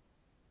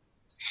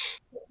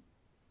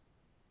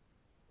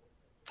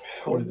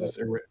 What is this?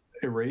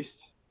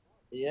 Erased?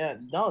 Yeah,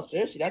 no,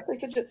 seriously, that's like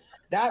such a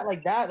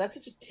that's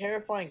such a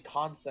terrifying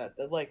concept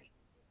of like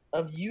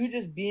of you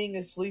just being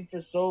asleep for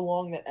so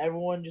long that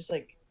everyone just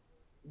like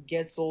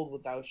gets old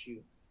without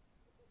you.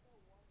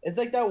 It's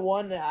like that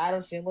one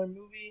Adam Sandler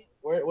movie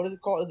where what is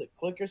it called? Is it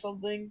Click or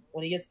something?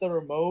 When he gets the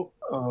remote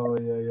Oh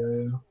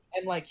yeah.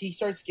 and like he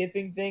starts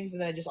skipping things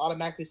and then it just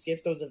automatically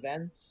skips those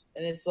events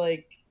and it's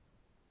like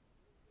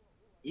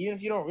even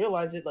if you don't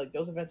realize it, like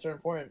those events are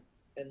important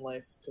in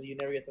life because you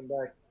never get them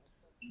back.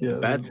 Yeah,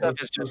 Bad stuff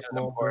like is the just as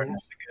small important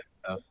things. as the good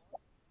stuff.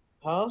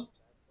 Huh?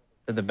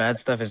 So the bad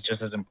stuff is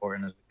just as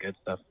important as the good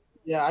stuff.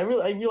 Yeah, I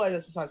realize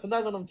that sometimes.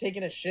 Sometimes when I'm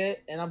taking a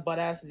shit and I'm butt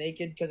ass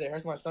naked because it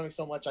hurts my stomach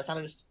so much,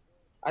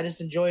 I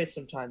just enjoy it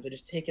sometimes. I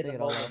just take it in Take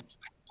the it all moment.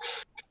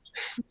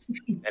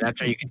 And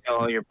after you can tell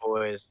all your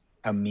boys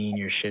how mean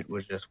your shit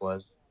was.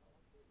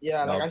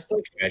 Yeah, like They'll I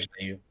still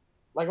congratulate you.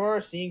 like I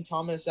remember seeing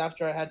Thomas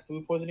after I had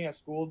food poisoning at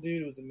school,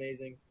 dude. It was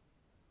amazing.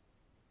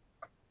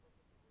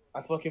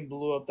 I fucking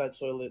blew up that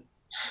toilet.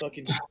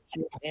 Fucking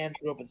shit and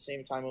threw up at the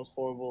same time. It was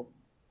horrible.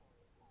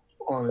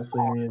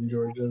 Honestly, me and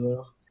Georgia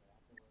though.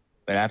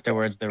 But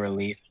afterwards, the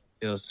relief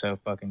feels so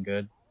fucking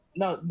good.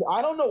 No,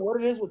 I don't know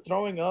what it is with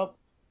throwing up,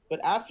 but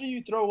after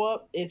you throw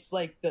up, it's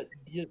like the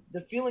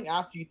feeling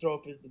after you throw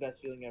up is the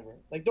best feeling ever.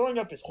 Like throwing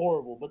up is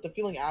horrible, but the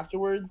feeling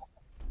afterwards,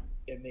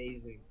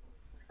 amazing.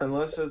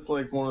 Unless it's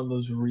like one of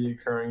those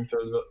reoccurring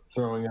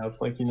throwing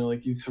up, like you know,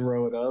 like you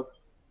throw it up,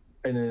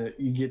 and then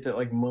you get that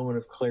like moment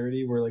of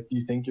clarity where like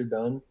you think you're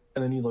done,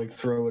 and then you like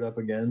throw it up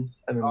again,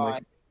 and then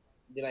like,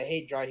 Did I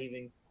hate dry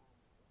heaving?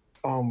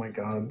 oh my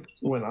god,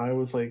 when I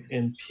was like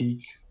in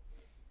peak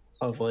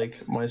of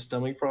like my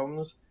stomach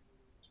problems,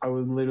 I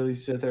would literally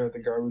sit there at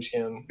the garbage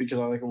can because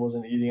I like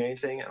wasn't eating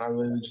anything, and I would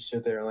literally just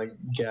sit there and like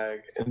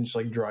gag and just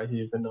like dry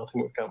heave, and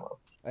nothing would come up.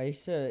 I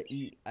used to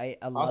eat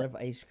a lot of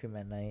ice cream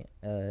at night.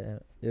 It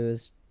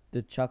was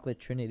the chocolate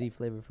Trinity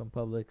flavor from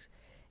Publix,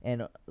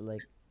 and like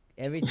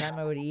every time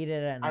I would eat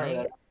it at I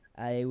remember night,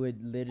 I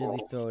would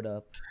literally throw it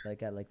up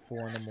like at like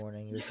 4 in the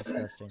morning. It was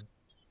disgusting.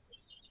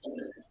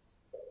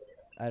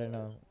 I don't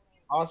know.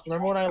 Oscar,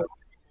 remember when I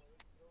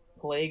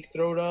plague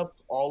throwed up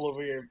all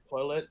over your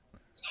toilet?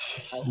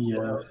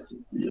 Yes.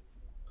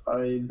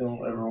 I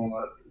don't ever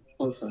want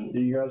to listen. Do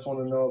you guys want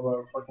to know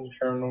about a fucking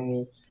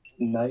paranormal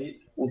night?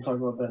 We'll talk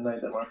about that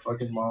night that my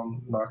fucking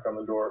mom knocked on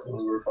the door when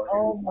we were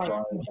Oh fucking my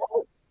fine.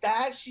 god,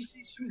 that she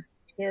was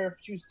terrified.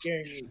 She was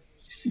scaring me.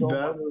 So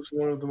That much. was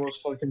one of the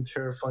most fucking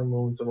terrifying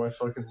moments of my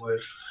fucking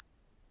life.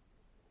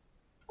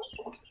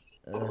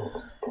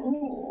 Ugh.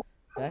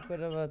 Back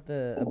what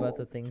about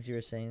the things you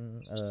were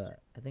saying?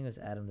 I think it was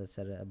Adam that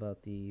said it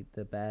about the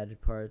bad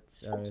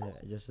parts are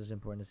just as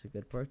important as the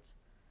good parts.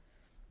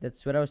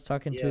 That's what I was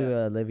talking Yeah.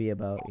 to Livy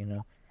about. You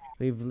know,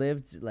 we've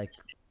lived like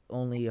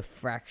only a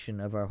fraction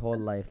of our whole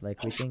life.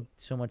 Like we think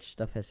so much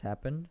stuff has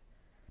happened,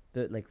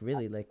 but like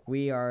really, like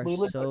we are We live,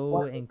 like, so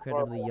 1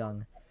 incredibly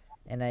young.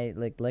 And I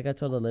like I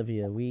told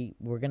Olivia,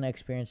 we're gonna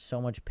experience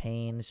so much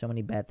pain, so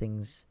many bad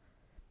things,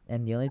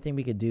 and the only thing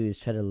we could do is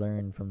try to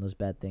learn from those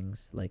bad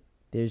things. Like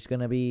there's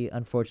gonna be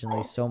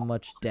unfortunately so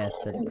much death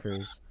that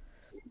occurs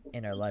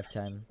in our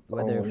lifetime,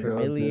 whether Oh my God, dude.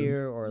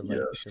 familiar or like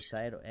Yes.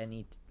 societal.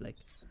 Any like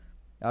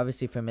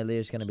obviously familiar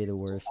is gonna be the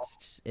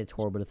worst. It's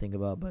horrible to think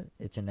about, but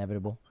it's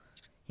inevitable.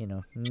 You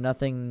know,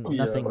 nothing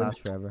Yeah, like-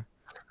 lasts forever.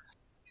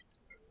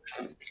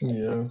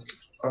 Yeah.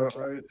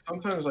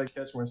 Sometimes I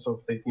catch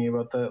myself thinking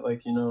about that.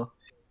 Like, you know,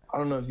 I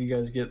don't know if you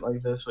guys get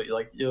like this, but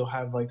you'll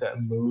have like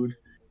that mood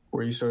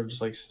where you sort of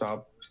just like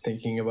stop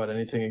thinking about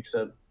anything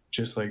except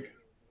just like,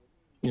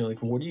 you know, like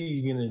what are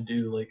you gonna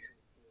do? Like,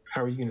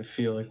 how are you gonna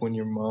feel like when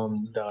your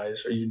mom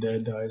dies or your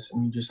dad dies,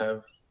 and you just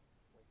have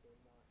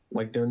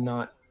like they're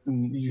not.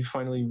 You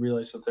finally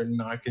realize that they're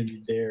not gonna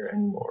be there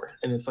anymore,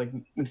 and it's like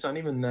it's not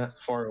even that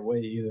far away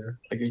either.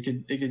 Like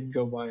it could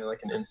go by in like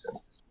an instant.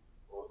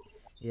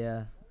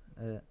 Yeah.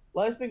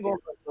 Life's been going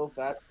by so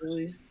fast,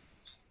 really.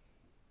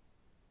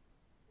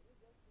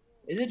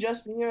 Is it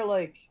just me or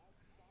like,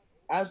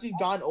 as we've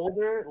gotten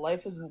older,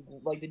 life is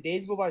like the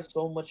days go by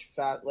so much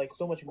like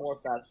so much more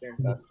faster and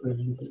faster. I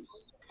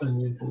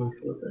need to look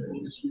for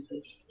that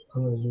because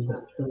I'm gonna need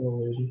that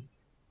pillow, lady.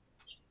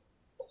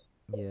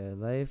 Yeah,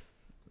 life.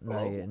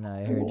 No, no,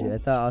 I heard you. I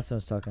thought Austin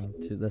was talking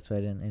too. That's why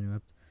I didn't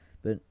interrupt.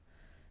 But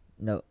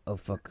no, oh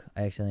fuck!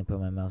 I accidentally put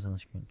my mouse on the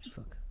screen.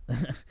 Fuck.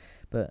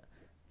 But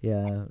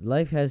yeah,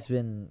 life has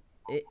been.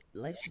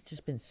 Life's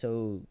just been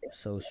so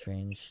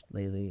strange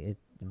lately.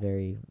 It's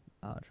very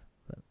odd.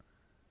 But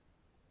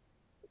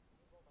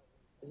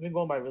It's been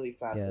going by really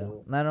fast yeah,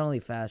 lately. not only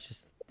fast,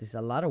 just there's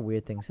a lot of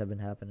weird things have been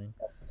happening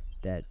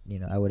that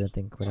I wouldn't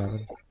think would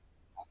happen.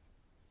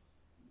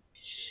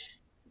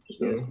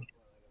 Yeah.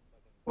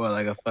 What,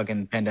 like a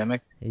fucking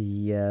pandemic?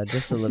 Yeah,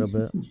 just a little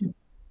bit.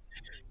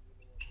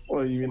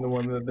 Well, you mean the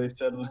one that they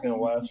said was gonna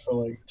last for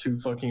like 2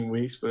 fucking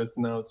weeks, but it's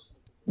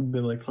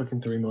been like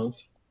fucking 3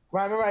 months.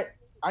 Right,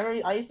 I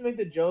remember I used to make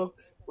the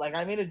joke. Like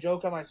I made a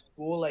joke at my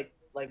school, like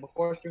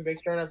before spring break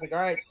started. I was like,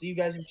 "All right, see you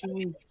guys in 2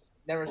 weeks."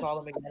 Never saw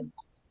them again.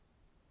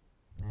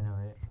 I know,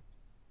 right?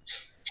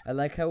 I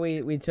like how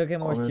we took it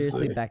more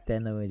seriously Honestly. back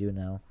then than we do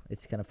now.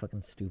 It's kind of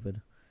fucking stupid.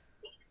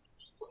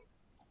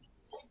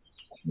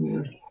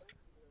 Yeah.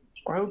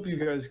 I hope you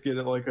guys get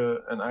it like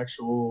an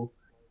actual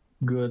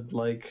good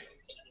like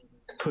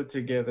put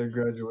together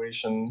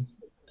graduation,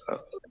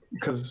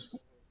 because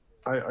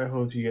I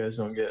hope you guys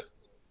don't get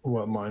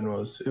what mine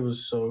was. It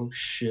was so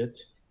shit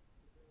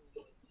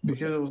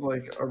because it was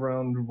like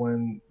around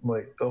when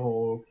like the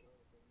whole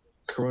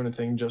Corona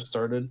thing just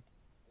started.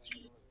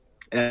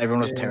 Everyone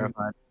was And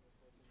terrified.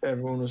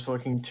 Everyone was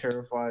fucking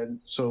terrified.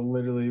 So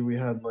literally, we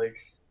had like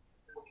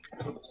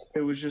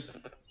it was just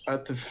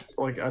at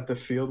the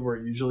field where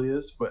it usually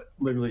is, but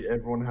literally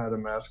everyone had a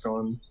mask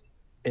on,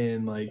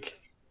 and like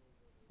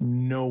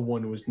no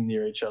one was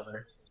near each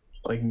other,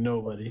 like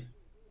nobody.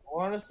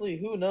 Honestly,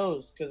 who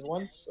knows? Because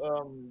once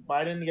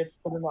Biden gets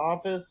put in the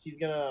office, he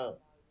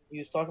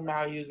was talking about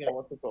how he was gonna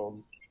what's it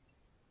called?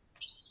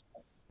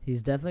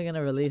 He's definitely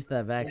gonna release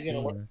that He's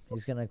gonna what? vaccine.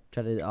 He's gonna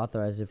try to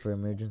authorize it for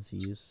emergency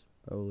use,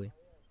 probably.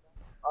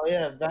 Oh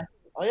yeah,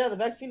 the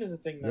vaccine is a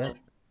thing now. Yeah.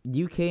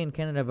 UK and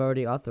Canada have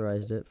already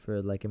authorized it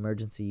for like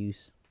emergency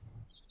use.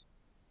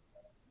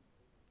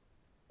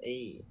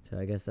 Hey. So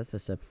I guess that's a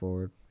step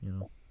forward,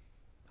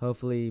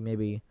 Hopefully,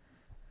 maybe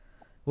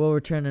we'll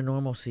return to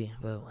normalcy.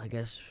 But I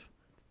guess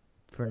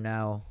for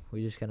now,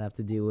 we're just gonna have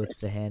to deal with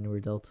the hand we're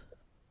dealt.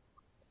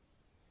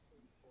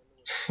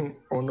 I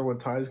wonder what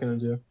Ty's gonna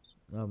do.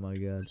 Oh my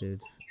god, dude.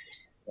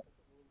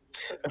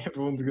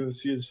 Everyone's gonna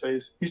see his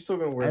face. He's still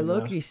gonna wear I the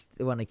mask.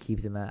 low-key want to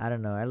keep the mask. I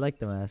don't know. I like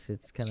the mask.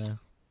 It's kind of,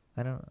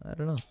 I don't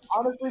know.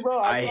 Honestly, bro,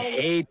 I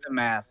hate the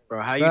mask,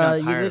 bro. How you Bro, not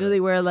you tired of literally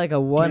it? wear like a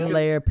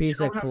one-layer piece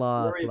don't of have to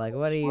cloth. worry Like, about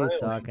what are you smiling.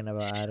 talking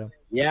about, Adam?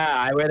 Yeah,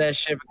 I wear that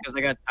shit because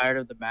I got tired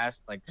of the mask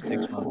like 6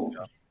 months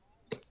ago.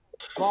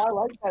 Bro, I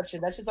like that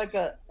shit. That's just like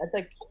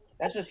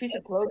that's a piece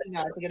of clothing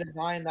that I think a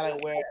design that I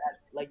wear.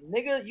 Like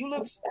nigga, everyone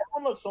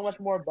looks so much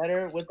more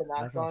better with the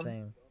mask That's what I'm on.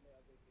 saying.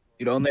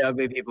 Dude, only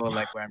ugly people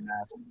like wearing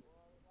masks.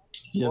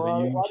 Yeah,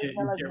 Well, but you why can't, does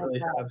that you like can't no really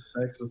mask? have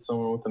sex with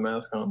someone with a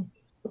mask on.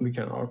 That'd be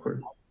kind of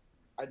awkward.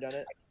 I done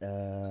it.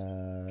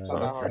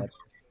 What?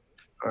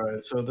 All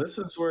right, so this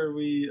is where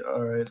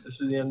this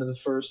is the end of the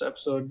first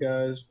episode,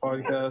 guys.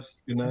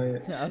 Podcast. Good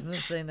night. I was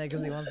just saying that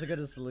because he wants to go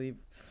to sleep.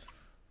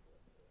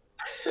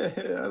 I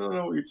don't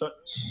know what you're talking.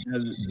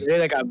 Really,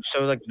 like I'm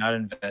so like not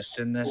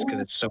invested in this because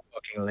it's so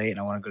fucking late and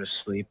I want to go to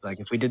sleep. Like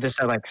if we did this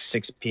at like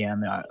 6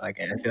 p.m., I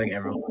feel like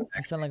everyone. Would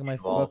I sound like my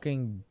involved.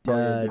 fucking Oh,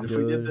 yeah, dad, dude, if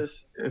we did dude.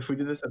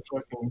 this at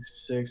fucking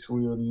 6,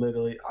 we would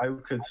literally. I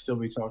could still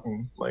be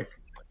talking like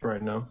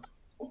right now.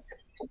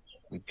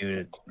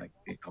 Dude, like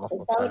the It's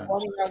awful kind of times.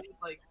 funny how we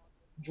like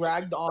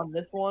dragged on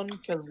this one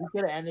because we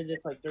could have ended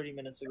this like 30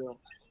 minutes ago.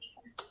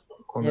 Yeah,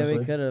 Honestly.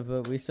 we could have,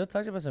 but we still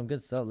talked about some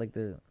good stuff, like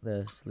the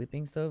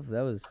sleeping stuff.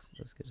 That was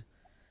good.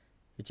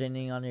 You're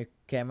changing on your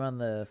camera on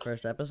the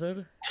first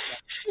episode.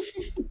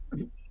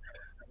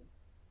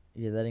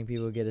 You're letting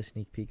people get a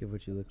sneak peek of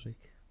what you look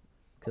like,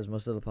 because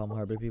most of the Palm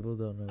Harbor people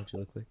don't know what you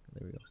look like.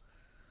 There we go.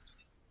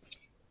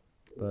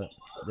 But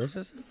this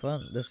was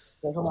fun. This.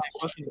 Look at my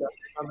fucking duck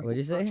egg on the What'd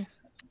you say?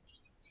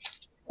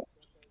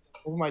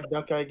 Look at my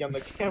duck egg on the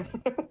camera.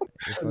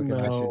 You fucking No.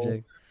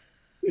 ostrich.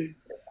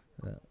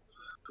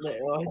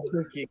 I'm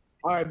joking.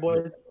 All right,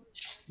 boys.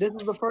 This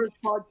is the first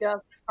podcast.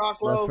 The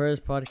Cockloaf.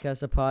 first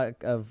podcast of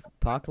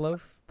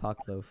Pockloaf.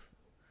 Pockloaf.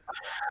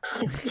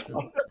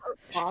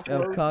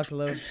 Of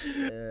Cockloaf.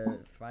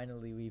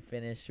 Finally, we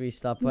finished. We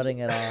stopped putting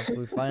it off.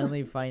 We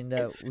finally found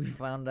out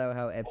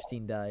how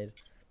Epstein died,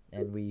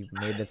 and we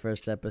made the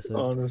first episode.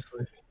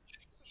 Honestly.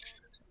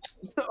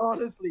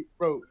 Honestly,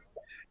 bro.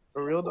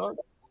 For real, dog?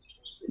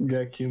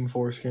 Vacuum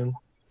foreskin.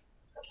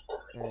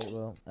 Alright,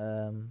 well,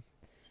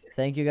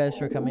 thank you guys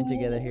for coming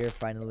together here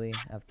finally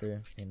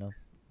after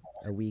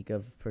a week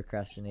of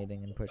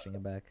procrastinating and pushing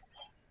it back.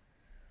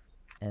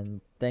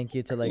 And thank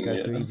you to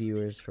our 3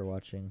 viewers for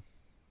watching.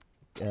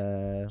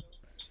 Or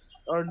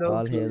no.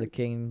 All hail the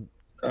King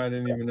I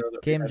didn't even know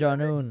that. Kim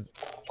Jong Un.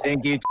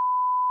 Thank you.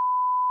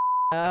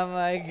 Oh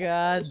my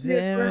god,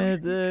 damn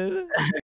it, dude.